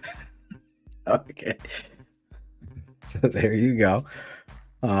 Okay. So there you go.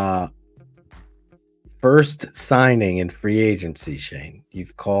 First signing in free agency, Shane.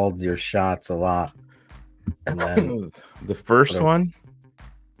 You've called your shots a lot. And then the first one?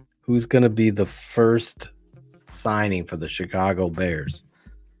 Who's going to be the first signing for the Chicago Bears?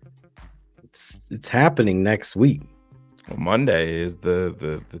 It's happening next week. Well, Monday is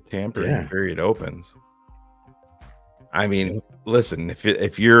the tampering period opens. I mean, listen,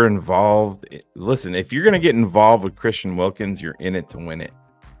 if you're involved, listen, if you're going to get involved with Christian Wilkins, you're in it to win it,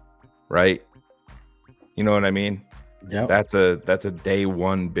 right? You know what I mean? Yeah. That's a day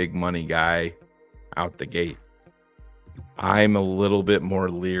one big money guy out the gate. I'm a little bit more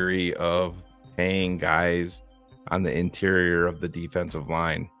leery of paying guys on the interior of the defensive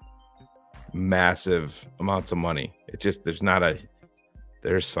line massive amounts of money. It just there's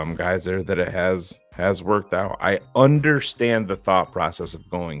some guys there that it has worked out. I understand the thought process of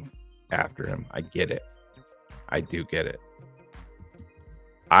going after him. I get it. I do get it.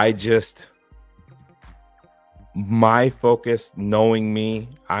 My focus, knowing me,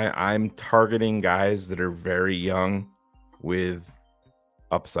 I'm targeting guys that are very young with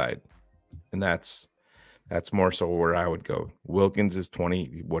upside, and that's more so where I would go. Wilkins is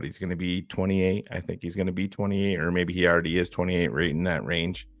 20. What, he's going to be 28? I think he's going to be 28, or maybe he already is 28, right in that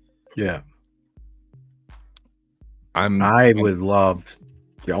range. Yeah. I would love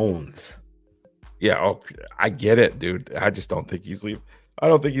Jones. Yeah, oh, I get it, dude. I just don't think he's leaving. I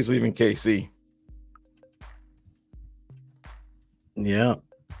don't think he's leaving KC. Yeah,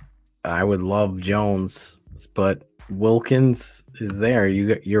 I would love Jones, but Wilkins is there.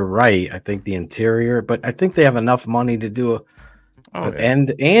 You're right. I think the interior, but I think they have enough money to do and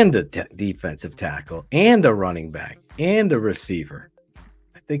a defensive tackle and a running back and a receiver.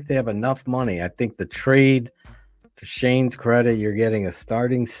 I think they have enough money. I think the trade, to Shane's credit, you're getting a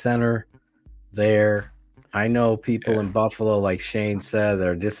starting center there. I know people in Buffalo, like Shane said,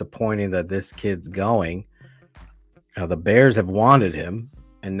 they're disappointed that this kid's going. The Bears have wanted him,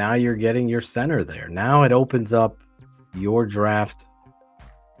 and now you're getting your center there. Now it opens up your draft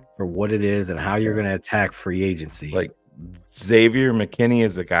for what it is and how you're going to attack free agency. Like Xavier McKinney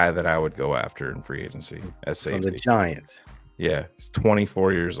is a guy that I would go after in free agency as safety. From the Giants. Yeah, he's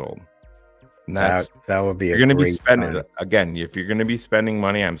 24 years old. And that would be you're going to be spending again. If you're going to be spending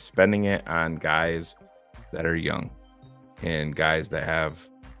money, I'm spending it on guys that are young and guys that have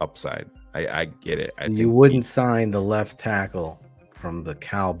upside. I get it. You wouldn't sign the left tackle from the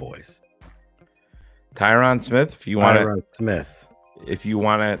Cowboys. Tyron Smith, if you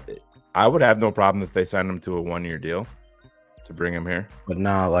want to, I would have no problem if they signed him to a 1-year deal to bring him here. But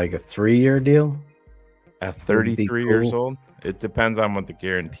not like a 3-year deal? At 33 years old? It depends on what the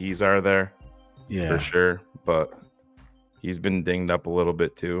guarantees are there. Yeah. For sure. But he's been dinged up a little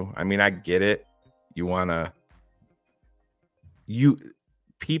bit too. I mean, I get it.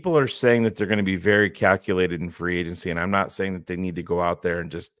 People are saying that they're going to be very calculated in free agency, and I'm not saying that they need to go out there and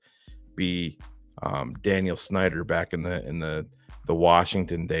just be Daniel Snyder back in the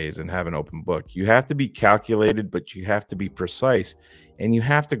Washington days and have an open book. You have to be calculated, but you have to be precise, and you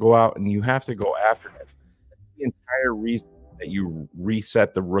have to go out and you have to go after it. That's the entire reason that you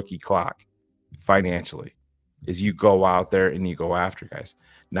reset the rookie clock financially is you go out there and you go after guys.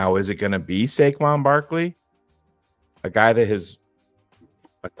 Now, is it going to be Saquon Barkley, a guy that has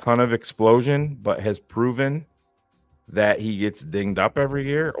a ton of explosion, but has proven that he gets dinged up every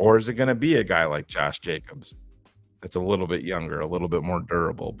year? Or is it going to be a guy like Josh Jacobs that's a little bit younger, a little bit more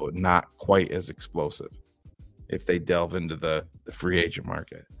durable, but not quite as explosive if they delve into the free agent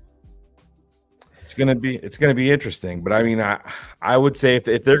market? It's gonna be interesting. But I mean, I would say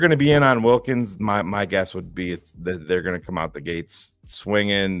if they're gonna be in on Wilkins, my guess would be that they're gonna come out the gates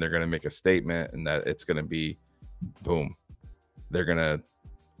swinging, they're gonna make a statement, and that it's gonna be boom. They're gonna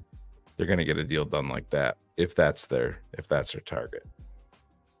get a deal done like that if that's their target.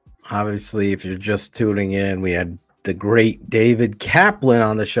 Obviously, if you're just tuning in, we had the great David Kaplan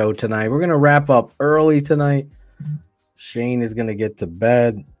on the show tonight. We're gonna wrap up early tonight. Shane is gonna get to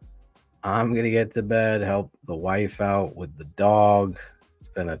bed. I'm gonna get to bed, help the wife out with the dog. It's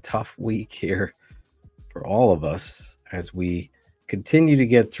been a tough week here for all of us as we continue to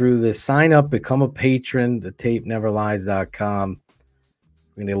get through this. Sign up, become a patron, thetapeneverlies.com.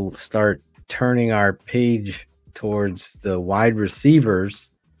 We're going to start turning our page towards the wide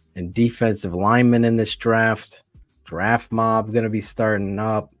receivers and defensive linemen in this draft. Draft mob going to be starting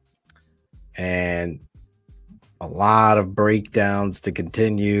up. and a lot of breakdowns to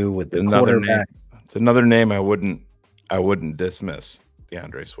continue with the Another name. quarterback. It's another name I wouldn't dismiss.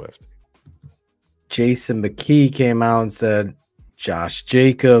 DeAndre Swift. Jason McKee came out and said Josh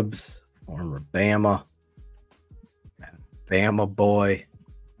Jacobs, former Bama boy.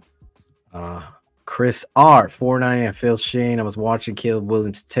 Chris R. 490. I feel Shane. I was watching Caleb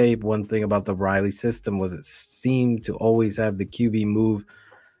Williams tape. One thing about the Riley system was it seemed to always have the QB move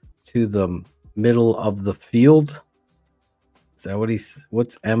to the middle of the field. Is that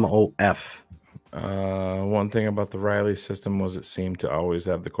what's MOF? One thing about the Riley system was it seemed to always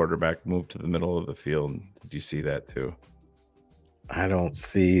have the quarterback move to the middle of the field. Did you see that too? I don't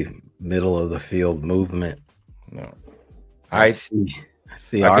see middle of the field movement. No. I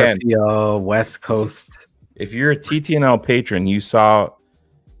see again, RPO, West Coast. If you're a TTNL patron, you saw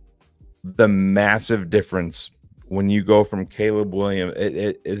the massive difference when you go from Caleb Williams.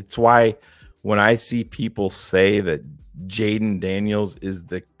 It's why when I see people say that Jaden Daniels is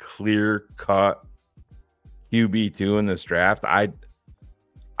the clear-cut QB2 in this draft,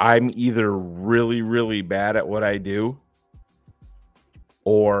 I'm either really, really bad at what I do,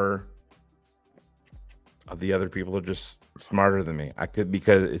 or the other people are just smarter than me.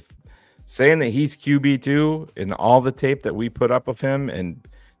 Because if saying that he's QB2 in all the tape that we put up of him, and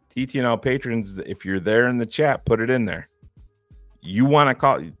TTNL patrons, if you're there in the chat, put it in there. You want to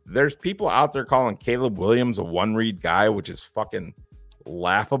call, there's people out there calling Caleb Williams a one-read guy, which is fucking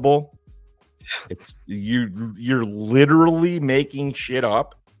laughable. You're literally making shit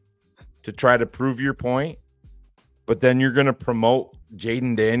up to try to prove your point, but then you're going to promote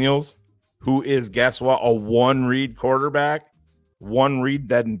Jaden Daniels, who is, guess what, a one-read quarterback, one read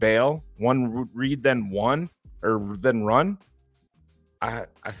then bail, one read then run. I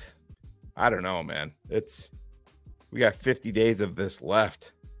don't know, man. We got 50 days of this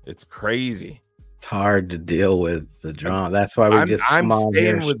left. It's crazy. It's hard to deal with the drama. That's why I'm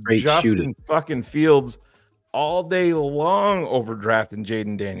staying with Justin fucking Fields all day long over drafting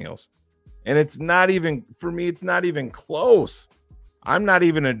Jaden Daniels. And it's not even, for me, it's not even close. I'm not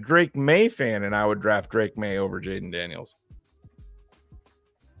even a Drake May fan, and I would draft Drake May over Jaden Daniels.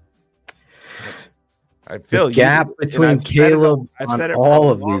 I feel the gap between Caleb and all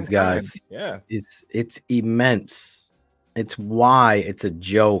of these guys, it's immense. It's why it's a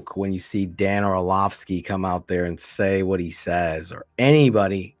joke when you see Dan Orlovsky come out there and say what he says, or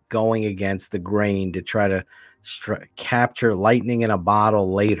anybody going against the grain to try to capture lightning in a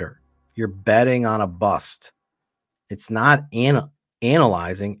bottle later. You're betting on a bust. It's not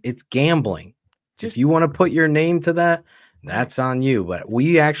analyzing, it's gambling. If you want to put your name to that, that's on you. But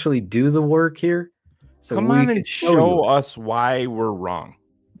we actually do the work here. So come on and show us why we're wrong.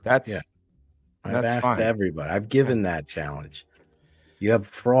 I've asked fine. Everybody. I've given that challenge. You have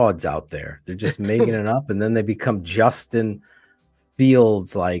frauds out there. They're just making it up, and then they become Justin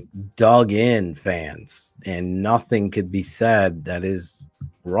Fields, like dug in fans, and nothing could be said that is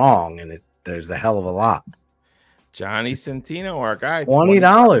wrong. And there's a hell of a lot. Johnny Santino, our guy,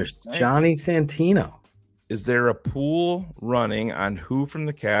 $20. Johnny Santino. Is there a pool running on who from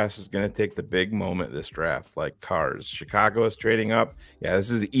the cast is going to take the big moment this draft, like cars? Chicago is trading up. Yeah,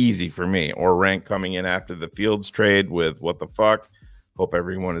 this is easy for me. Or Rank coming in after the Fields trade with what the fuck. Hope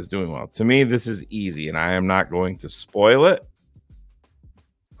everyone is doing well. To me, this is easy, and I am not going to spoil it,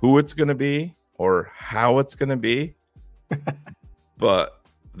 who it's going to be or how it's going to be. But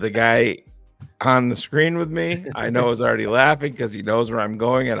the guy on the screen with me, I know is already laughing because he knows where I'm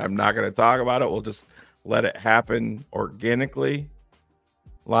going, and I'm not going to talk about it. We'll just let it happen organically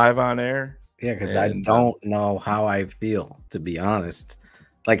live on air. Yeah, because I don't know how I feel, to be honest.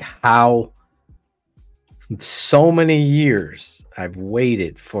 Like how so many years I've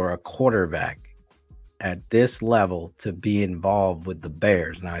waited for a quarterback at this level to be involved with the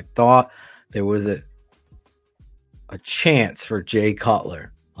Bears. And I thought there was a chance for Jay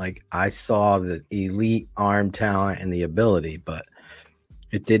Cutler. Like I saw the elite arm talent and the ability, but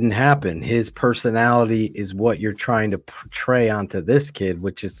it didn't happen. His personality is what you're trying to portray onto this kid,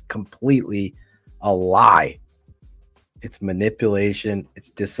 which is completely a lie. It's manipulation. It's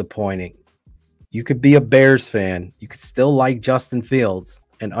disappointing. You could be a Bears fan. You could still like Justin Fields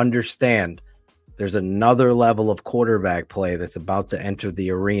and understand there's another level of quarterback play that's about to enter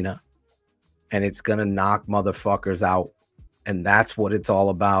the arena, and it's going to knock motherfuckers out. And that's what it's all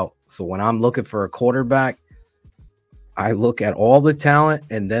about. So when I'm looking for a quarterback, I look at all the talent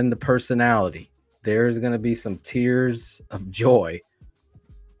and then the personality. There's going to be some tears of joy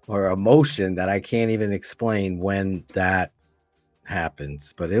or emotion that I can't even explain when that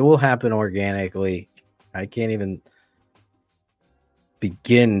happens, but it will happen organically. I can't even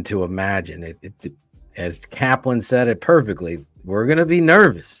begin to imagine it. As Kaplan said it perfectly, we're going to be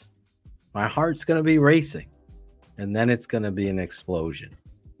nervous. My heart's going to be racing, and then it's going to be an explosion.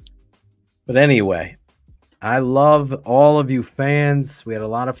 But anyway, I love all of you fans. We had a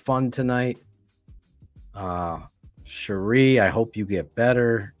lot of fun tonight. Cherie, I hope you get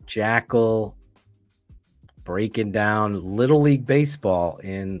better. Jackal, breaking down Little League Baseball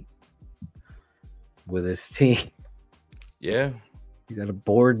with his team. Yeah. He's at a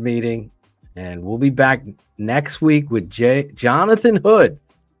board meeting. And we'll be back next week with Jonathan Hood.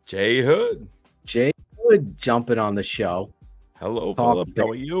 Jay Hood jumping on the show. Hello, Philip. How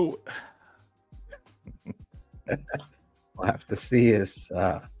are you? We'll have to see his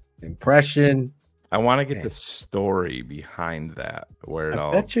impression. I want to get the story behind that. Where it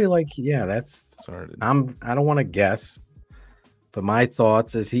all. I bet you, that's started. I don't want to guess, but my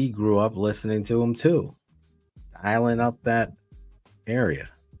thoughts is he grew up listening to him too, dialing up that area.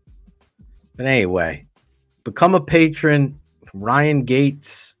 But anyway, become a patron. Ryan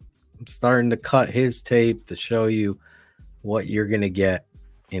Gates, I'm starting to cut his tape to show you what you're going to get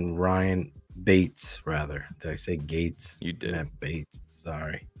in Ryan Bates, rather. Did I say Gates? You did. Not Bates.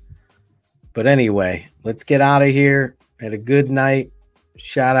 Sorry. But anyway, let's get out of here. Had a good night.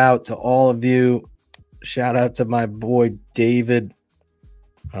 Shout out to all of you. Shout out to my boy David.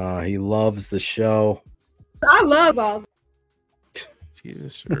 He loves the show. I love all.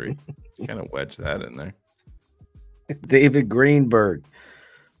 Jesus, Shuri. Kind of wedge that in there. David Greenberg,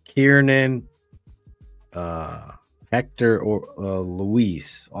 Kiernan, Hector, or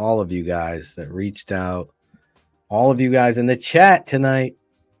Luis, all of you guys that reached out, all of you guys in the chat tonight.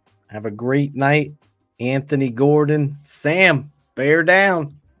 Have a great night. Anthony Gordon, Sam, bear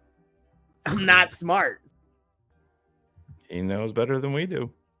down. I'm not smart. He knows better than we do.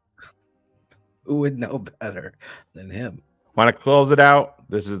 Who would know better than him? Want to close it out?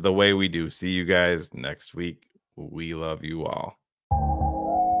 This is the way we do. See you guys next week. We love you all.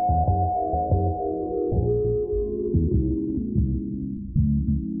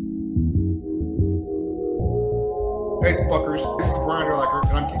 Hey, fuckers. This is Brian Erlacher,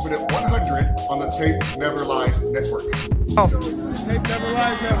 and I'm keeping it 100 on the Tape Never Lies Network. Oh. Tape Never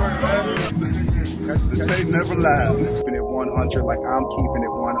Lies Network, man. The Tape Never Lies. Keeping it 100 like I'm keeping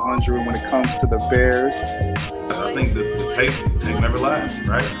it 100 when it comes to the Bears. I think the tape never lies,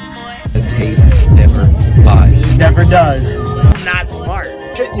 right? The tape never lies. Never does. I'm not smart.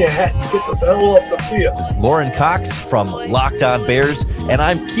 Get in your hat and get the hell off the field. It's Lauren Cox from Locked On Bears, and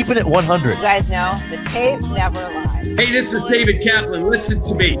I'm keeping it 100. You guys know the tape never lies. Hey, this is David Kaplan. Listen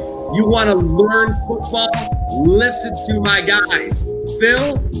to me. You want to learn football? Listen to my guys,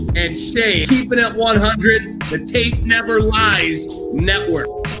 Phil and Shane. Keeping it 100, the Tape Never Lies Network.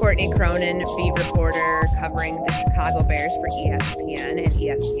 Courtney Cronin, beat reporter covering the Chicago Bears for ESPN and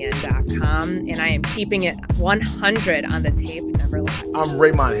ESPN.com. And I am keeping it 100 on the Tape Never Lies. I'm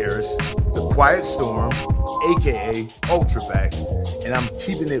Raymond Harris, the Quiet Storm, a.k.a. Ultraback, and I'm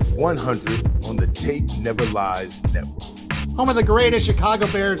keeping it 100 on the Tape Never Lies Network. Home of the greatest Chicago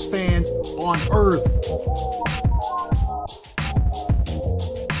Bears fans on earth.